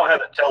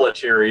have the tillage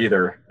here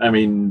either. I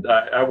mean,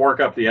 I work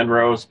up the end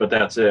rows, but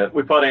that's it.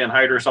 We put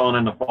anhydrous on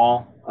in the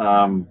fall.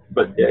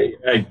 But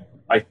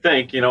I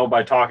think,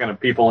 by talking to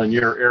people in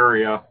your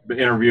area,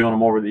 interviewing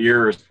them over the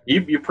years,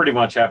 you pretty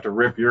much have to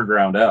rip your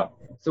ground up.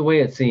 It's the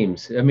way it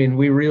seems. I mean,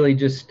 we really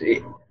just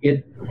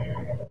if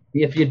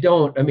you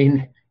don't, I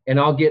mean, and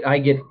I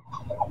get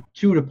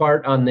chewed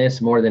apart on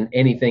this more than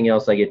anything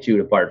else I get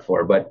chewed apart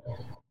for. But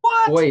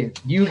boy,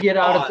 you get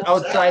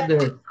outside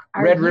the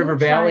Red River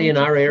Valley in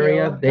our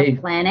area, the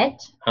planet.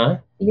 Huh?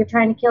 You're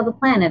trying to kill the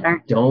planet,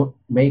 aren't you? Don't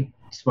make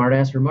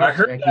smart-ass remarks,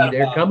 Becky.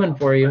 They're coming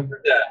for you.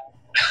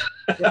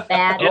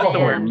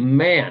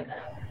 Man,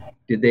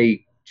 did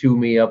they chew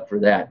me up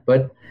for that.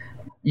 But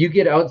you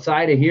get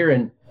outside of here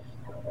and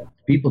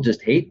people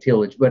just hate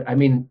tillage. But I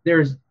mean,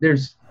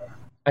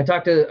 I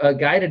talked to a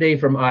guy today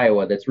from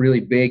Iowa that's really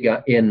big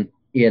in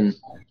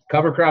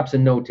cover crops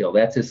and no-till.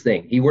 That's his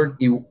thing.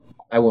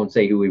 I won't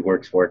say who he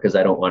works for because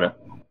I don't want to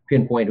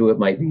pinpoint who it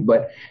might be,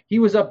 but he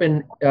was up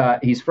in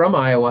he's from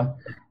Iowa,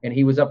 and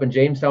he was up in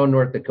Jamestown,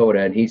 North Dakota,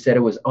 and he said it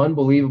was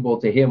unbelievable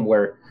to him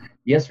where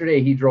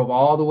yesterday he drove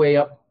all the way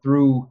up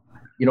through,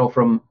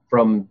 from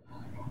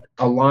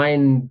a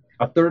line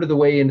a third of the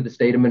way into the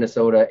state of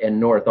Minnesota and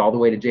north all the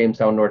way to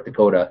Jamestown, North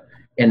Dakota,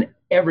 and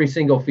every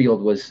single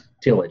field was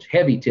tillage,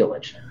 heavy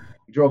tillage.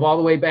 He drove all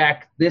the way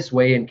back this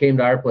way and came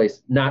to our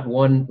place. Not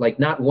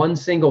one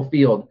single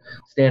field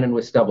standing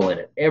with stubble in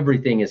it.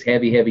 Everything is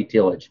heavy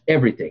tillage,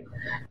 everything.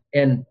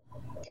 And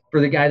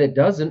for the guy that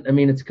doesn't, I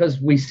mean, it's because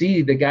we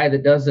see the guy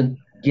that doesn't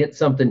get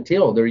something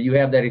tilled, or you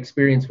have that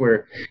experience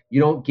where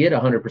you don't get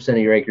 100% of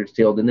your acres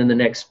tilled, and then the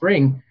next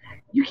spring,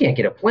 you can't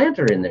get a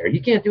planter in there.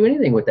 You can't do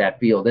anything with that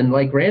field. And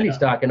like Randy's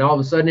talking, all of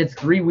a sudden it's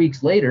 3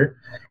 weeks later,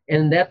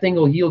 and that thing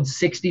will yield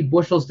 60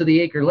 bushels to the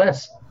acre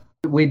less.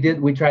 We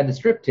tried the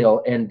strip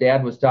till, and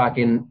Dad was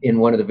talking in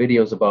one of the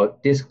videos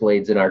about disc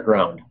blades in our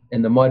ground,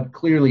 and the mud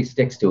clearly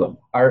sticks to them.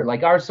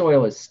 Our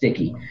soil is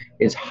sticky.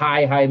 It's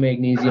high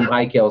magnesium,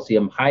 high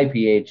calcium, high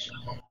pH,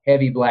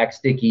 heavy black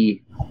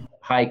sticky,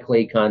 high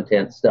clay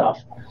content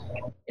stuff.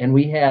 And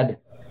we had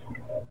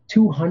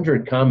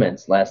 200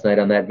 comments last night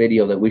on that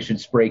video that we should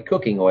spray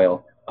cooking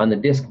oil on the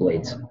disc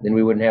blades, then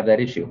we wouldn't have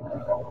that issue.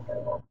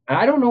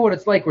 I don't know what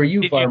it's like where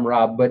you farm,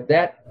 Rob, but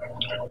that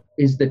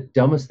is the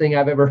dumbest thing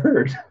I've ever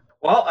heard.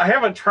 Well, I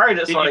haven't tried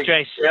it, so I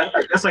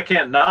guess I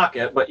can't knock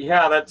it. But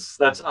yeah, that's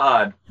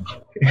odd.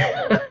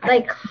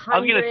 Like I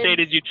was gonna say,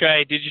 did you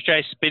try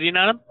spitting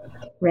on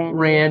them?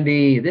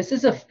 Randy, this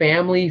is a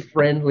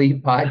family-friendly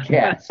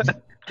podcast.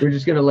 We're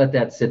just going to let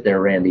that sit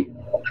there, Randy.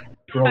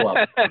 Grow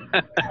up.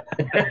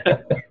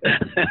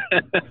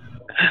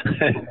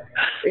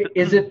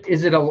 Is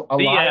it a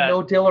live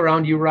no-till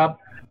around you, Rob?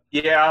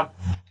 Yeah.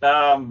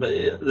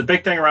 The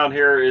big thing around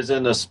here is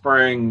in the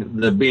spring,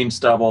 the bean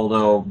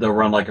stubble, they'll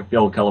run like a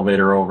field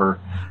cultivator over.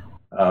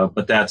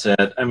 But that's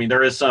it. I mean,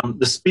 there is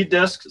the speed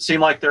discs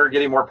seem like they're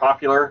getting more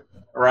popular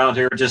around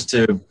here just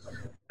to,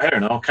 I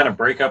don't know, kind of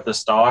break up the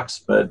stalks.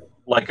 But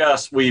like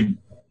us, we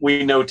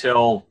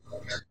no-till.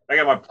 I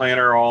got my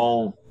planter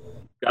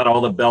got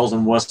all the bells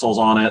and whistles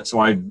on it, so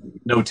I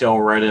no-till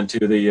right into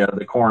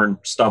the corn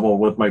stubble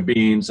with my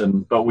beans.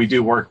 But we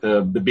do work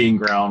the bean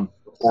ground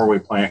before we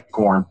plant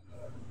corn.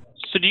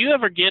 So do you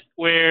ever get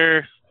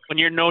where when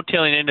you're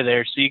no-tilling into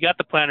there, so you got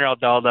the planter all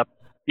dolled up?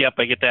 Yep,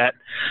 I get that.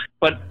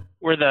 But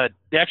where the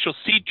actual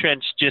seed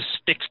trench just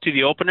sticks to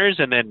the openers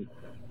and then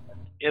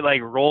it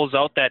like rolls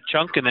out that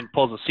chunk and then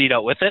pulls the seed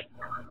out with it?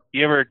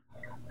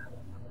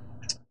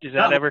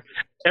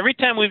 Every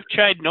time we've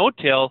tried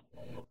no-till,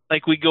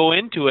 like we go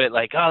into it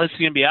like, oh, this is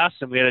gonna be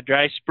awesome. We had a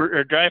dry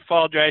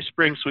fall, dry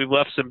spring, so we've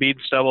left some bean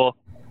stubble.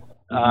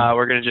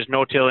 We're gonna just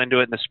no-till into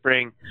it in the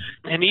spring,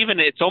 and even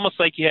it's almost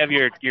like you have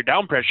your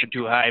down pressure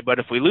too high. But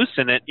if we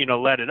loosen it,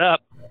 let it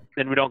up,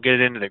 then we don't get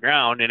it into the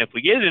ground. And if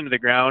we get it into the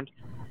ground,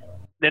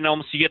 then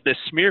almost you get this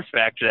smear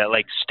factor that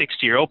like sticks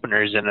to your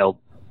openers, and it'll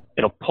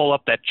pull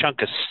up that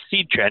chunk of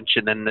seed trench,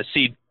 and then the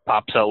seed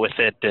pops out with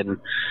it, and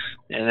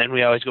then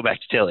we always go back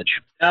to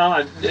tillage. No,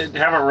 I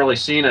haven't really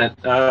seen it.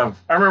 I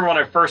remember when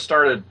I first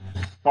started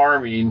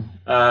farming,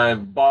 I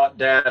bought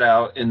Dad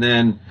out, and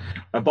then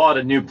I bought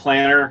a new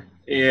planter,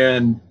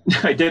 and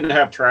I didn't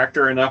have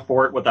tractor enough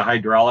for it with the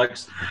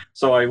hydraulics,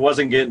 so I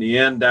wasn't getting the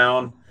end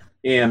down,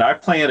 and I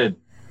planted,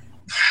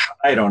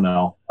 I don't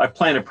know, I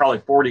planted probably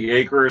 40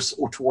 acres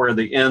to where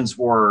the ends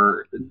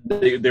were,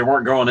 they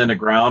weren't going in the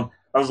ground.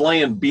 I was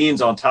laying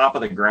beans on top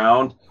of the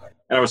ground,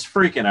 and I was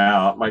freaking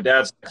out. My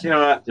dad's like, you know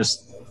what,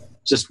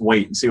 just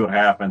wait and see what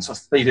happens. So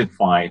they did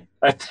fine.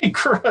 I think,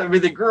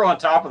 they grew on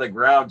top of the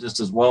ground just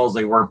as well as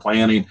they were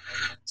planting.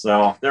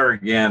 So there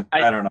again,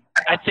 I don't know.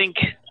 I think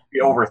we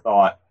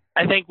overthought.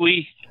 I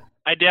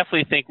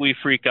definitely think we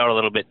freak out a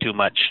little bit too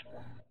much.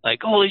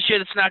 Like, holy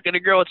shit, it's not going to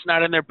grow. It's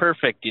not in there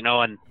perfect, and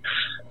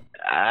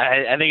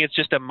I think it's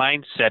just a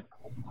mindset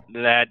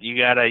that you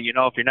got to, if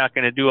you're not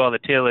going to do all the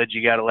tillage,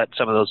 you got to let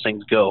some of those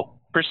things go.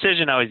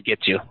 Precision always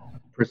gets you.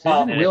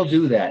 Precision will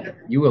do that.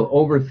 You will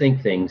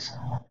overthink things.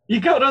 You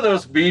go to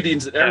those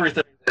meetings and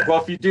everything.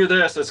 Well, if you do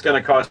this, it's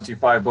going to cost you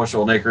 5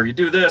 bushel an acre. If you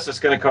do this, it's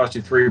going to cost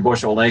you 3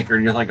 bushel an acre.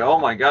 And you're like, oh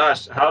my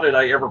gosh, how did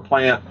I ever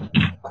plant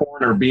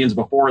corn or beans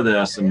before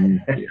this?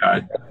 And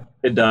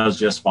it does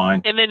just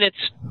fine. And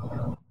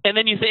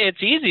then you say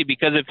it's easy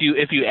because if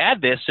you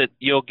add this,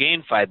 you'll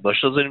gain 5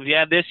 bushels, and if you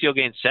add this, you'll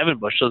gain 7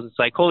 bushels. It's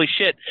like, holy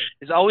shit!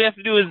 All we have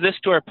to do is this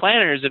to our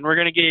planters, and we're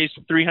going to get you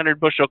 300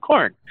 bushel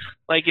corn.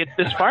 Like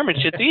this farming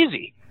shit's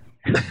easy.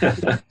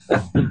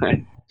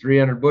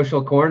 300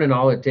 bushel corn, and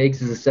all it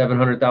takes is a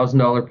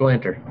 $700,000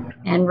 planter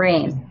and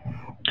rain.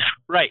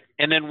 Right,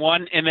 and then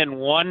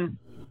one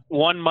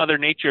Mother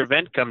Nature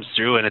event comes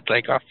through, and it's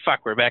like, oh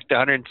fuck, we're back to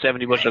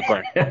 170 bushel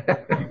corn.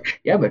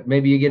 Yeah, but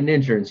maybe you get an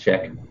insurance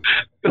check.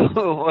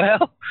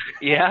 Well,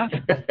 yeah.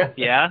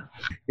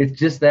 It's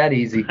just that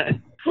easy.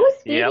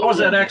 Yeah. What was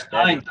that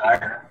X9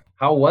 tire?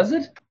 How was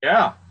it?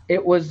 Yeah.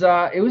 It was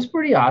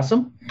pretty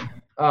awesome.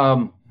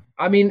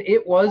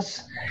 It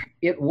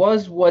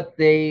was what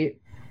they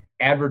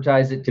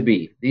advertised it to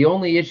be. The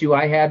only issue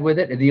I had with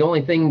it, the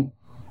only thing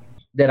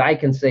that I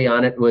can say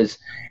on it was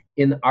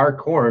in our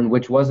corn,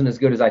 which wasn't as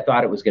good as I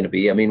thought it was going to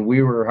be. I mean,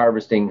 we were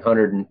harvesting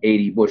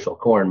 180 bushel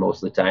corn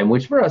most of the time,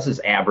 which for us is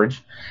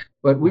average,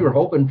 but we were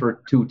hoping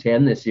for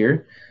 210 this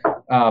year.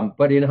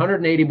 But in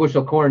 180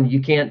 bushel corn,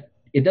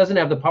 it doesn't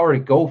have the power to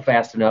go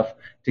fast enough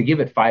to give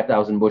it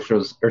 5,000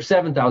 bushels or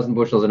 7,000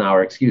 bushels an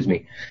hour, excuse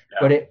me. Yeah.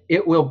 But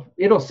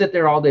it'll sit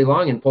there all day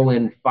long and pull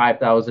in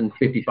 5,000,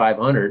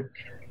 5,500.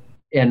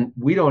 And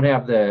we don't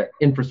have the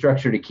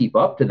infrastructure to keep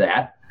up to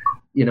that,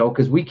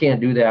 because we can't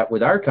do that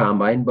with our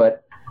combine.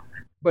 But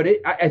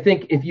I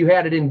think if you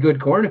had it in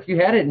good corn, if you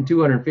had it in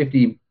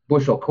 250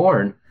 bushel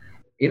corn,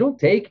 it'll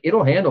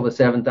handle the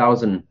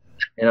 7,000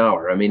 an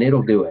hour. I mean,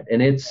 it'll do it,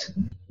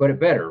 but it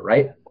better,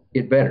 right?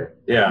 It better.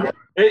 Yeah,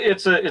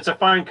 it's a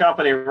fine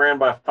company ran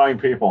by fine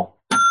people.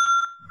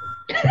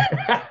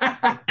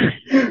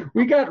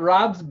 We got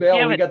Rob's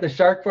bell. We got the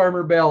Shark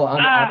Farmer bell on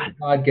the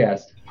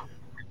podcast.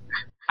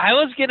 I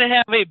was going to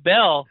have a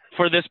bell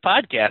for this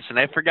podcast, and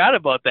I forgot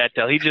about that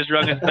till he just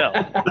rung his bell.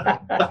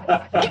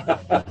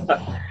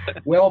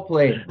 Well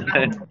played.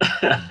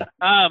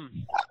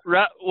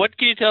 What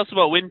can you tell us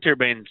about wind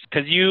turbines?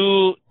 Because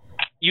you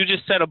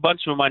just set a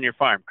bunch of them on your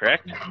farm,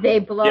 correct? They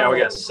blow. Yeah, we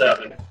got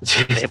 7.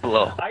 They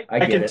blow.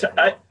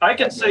 I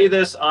can say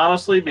this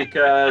honestly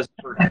because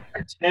for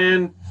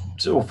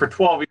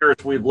 12 years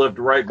we've lived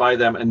right by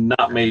them and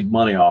not made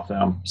money off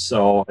them.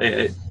 So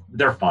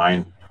they're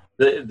fine.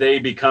 They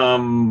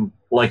become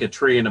like a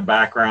tree in the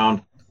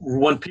background.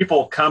 when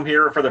people come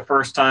here for the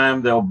first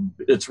time,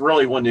 it's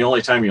really the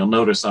only time you'll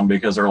notice them,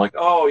 because they're like,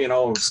 oh,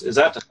 is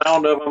that the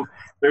sound of them?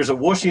 There's a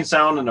whooshing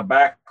sound in the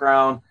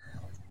background.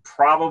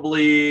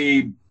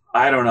 Probably,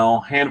 I don't know,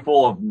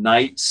 handful of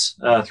nights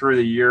through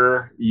the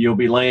year, you'll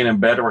be laying in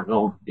bed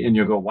and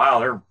you'll go, wow,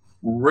 they're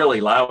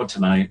really loud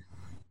tonight.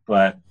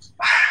 But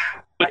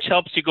which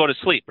helps you go to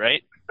sleep,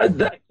 right?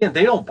 Again,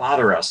 they don't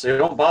bother us. They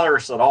don't bother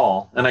us at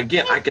all. And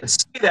again, I can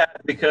see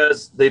that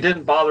because they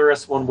didn't bother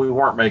us when we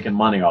weren't making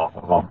money off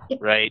of them.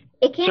 Right.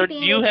 It can't So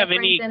be do you have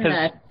any?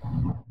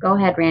 Go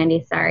ahead,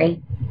 Randy.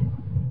 Sorry.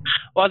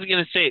 Well, I was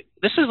going to say,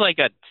 this is like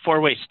a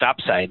 4-way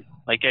stop sign.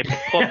 Like I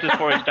pull up this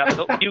 4-way stop.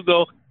 Nope, you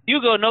go. You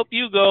go. Nope,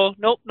 you go.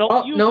 Nope,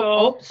 Oh, you no, go.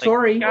 oh,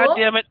 sorry. God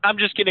damn it, I'm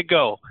just going to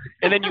go.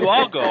 And then you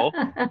all go.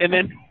 And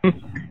then,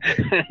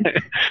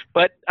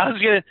 but I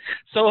was going to,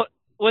 so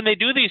when they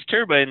do these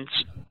turbines,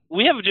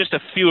 we have just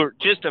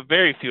a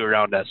very few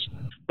around us.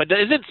 But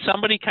isn't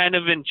somebody kind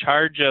of in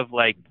charge of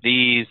like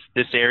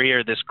this area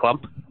or this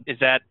clump? Is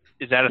that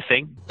a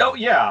thing? Oh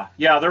yeah,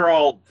 they're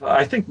all.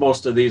 I think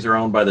most of these are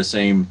owned by the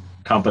same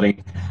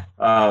company.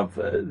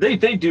 They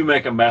do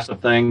make a mess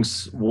of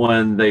things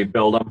when they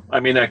build them. I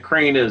mean, that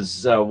crane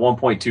is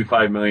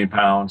 1.25 million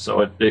pounds,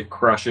 so it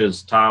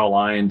crushes tile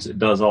lines. It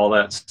does all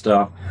that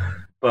stuff.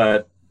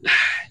 But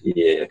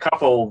a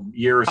couple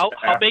years.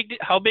 How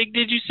big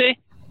did you say?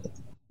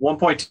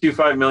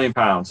 1.25 million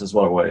pounds is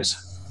what it weighs.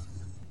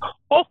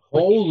 Oh,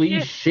 holy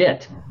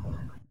shit!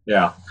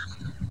 Yeah,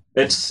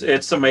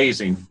 it's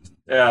amazing.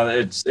 Yeah,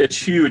 it's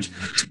huge.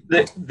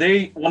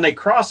 They when they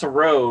cross a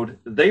road,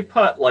 they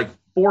put like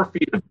 4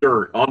 feet of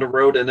dirt on the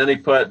road, and then they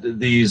put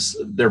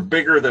they're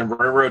bigger than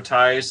railroad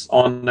ties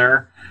on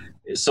there,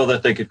 so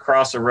that they could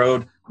cross a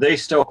road. They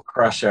still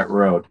crush that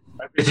road.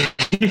 I mean,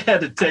 you had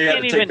to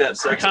take that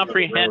section. I can't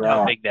comprehend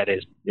how big that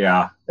is.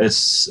 Yeah,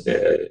 it's.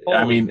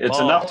 I mean, it's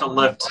enough to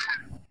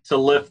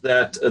lift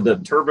that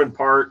the turbine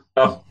part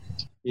up.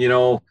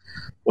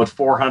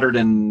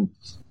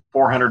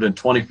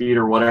 420 feet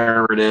or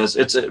whatever it is.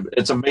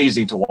 It's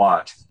amazing to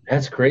watch.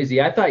 That's crazy.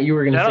 I thought you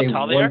were going to say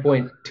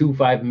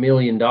 $1.25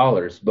 million,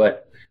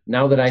 but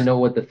now that I know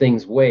what the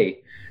things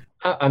weigh,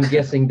 I'm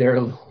guessing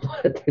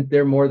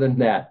they're more than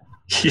that.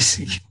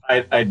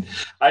 I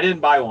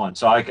didn't buy one,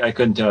 so I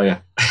couldn't tell you.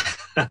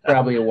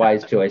 Probably a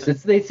wise choice.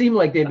 They seem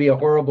like they'd be a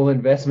horrible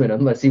investment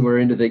unless you were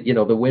into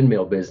the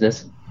windmill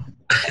business.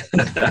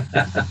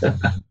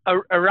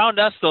 Around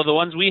us, though, the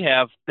ones we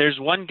have, there's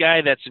one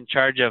guy that's in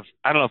charge of,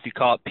 I don't know if you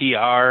call it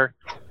PR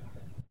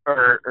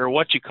or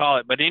what you call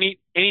it, but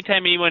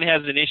anytime anyone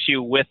has an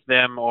issue with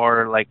them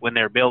or like when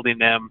they're building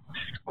them,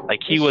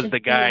 like he was the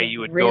guy you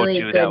would really go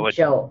to. Good that would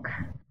joke.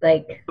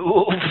 Like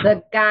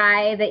the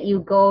guy that you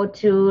go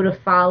to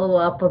follow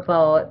up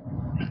about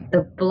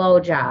the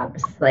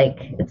blowjobs. Like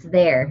it's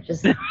there,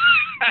 just the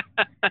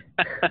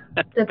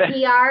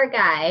PR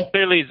guy.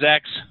 Clearly,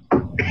 Zach's.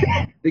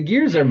 The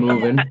gears are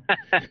moving.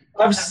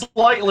 I'm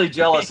slightly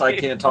jealous I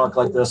can't talk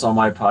like this on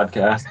my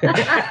podcast.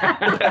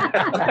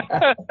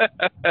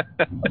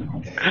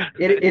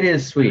 It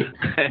is sweet.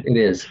 It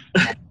is.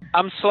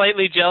 I'm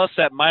slightly jealous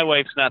that my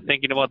wife's not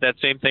thinking about that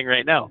same thing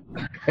right now.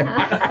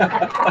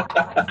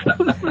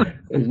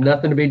 There's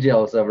nothing to be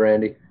jealous of,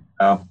 Randy.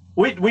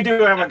 We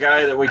do have a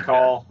guy that we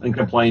call and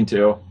complain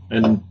to.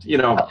 And,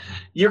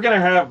 you're going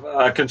to have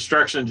a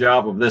construction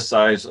job of this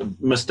size.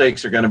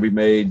 Mistakes are going to be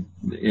made.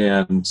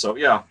 And so,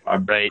 yeah,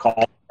 I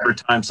call every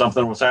time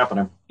something was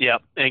happening.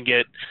 Yep.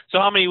 So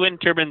how many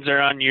wind turbines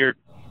are on your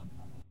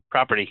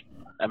property?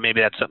 Maybe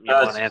that's something you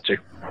want to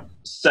answer.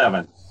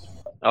 7.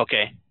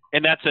 Okay.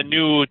 And that's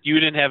you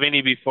didn't have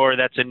any before.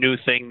 That's a new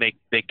thing.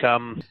 They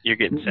come, you're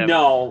getting 7.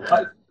 No,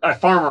 I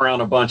farm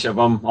around a bunch of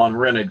them on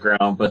rented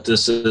ground, but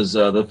this is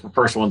the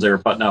first ones they were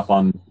putting up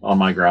on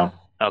my ground.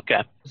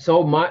 Okay.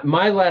 So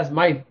my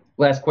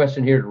last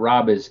question here to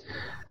Rob is,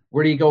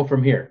 where do you go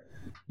from here?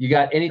 You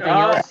got anything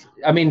else?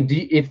 I mean,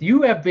 if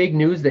you have big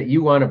news that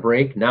you want to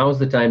break, now's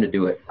the time to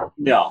do it.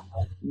 No,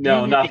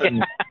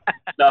 nothing.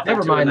 Nothing.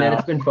 Never mind that.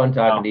 It's been fun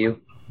talking to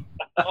you.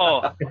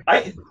 Oh,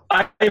 I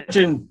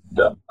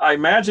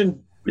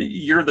imagine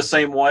you're the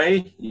same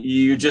way.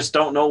 You just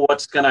don't know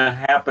what's going to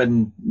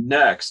happen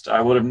next.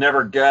 I would have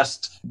never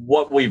guessed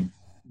what we've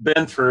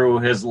been through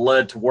has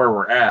led to where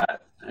we're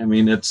at. I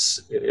mean, it's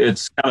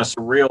kind of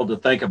surreal to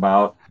think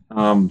about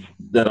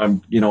that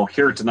I'm,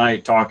 here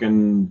tonight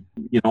talking,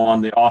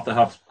 on the Off the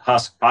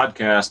Husk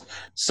podcast.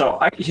 So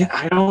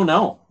I don't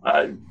know.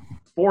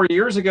 4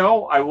 years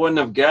ago, I wouldn't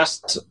have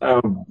guessed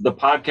the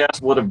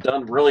podcast would have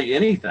done really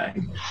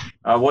anything.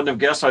 I wouldn't have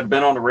guessed I'd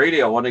been on the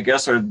radio. I wouldn't have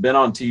guessed I'd been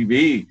on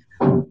TV.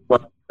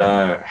 But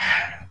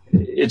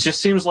it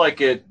just seems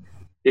like it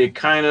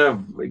kind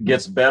of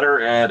gets better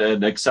at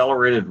an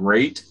accelerated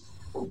rate.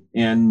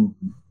 And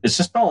it's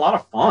just been a lot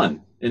of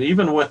fun. And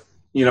even with,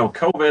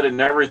 COVID and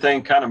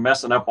everything kind of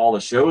messing up all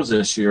the shows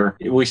this year,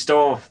 we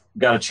still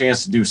got a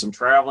chance to do some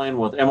traveling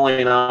with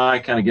Emily and I,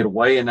 kind of get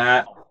away in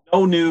that.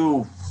 No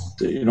new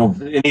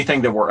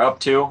anything that we're up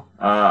to.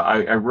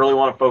 I really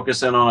want to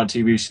focus in on a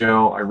TV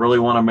show. I really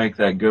want to make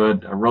that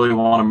good. I really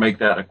want to make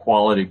that a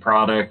quality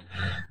product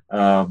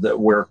that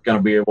we're going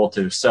to be able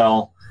to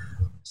sell.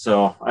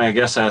 So I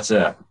guess that's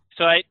it.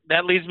 So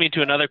that leads me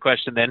to another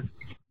question then.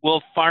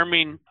 Will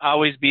farming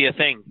always be a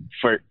thing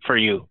for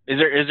you?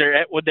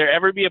 Would there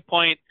ever be a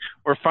point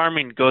where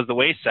farming goes the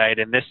wayside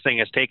and this thing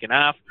has taken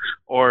off,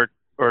 or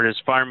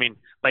does farming,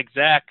 like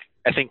Zach,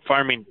 I think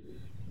farming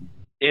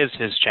is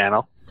his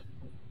channel.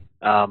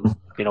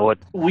 What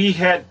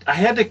I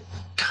had to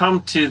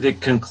come to the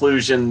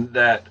conclusion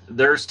that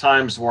there's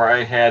times where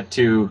I had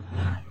to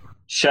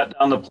shut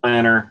down the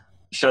planter,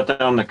 shut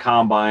down the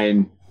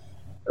combine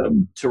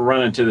to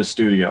run into the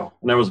studio.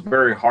 And that was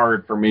very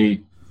hard for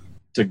me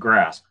to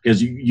grasp,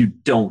 because you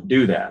don't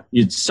do that.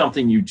 It's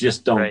something you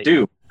just don't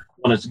do.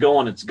 When it's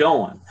going, it's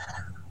going.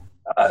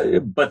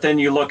 But then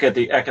you look at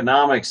the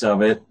economics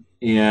of it,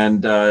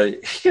 and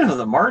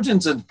the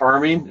margins in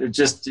farming are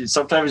just,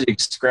 sometimes you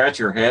scratch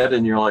your head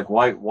and you're like,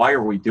 why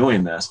are we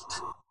doing this?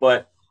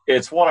 But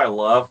it's what I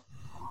love.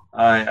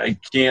 I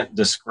can't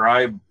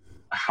describe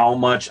how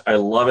much I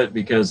love it,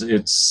 because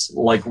it's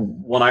like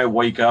when I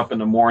wake up in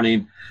the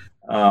morning,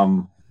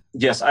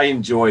 yes, I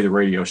enjoy the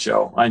radio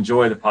show. I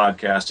enjoy the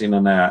podcasting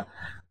and that,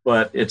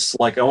 but it's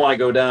like I want to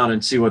go down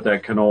and see what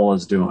that canola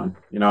is doing.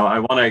 I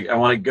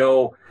want to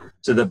go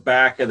to the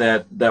back of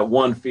that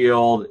one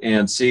field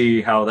and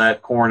see how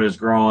that corn is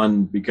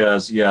growing,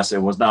 because yes,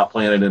 it was not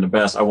planted in the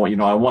best. I want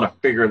to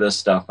figure this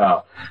stuff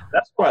out.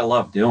 That's what I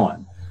love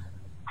doing.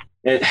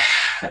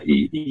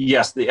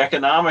 Yes, the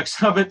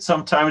economics of it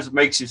sometimes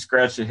makes you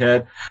scratch your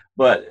head,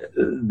 but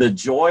the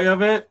joy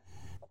of it,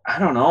 I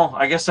don't know.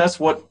 I guess that's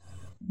what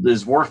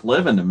is worth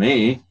living to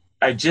me.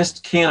 I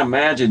just can't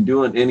imagine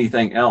doing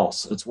anything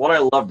else. It's what I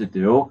love to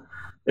do.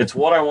 It's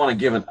what I want to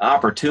give an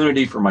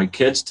opportunity for my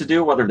kids to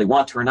do, whether they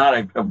want to or not.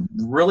 I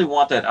really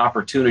want that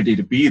opportunity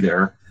to be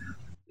there.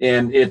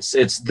 And it's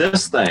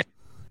this thing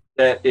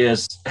that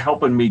is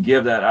helping me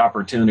give that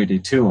opportunity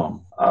to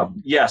them.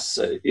 Yes,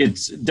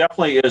 it's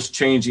definitely is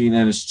changing,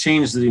 and it's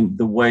changed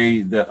the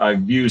way that I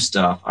view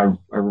stuff. I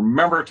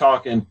remember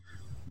talking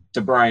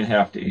to Brian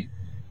Hefty,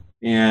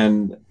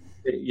 and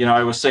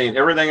I was saying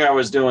everything I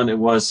was doing, it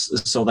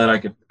was so that I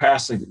could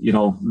pass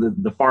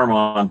the farm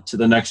on to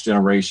the next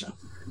generation.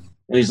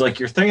 And he's like,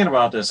 you're thinking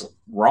about this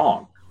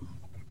wrong.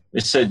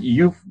 It said,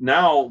 you've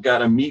now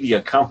got a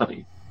media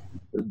company.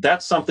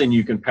 That's something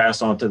you can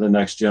pass on to the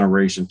next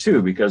generation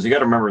too, because you got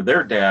to remember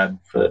their dad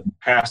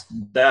passed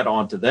that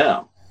on to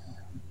them.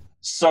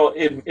 So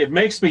it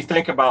makes me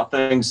think about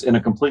things in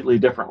a completely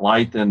different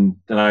light than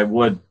I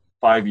would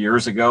 5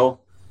 years ago.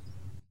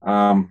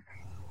 But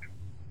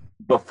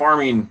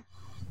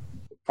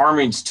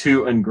farming's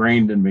too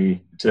ingrained in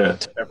me to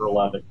ever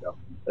let it go.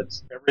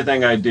 It's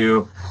everything I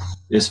do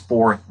is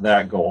for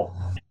that goal.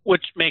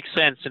 Which makes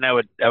sense, and I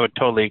would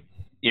totally,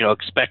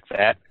 expect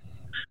that.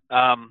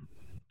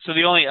 So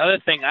the only other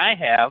thing I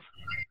have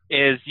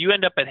is you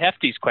end up at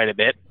Hefty's quite a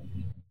bit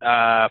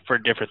for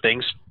different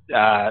things.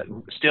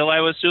 Still,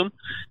 I would assume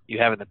you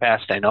have in the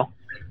past. I know.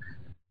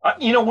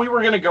 We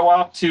were going to go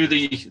out to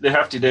the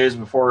Hefty Days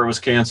before it was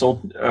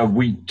canceled.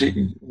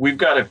 We've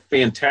got a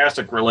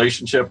fantastic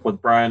relationship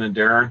with Brian and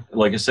Darren.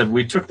 Like I said,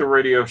 we took the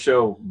radio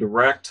show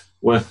direct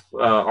with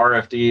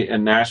RFD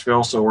in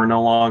Nashville, so we're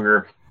no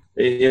longer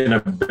in a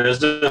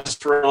business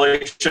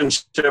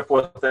relationship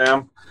with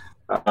them.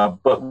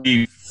 But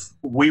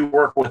we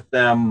work with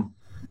them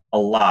a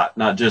lot,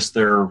 not just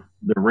their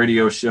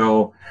radio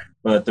show,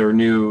 but their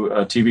new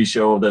TV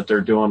show that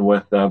they're doing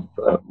with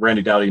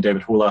Randy Dowdy and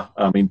David Hula.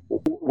 I mean,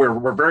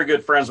 we're very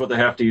good friends with the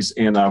Hefties,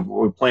 and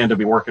we plan to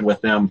be working with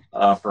them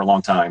for a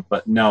long time.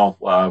 But no,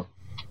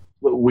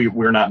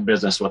 we're not in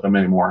business with them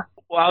anymore.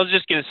 Well, I was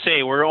just going to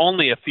say, we're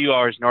only a few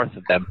hours north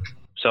of them,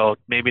 so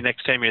maybe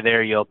next time you're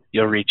there, you'll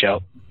reach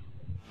out.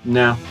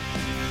 No.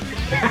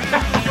 Such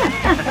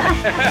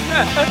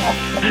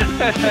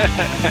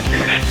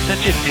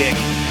a dick.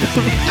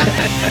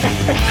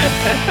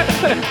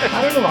 I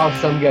don't know how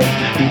some guys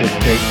just keep a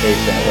straight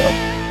face that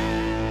way.